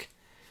took,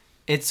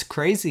 it's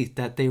crazy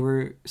that they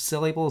were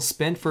still able to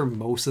spin for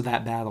most of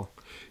that battle.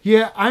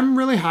 Yeah, I'm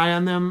really high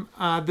on them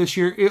this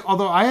year.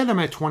 Although I had them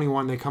at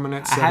 21, they come in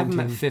at 17. I had them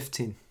at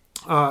 15.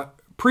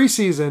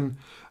 Preseason,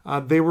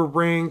 they were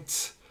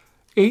ranked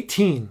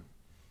 18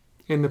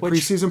 in the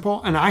preseason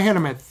poll, and I had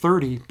them at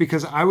 30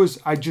 because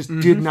I just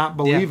did not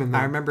believe in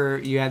them. I remember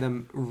you had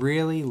them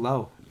really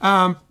low.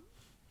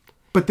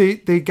 But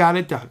they got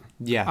it done.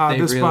 Yeah, they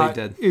this really bot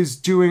did. Is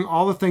doing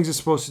all the things it's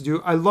supposed to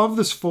do. I love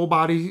this full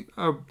body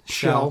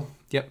shell.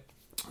 Yep.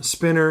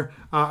 Spinner.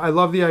 I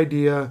love the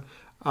idea.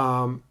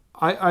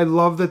 I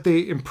love that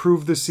they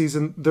improved this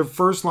season. Their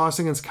first loss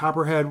against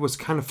Copperhead was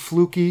kind of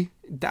fluky.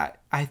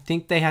 I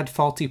think they had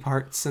faulty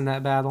parts in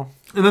that battle.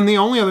 And then the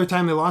only other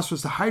time they lost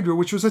was to Hydra,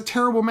 which was a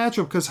terrible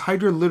matchup because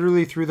Hydra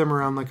literally threw them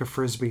around like a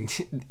frisbee.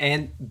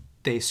 And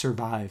they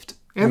survived.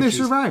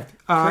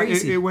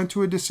 It went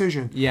to a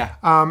decision.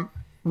 Yeah.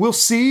 We'll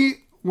see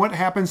what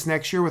happens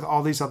next year with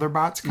all these other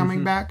bots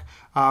coming back.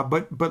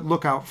 But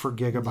look out for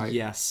Gigabyte.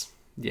 Yes.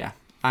 Yeah.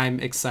 I'm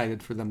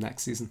excited for them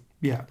next season.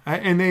 Yeah.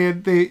 And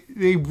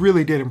they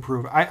really did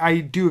improve. I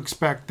do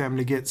expect them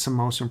to get some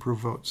most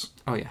improved votes.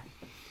 Oh, yeah.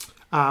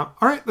 All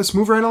right, let's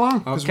move right along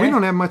because we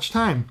don't have much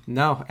time.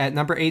 No, at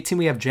number 18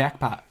 we have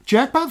Jackpot.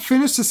 Jackpot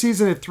finished the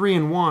season at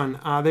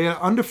 3-1. They had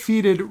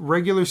undefeated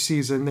regular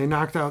season. They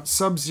knocked out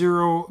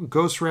Sub-Zero,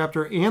 Ghost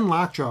Raptor, and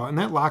Lockjaw, and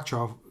that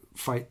Lockjaw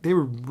fight. They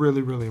were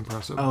really, really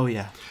impressive. Oh,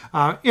 yeah.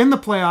 In the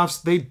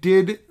playoffs, they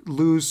did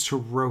lose to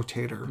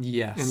Rotator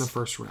in the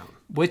first round.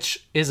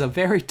 Which is a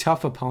very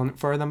tough opponent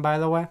for them, by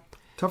the way.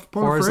 Tough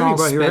opponent Horizontal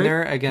for anybody, spinner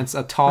right? against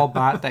a tall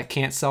bot that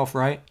can't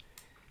self-right.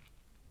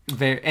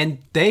 And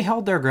they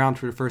held their ground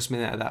for the first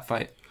minute of that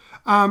fight.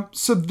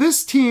 So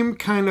this team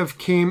kind of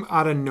came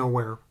out of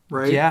nowhere,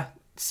 right? Yeah.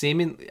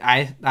 Seemingly,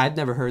 I'd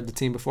never heard the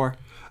team before.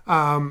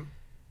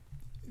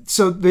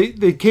 So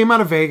they came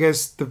out of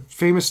Vegas. The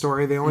famous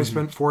story. They only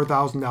spent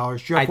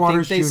 $4,000. Jeff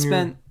Waters think they Jr.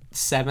 spent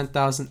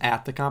 $7,000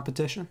 at the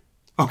competition.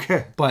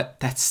 Okay, But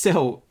that's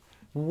still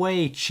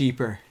way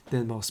cheaper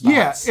than most bots.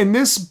 yeah, and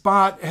this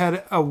bot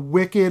had a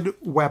wicked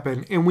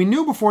weapon, and we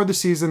knew before the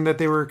season that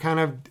they were kind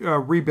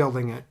of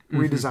rebuilding it,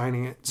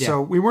 redesigning it. Yeah.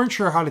 So we weren't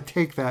sure how to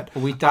take that.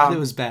 We thought it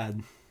was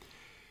bad.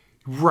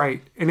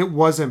 Right, and it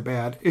wasn't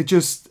bad. It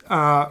just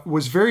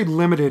was very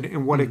limited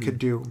in what it could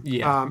do.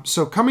 Yeah.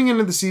 So coming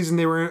into the season,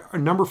 they were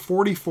number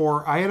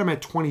 44. I had them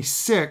at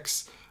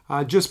 26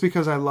 just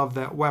because I loved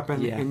that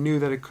weapon and knew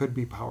that it could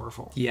be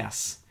powerful.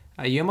 Yes.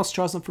 You almost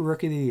chose them for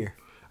Rookie of the Year.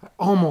 I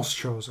almost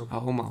chose them.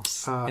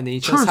 Almost. And then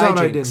you chose Turns out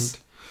I Hijinks,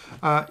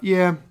 didn't.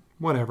 Yeah,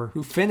 whatever.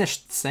 who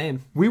finished the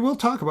same. We will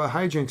talk about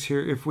hijinks here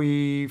if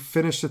we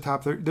finish the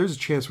top 30. There's a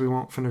chance we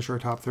won't finish our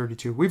top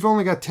 32. We've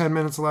only got 10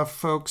 minutes left,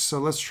 folks, so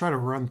let's try to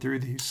run through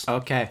these.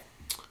 Okay.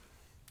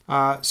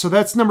 So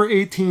that's number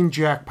 18,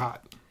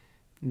 Jackpot.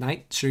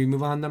 Should we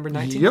move on to number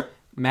 19? Yep.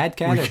 Mad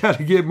We Catter. got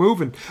to get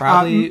moving.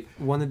 Probably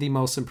one of the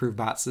most improved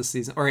bots this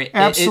season. Or it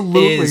is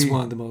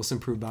one of the most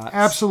improved bots.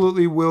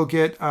 Absolutely will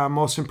get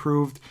most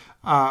improved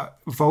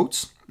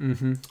votes.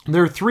 Mm-hmm.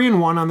 They're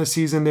 3-1 on the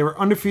season. They were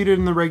undefeated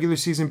in the regular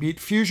season, beat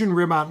Fusion,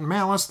 Ribot, and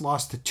Malice,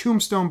 lost to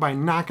Tombstone by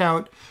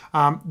knockout.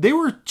 They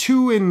were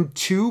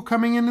 2-2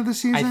 coming into the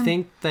season. I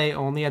think they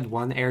only had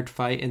one aired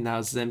fight, and that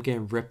was them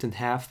getting ripped in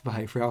half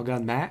by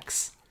Railgun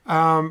Max.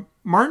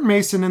 Martin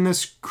Mason and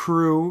this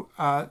crew,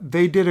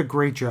 they did a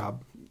great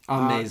job.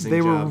 Amazing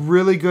They job. were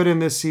really good in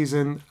this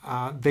season.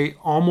 They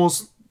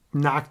almost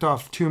knocked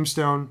off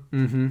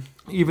Tombstone,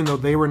 even though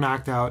they were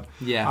knocked out.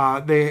 Yeah.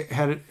 They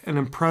had an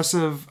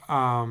impressive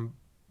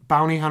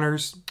bounty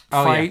hunters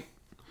fight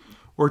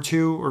or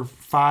 2 or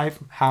 5.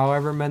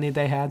 However many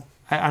they had.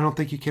 I don't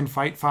think you can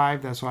fight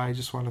 5. That's why I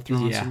just want to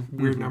throw in some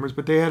weird Mm-hmm. numbers.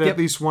 But they had at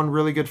least one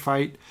really good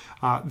fight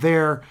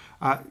there.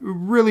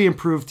 Really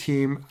improved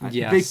team.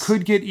 Yes. They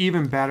could get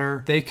even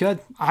better. They could.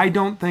 I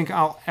don't think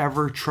I'll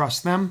ever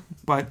trust them,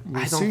 but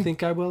we'll I see. don't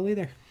think I will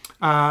either.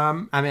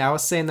 I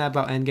was saying that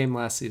about Endgame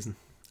last season.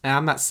 And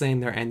I'm not saying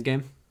they're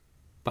Endgame,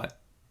 but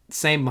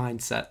same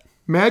mindset.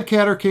 Mad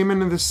Catter came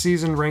into this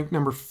season ranked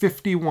number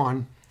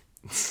 51,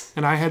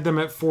 and I had them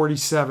at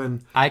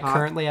 47. I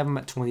currently have them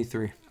at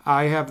 23.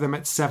 I have them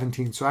at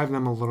 17, so I have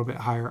them a little bit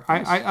higher.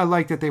 I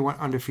like that they went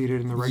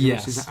undefeated in the regular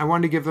season. I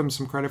wanted to give them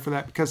some credit for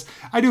that because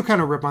I do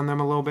kind of rip on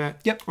them a little bit.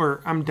 Yep.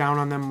 Or I'm down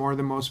on them more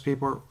than most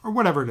people or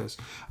whatever it is.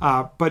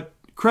 But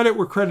credit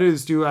where credit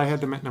is due, I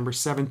had them at number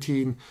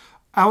 17.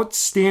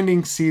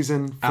 Outstanding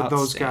season for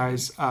those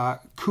guys.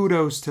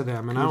 Kudos to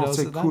them. And I don't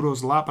say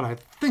kudos a lot, but I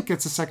think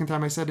it's the second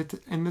time I said it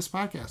in this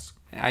podcast.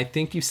 I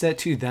think you said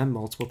to them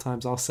multiple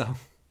times also.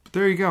 But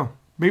there you go.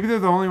 Maybe they're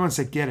the only ones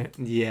that get it.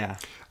 Yeah.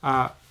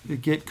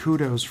 Get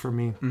kudos from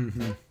me.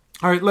 Mm-hmm.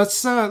 All right,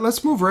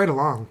 let's move right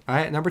along. All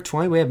right, number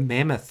 20, we have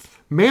Mammoth.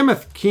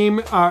 Mammoth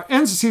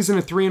ends the season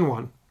at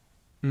 3-1,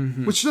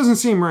 which doesn't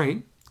seem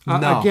right.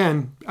 No.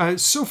 Again,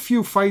 so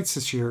few fights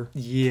this year.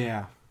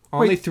 Yeah.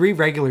 Only 3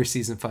 regular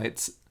season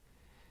fights.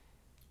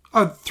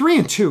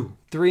 3-2.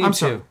 3-2. I'm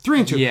sorry,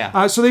 3-2.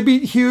 Yeah. So they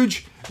beat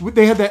Huge.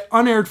 They had that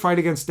unaired fight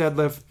against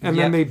Deadlift, and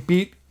then they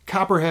beat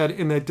Copperhead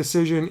in the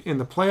decision in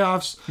the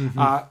playoffs.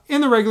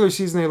 In the regular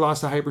season, they lost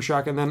to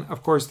Hypershock, and then,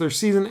 of course, their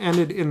season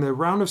ended in the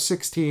round of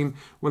 16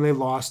 when they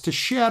lost to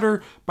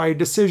Shatter by a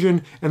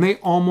decision, and they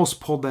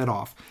almost pulled that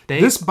off.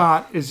 This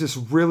bot is just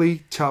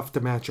really tough to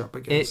match up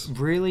against. It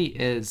really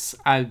is.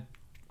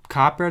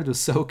 Copperhead was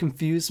so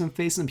confused when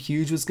facing him.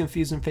 Huge was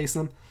confused when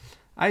facing him.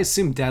 I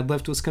assume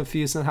Deadlift was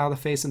confused on how to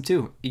face him,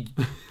 too.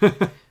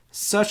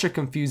 Such a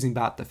confusing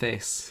bot to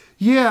face.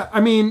 Yeah, I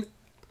mean,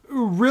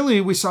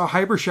 really, we saw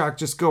Hypershock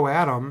just go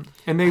at him,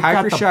 and they've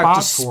got the bot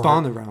just for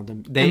spun it. around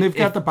him. And they've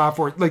got the bot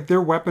for it. Like,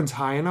 their weapon's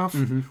high enough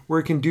where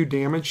it can do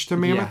damage to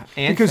Mammoth.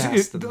 Yeah, and because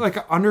fast like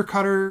an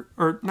undercutter,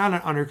 or not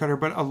an undercutter,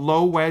 but a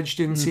low wedge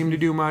didn't seem to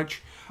do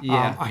much.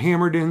 Yeah. A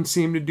hammer didn't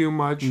seem to do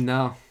much.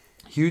 No.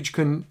 Huge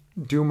couldn't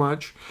do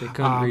much. They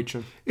couldn't reach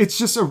him. It's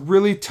just a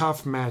really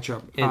tough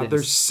matchup. They're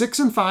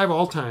 6-5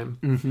 all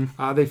time.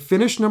 They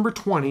finished number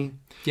 20.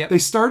 Yep. They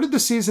started the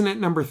season at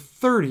number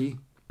 30.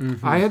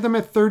 I had them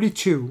at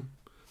 32.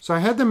 So I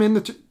had them in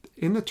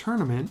the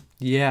tournament.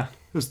 Yeah.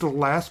 It was the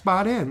last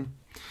bot in.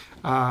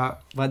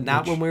 But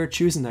not when we were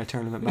choosing their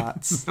tournament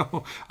bots.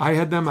 No, I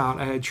had them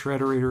out. I had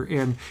Shredderator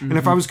in. And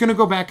if I was going to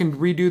go back and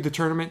redo the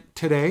tournament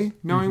today,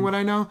 knowing what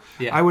I know,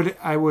 I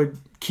would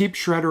keep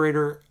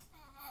Shredderator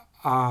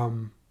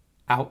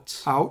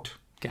out.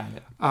 Got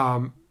it.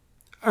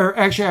 Or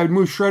actually, I would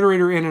move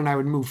Shredderator in and I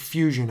would move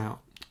Fusion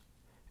out.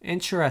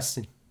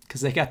 Interesting.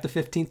 Because they got the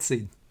 15th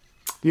seed.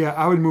 Yeah,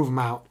 I would move them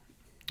out.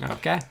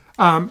 Okay.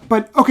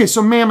 But, okay,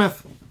 so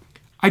Mammoth,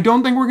 I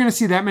don't think we're going to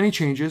see that many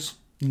changes.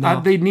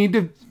 No. They need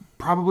to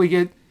probably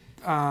get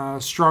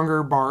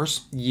stronger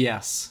bars.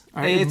 Yes.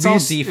 It's all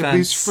defense. At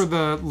least for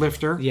the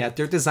lifter. Yeah,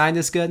 their design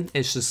is good.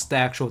 It's just the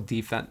actual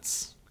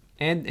defense.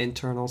 And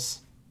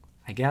internals,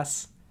 I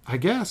guess.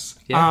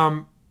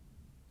 Yeah.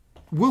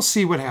 We'll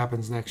see what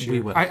happens next year.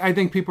 We will. I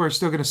think people are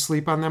still going to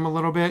sleep on them a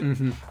little bit.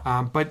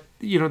 But,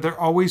 they're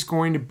always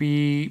going to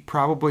be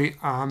probably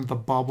on the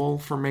bubble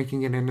for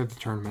making it into the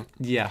tournament.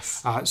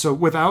 Yes. So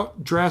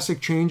without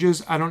drastic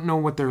changes, I don't know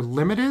what their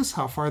limit is,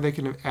 how far they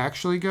can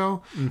actually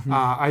go.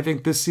 I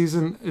think this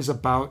season is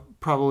about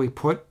probably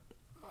put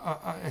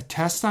a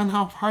test on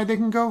how high they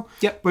can go.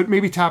 Yep. But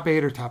maybe top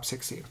 8 or top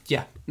 6 seed.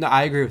 Yeah. No,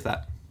 I agree with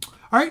that.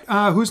 All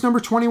right. Who's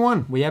number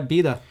 21? We have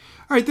Beta.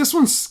 All right, this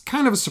one's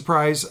kind of a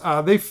surprise.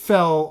 They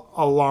fell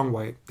a long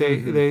way.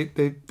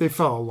 They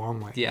fell a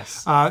long way.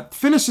 Yes.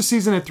 Finished the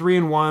season at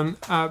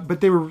 3-1,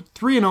 but they were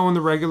 3-0 in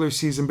the regular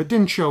season, but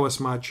didn't show us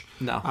much.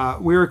 No.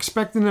 We were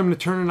expecting them to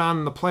turn it on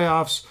in the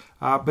playoffs,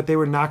 but they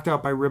were knocked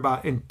out by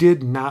Ribot and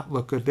did not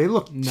look good. They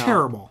looked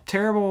terrible.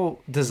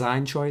 Terrible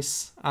design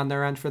choice on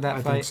their end for that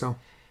fight. I think so.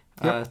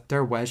 Yep.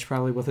 Their wedge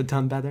probably would have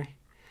done better.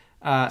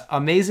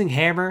 Amazing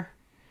hammer.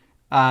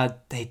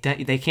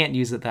 They can't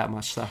use it that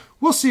much, though.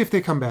 We'll see if they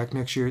come back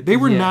next year. They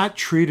were not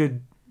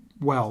treated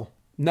well.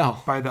 No.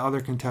 By the other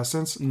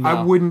contestants. No.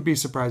 I wouldn't be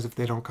surprised if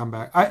they don't come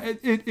back.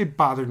 It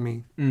bothered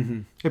me.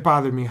 Mm-hmm. It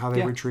bothered me how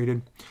they were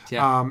treated.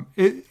 Yeah.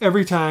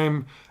 Every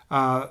time,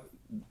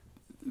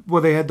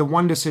 they had the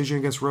one decision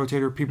against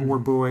Rotator, people were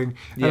booing.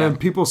 And then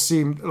people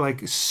seemed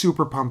like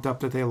super pumped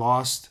up that they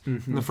lost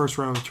in the first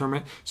round of the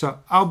tournament. So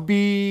I'll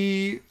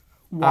be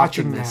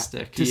watching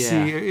that to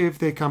see if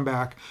they come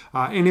back.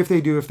 And if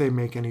they do, if they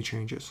make any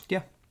changes.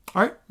 Yeah.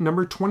 All right.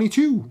 Number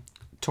 22.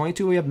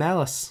 22, we have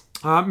Malice.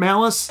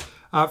 Malice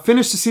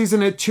finished the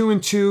season at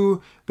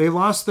 2-2. They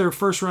lost their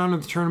first round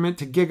of the tournament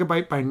to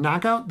Gigabyte by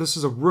knockout. This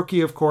is a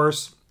rookie, of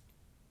course.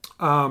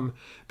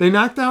 They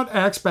knocked out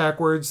Axe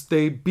backwards.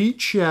 They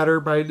beat Shatter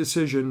by a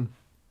decision,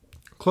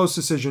 close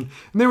decision,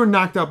 and they were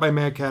knocked out by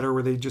Mad Catter,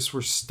 where they just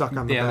were stuck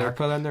on the back. Yeah, they were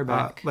put on their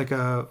back, like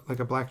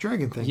a Black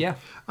Dragon thing. Yeah.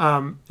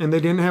 And they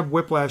didn't have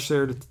Whiplash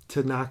there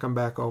to knock them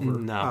back over.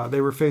 No.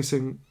 They were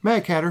facing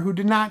Mad Catter, who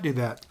did not do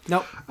that.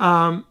 Nope.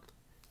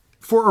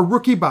 For a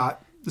rookie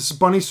bot, this is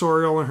Bunny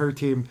Sorial and her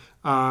team.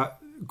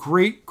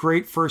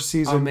 Great first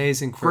season.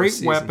 Amazing first great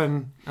season.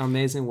 Weapon.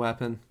 Amazing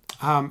weapon.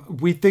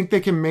 We think they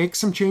can make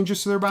some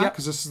changes to their bot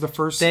because this is the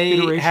first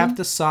iteration. They have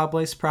the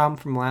Sawblaze problem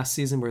from last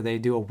season where they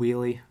do a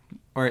wheelie.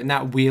 Or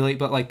not wheelie,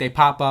 but like they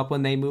pop up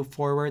when they move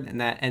forward,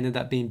 and that ended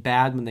up being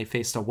bad when they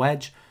faced a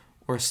wedge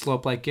or a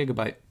slope like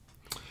Gigabyte.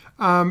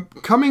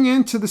 Coming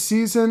into the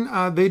season,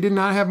 they did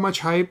not have much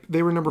hype.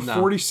 They were number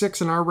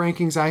 46 in our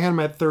rankings. I had them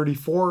at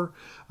 34.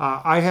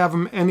 I have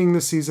them ending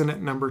the season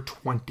at number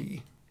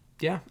 20.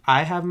 Yeah,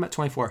 I have them at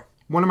 24.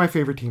 One of my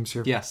favorite teams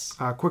here. Yes.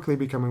 Quickly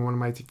becoming one of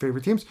my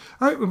favorite teams.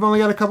 All right, we've only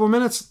got a couple of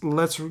minutes.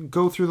 Let's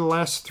go through the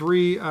last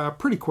three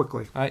pretty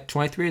quickly. All right,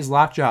 23 is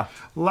Lockjaw.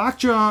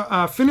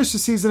 Lockjaw finished the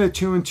season at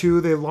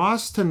 2-2. They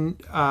lost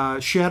to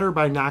Shatter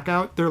by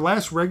knockout. Their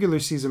last regular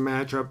season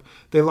matchup,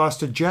 they lost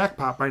to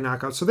Jackpot by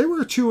knockout. So they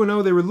were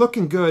 2-0. They were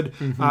looking good.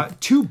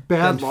 Two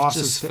bad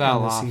losses to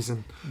end the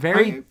season.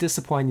 Very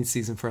disappointing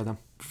season for them.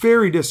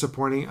 Very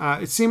disappointing.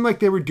 It seemed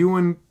like they were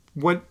doing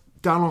what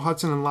Donald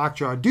Hudson and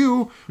Lockjaw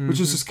do, which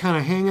is just kind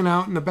of hanging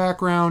out in the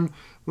background,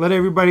 let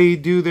everybody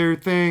do their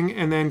thing,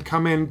 and then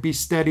come in, be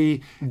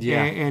steady,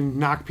 and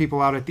knock people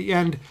out at the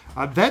end.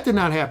 That did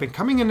not happen.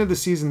 Coming into the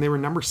season, they were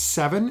number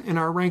 7 in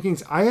our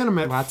rankings. I had them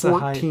at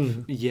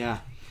 14. Yeah.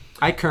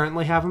 I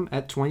currently have them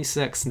at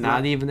 26,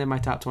 not even in my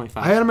top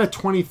 25. I had them at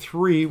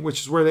 23, which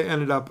is where they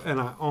ended up,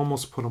 and I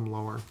almost put them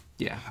lower.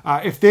 Yeah.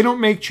 If they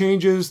don't make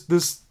changes,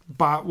 this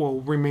bot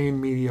will remain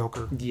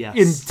mediocre. Yes.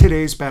 In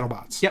today's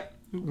BattleBots. Yep.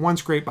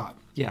 Once great bot.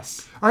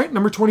 Yes. All right,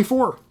 number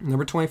 24.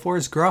 Number 24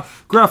 is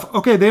Gruff. Gruff.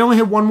 Okay, they only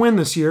had one win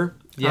this year.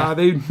 Yeah.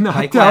 They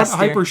knocked out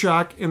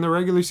Hypershock in the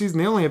regular season.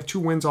 They only have 2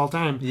 wins all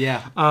time.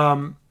 Yeah.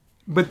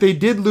 But they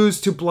did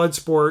lose to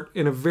Bloodsport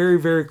in a very,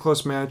 very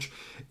close match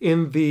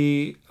in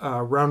the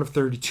round of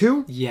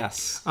 32.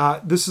 Yes.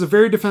 This is a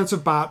very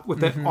defensive bot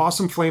with that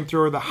awesome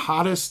flamethrower, the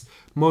hottest,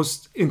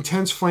 most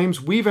intense flames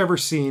we've ever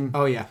seen.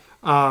 Oh, yeah.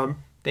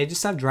 They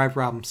just have drive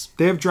problems.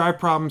 They have drive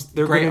problems.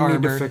 They're going to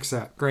need to fix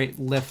that. Great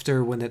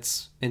lifter when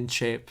it's in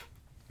shape.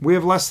 We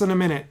have less than a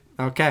minute.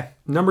 Okay.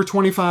 Number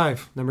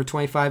 25. Number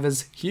 25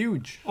 is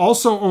Huge.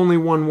 Also only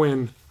 1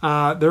 win.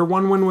 Their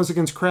 1 win was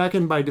against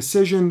Kraken by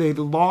decision. They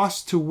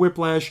lost to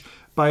Whiplash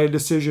by a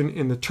decision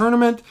in the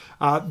tournament.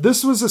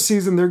 This was a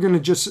season they're going to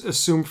just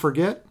assume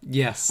forget.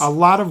 Yes. A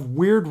lot of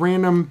weird,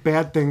 random,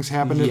 bad things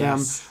happen to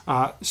them.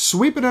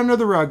 Sweep it under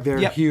the rug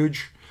there,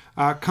 Huge.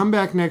 Come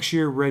back next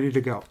year ready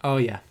to go. Oh,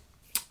 yeah.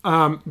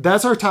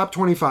 That's our top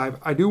 25.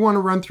 I do want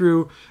to run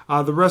through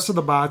the rest of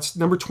the bots.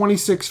 Number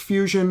 26,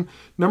 Fusion.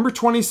 Number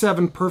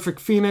 27, Perfect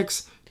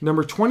Phoenix.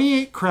 Number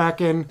 28,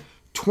 Kraken.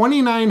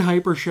 29,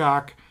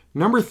 Hypershock.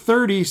 number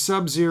 30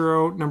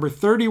 Sub-Zero, number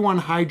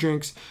 31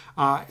 Hydrinks.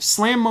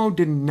 Slammo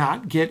did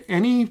not get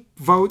any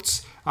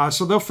votes,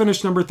 so they'll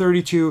finish number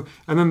 32.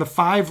 And then the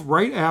 5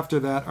 right after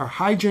that are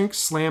Hydrinks,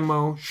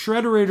 Slammo,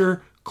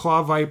 Shredderator,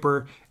 Claw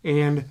Viper,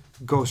 and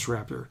Ghost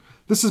Raptor.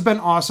 This has been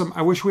awesome.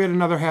 I wish we had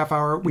another half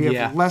hour. We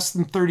have less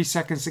than 30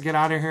 seconds to get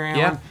out of here,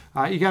 Alan.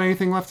 You got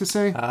anything left to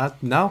say?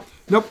 No.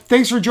 Nope.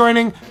 Thanks for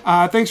joining.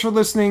 Thanks for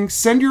listening.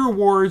 Send your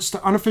awards to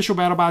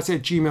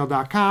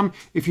unofficialbattlebots@gmail.com.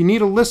 If you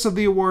need a list of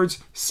the awards,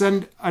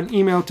 send an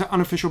email to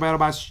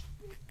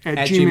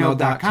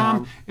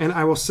unofficialbattlebots@gmail.com, and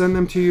I will send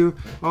them to you.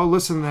 Oh,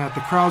 listen to that.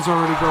 The crowd's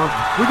already going.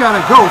 We got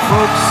to go,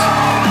 folks.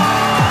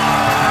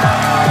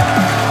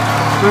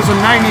 There's a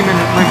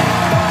 90-minute limit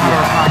on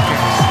our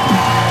podcast.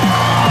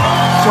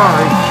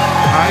 Sorry.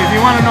 If you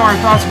want to know our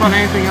thoughts about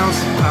anything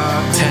else,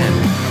 10,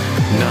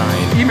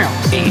 9, email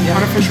us. 8,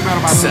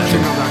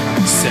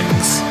 unofficialbattlebots@gmail.com.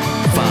 6,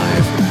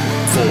 5,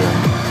 4,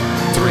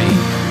 3,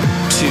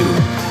 2,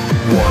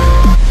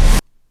 1.